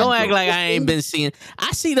smooth. Don't act like I ain't been seeing.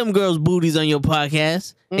 I see them girls' booties on your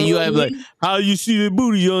podcast, and you have like, how you see their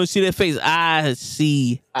booty? You don't see their face. I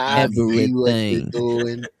see everything.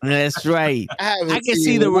 That's right. I can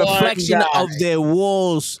see the reflection of their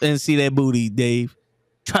walls and see their booty, Dave.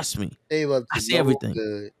 Trust me. I see everything.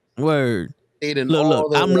 Good. Word.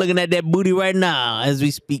 Look, I'm looking at that booty right now as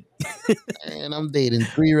we speak. And I'm dating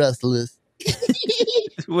 3 wrestlers.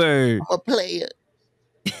 Word. I'm a player.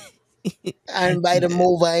 I invite him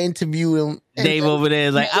over, I interview him. Dave over there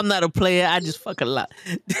is like, I'm not a player, I just fuck a lot.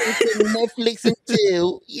 Netflix and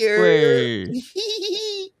chill.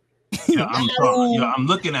 I'm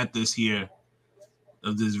looking at this here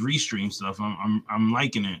of this restream stuff. I'm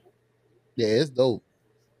liking it. Yeah, it's dope.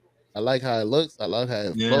 I like how it looks. I like how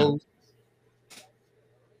it flows.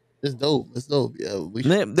 It's dope. It's dope. Yeah, we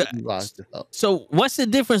should watch this out. So, what's the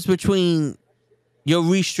difference between your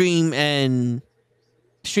Restream and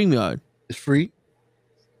StreamYard? It's free.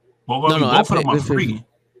 Well, I put them on free.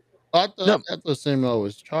 I thought StreamYard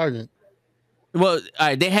was charging. Well, all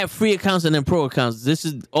right, they have free accounts and then pro accounts. This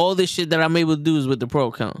is all this shit that I'm able to do is with the pro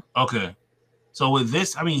account. Okay, so with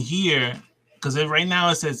this, I mean here, because right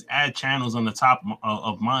now it says add channels on the top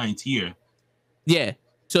of mine here. Yeah.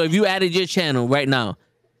 So if you added your channel right now,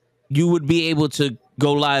 you would be able to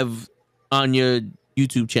go live on your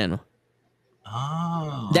YouTube channel.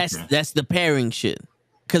 Oh, that's the pairing shit.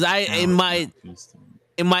 Because in my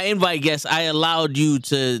invite guest, I allowed you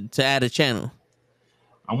to add a channel.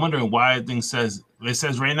 I'm wondering why it says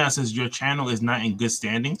right now it says your channel is not in good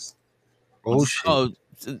standings. Oh shit! Oh,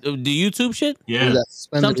 the YouTube shit. Yeah.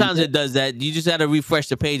 Sometimes it does that. You just gotta refresh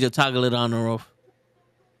the page or toggle it on or off.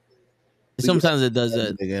 Sometimes it does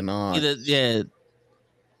that. Yeah.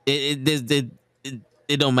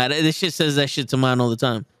 It don't matter. This shit says that shit to mine all the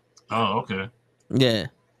time. Oh, okay. Yeah.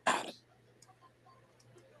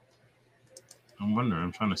 I'm wondering.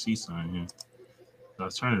 I'm trying to see something here. So I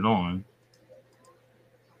turn it on.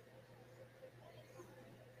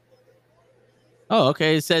 Oh,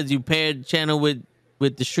 okay. It says you paired channel with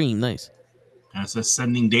the stream. Nice. And it says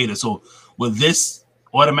sending data. So will this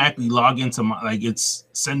automatically log into my, like it's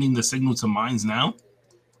sending the signal to mines now?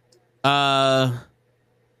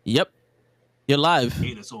 Yep. You're live.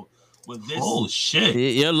 Data. So with this, oh shit,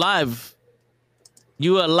 you're live.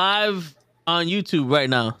 You are live on YouTube right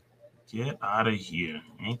now. Get out of here.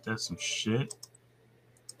 Ain't that some shit?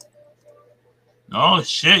 Oh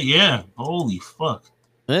shit, yeah. Holy fuck.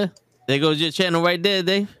 Yeah. There goes your channel right there,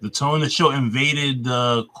 Dave. The Tone of the Show invaded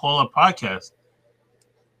the Caller podcast.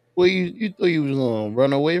 Well, you thought you was gonna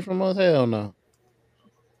run away from us? Hell no.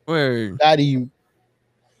 Word. Daddy.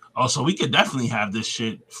 Oh, so we could definitely have this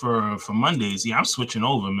shit for Mondays. Yeah, I'm switching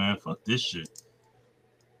over, man. Fuck this shit.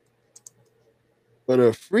 But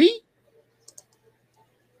they're free?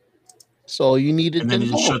 So you needed and then it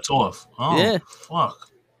just shuts off. Oh, yeah. Fuck.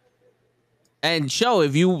 And Show,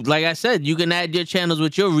 if you, like I said, you can add your channels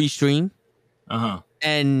with your Restream. Uh-huh.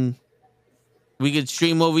 And we could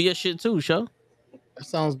stream over your shit too, Show. That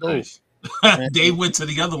sounds dope. Nice. Dave went to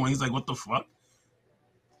the other one. He's like, what the fuck?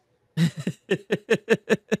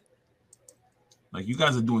 Like, you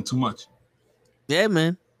guys are doing too much. Yeah,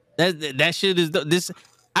 man. That shit is this.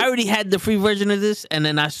 I already had the free version of this, and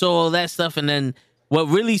then I saw all that stuff, and then what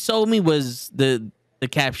really sold me was the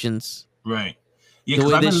captions. Right. Yeah,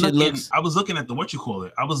 because I was looking at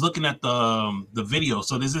the I was looking at the video.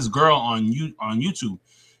 So there's this girl on YouTube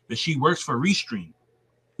that she works for Restream.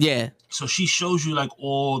 Yeah. So she shows you like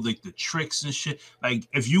all like the tricks and shit. Like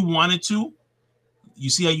if you wanted to, you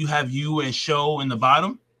see how you have you and Show in the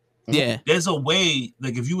bottom. Yeah. There's a way,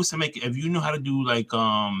 like if you was to if you know how to do like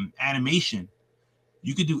animation,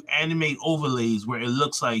 you could do animate overlays where it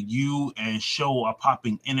looks like you and Show are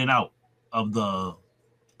popping in and out of the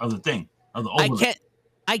of the thing of the overlay.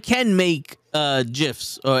 I can make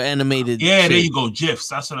GIFs or animated. Yeah, shit. there you go, GIFs.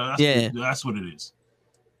 That's what it is.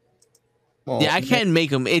 Well, Yeah, I can make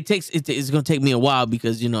them. It's gonna take me a while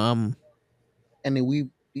because I'm. And then we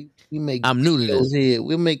make. I'm new to this. Here.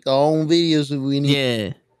 We make our own videos if we need.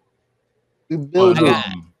 Yeah. We build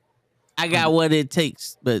I got what it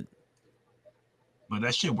takes, but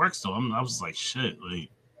that shit works though. I was like, shit, like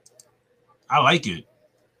I like it.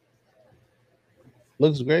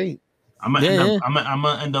 Looks great. I'm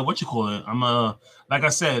gonna end up what you call it. Like I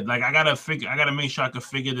said, like I gotta make sure I can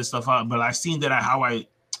figure this stuff out. But I seen that how it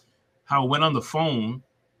went on the phone,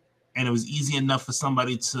 and it was easy enough for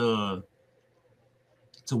somebody to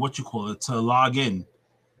what you call it, to log in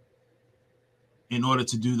order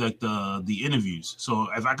to do like the interviews. So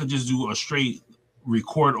if I could just do a straight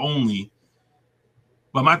record only.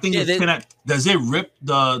 But my thing is, does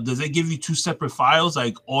it give you two separate files,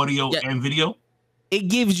 like audio and video? It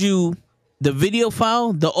gives you the video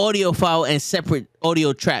file, the audio file, and separate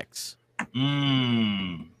audio tracks.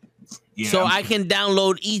 Yeah, so I can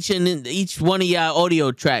download each one of y'all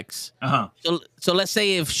audio tracks. So let's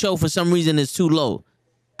say if show for some reason is too low,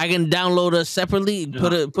 I can download us separately,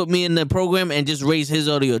 put me in the program, and just raise his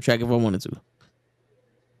audio track if I wanted to.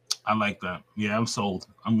 I like that. Yeah, I'm sold.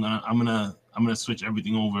 I'm gonna switch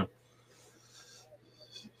everything over.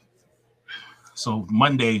 So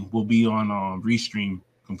Monday we'll be on Restream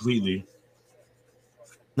completely.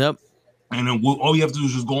 Yep. And then all you have to do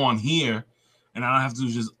is just go on here, and I don't have to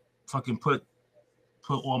just fucking put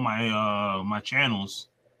all my my channels.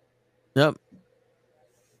 Yep.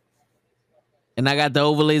 And I got the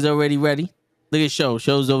overlays already ready. Look at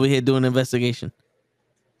Show's over here doing an investigation.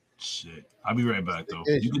 Shit, I'll be right back though.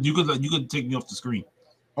 You could take me off the screen.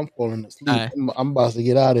 I'm falling asleep. Right. I'm about to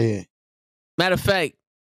get out of here. Matter of fact,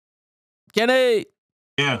 Kenny.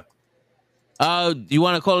 Yeah. You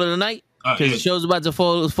want to call it a night? Because Show's about to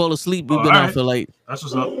fall asleep. We've been on for like. That's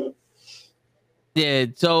what's up. Yeah.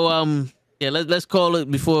 So let's call it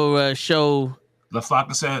before Show.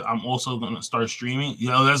 LaFlocka said, "I'm also gonna start streaming."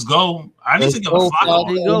 Let's go. I need to get LaFlocka.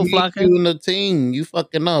 There you go, Flocka. You and the team. You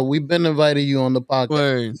fucking up. We've been invited you on the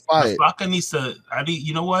podcast. LaFlocka needs to.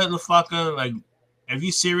 You know what, LaFlocka? Like, if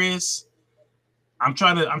you serious, I'm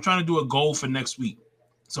trying to do a goal for next week.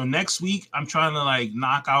 So next week, I'm trying to like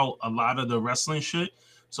knock out a lot of the wrestling shit.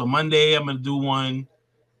 So Monday, I'm gonna do one.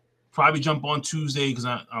 Probably jump on Tuesday because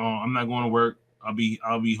I'm not going to work. I'll be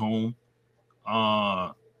home.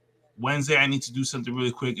 Wednesday, I need to do something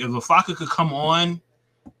really quick. If LaFlocka could come on,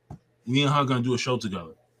 me and her gonna do a show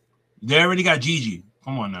together. They already got Gigi.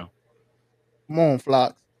 Come on now. Come on,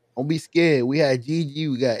 Flock. Don't be scared. We had Gigi,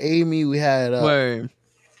 we got Amy, we had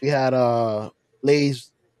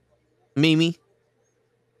Lays, Mimi.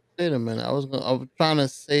 Wait a minute. I was trying to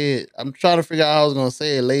say it. I'm trying to figure out how I was gonna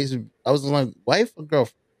say it. Lays. I was like, wife or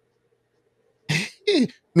girlfriend?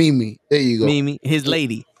 Mimi. There you go. Mimi, his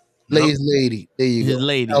lady. Lay's lady. There you go. His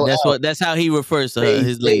lady. That's how he refers to her.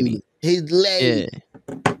 His lady. His lady.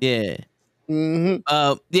 Yeah.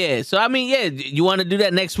 Mm-hmm. Yeah. So I mean, you want to do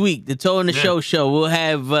that next week? The Toe and the Show. We'll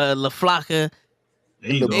have LaFlocka.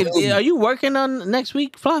 Are you working on next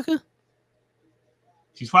week, Flocka?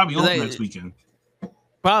 She's probably off next weekend.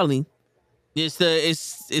 Probably. It's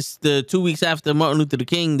the 2 weeks after Martin Luther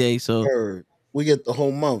King Day, so we get the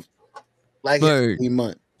whole month. Like every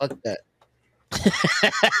month. Fuck that.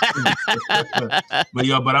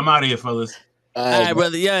 but I'm out of here, fellas. All right,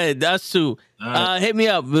 brother. Yeah, that's true. Hit me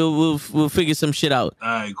up. We'll figure some shit out. All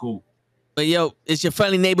right, cool. But it's your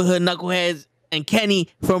friendly neighborhood knuckleheads and Kenny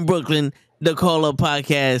from Brooklyn, the Call Up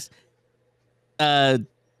Podcast.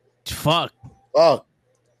 Fuck.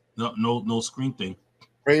 No screen thing.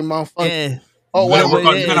 Bring my fucking. Yeah. Oh,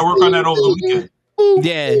 you gotta work on that over the weekend. Boom,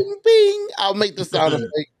 yeah. Bing, bing. I'll make the sound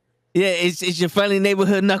effect. Yeah, it's your friendly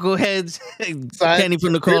neighborhood knuckleheads. Kenny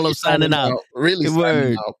from the Call Up signing out. Really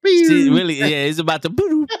word. Out. See, really, it's about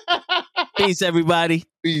to. Peace, everybody.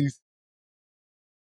 Peace.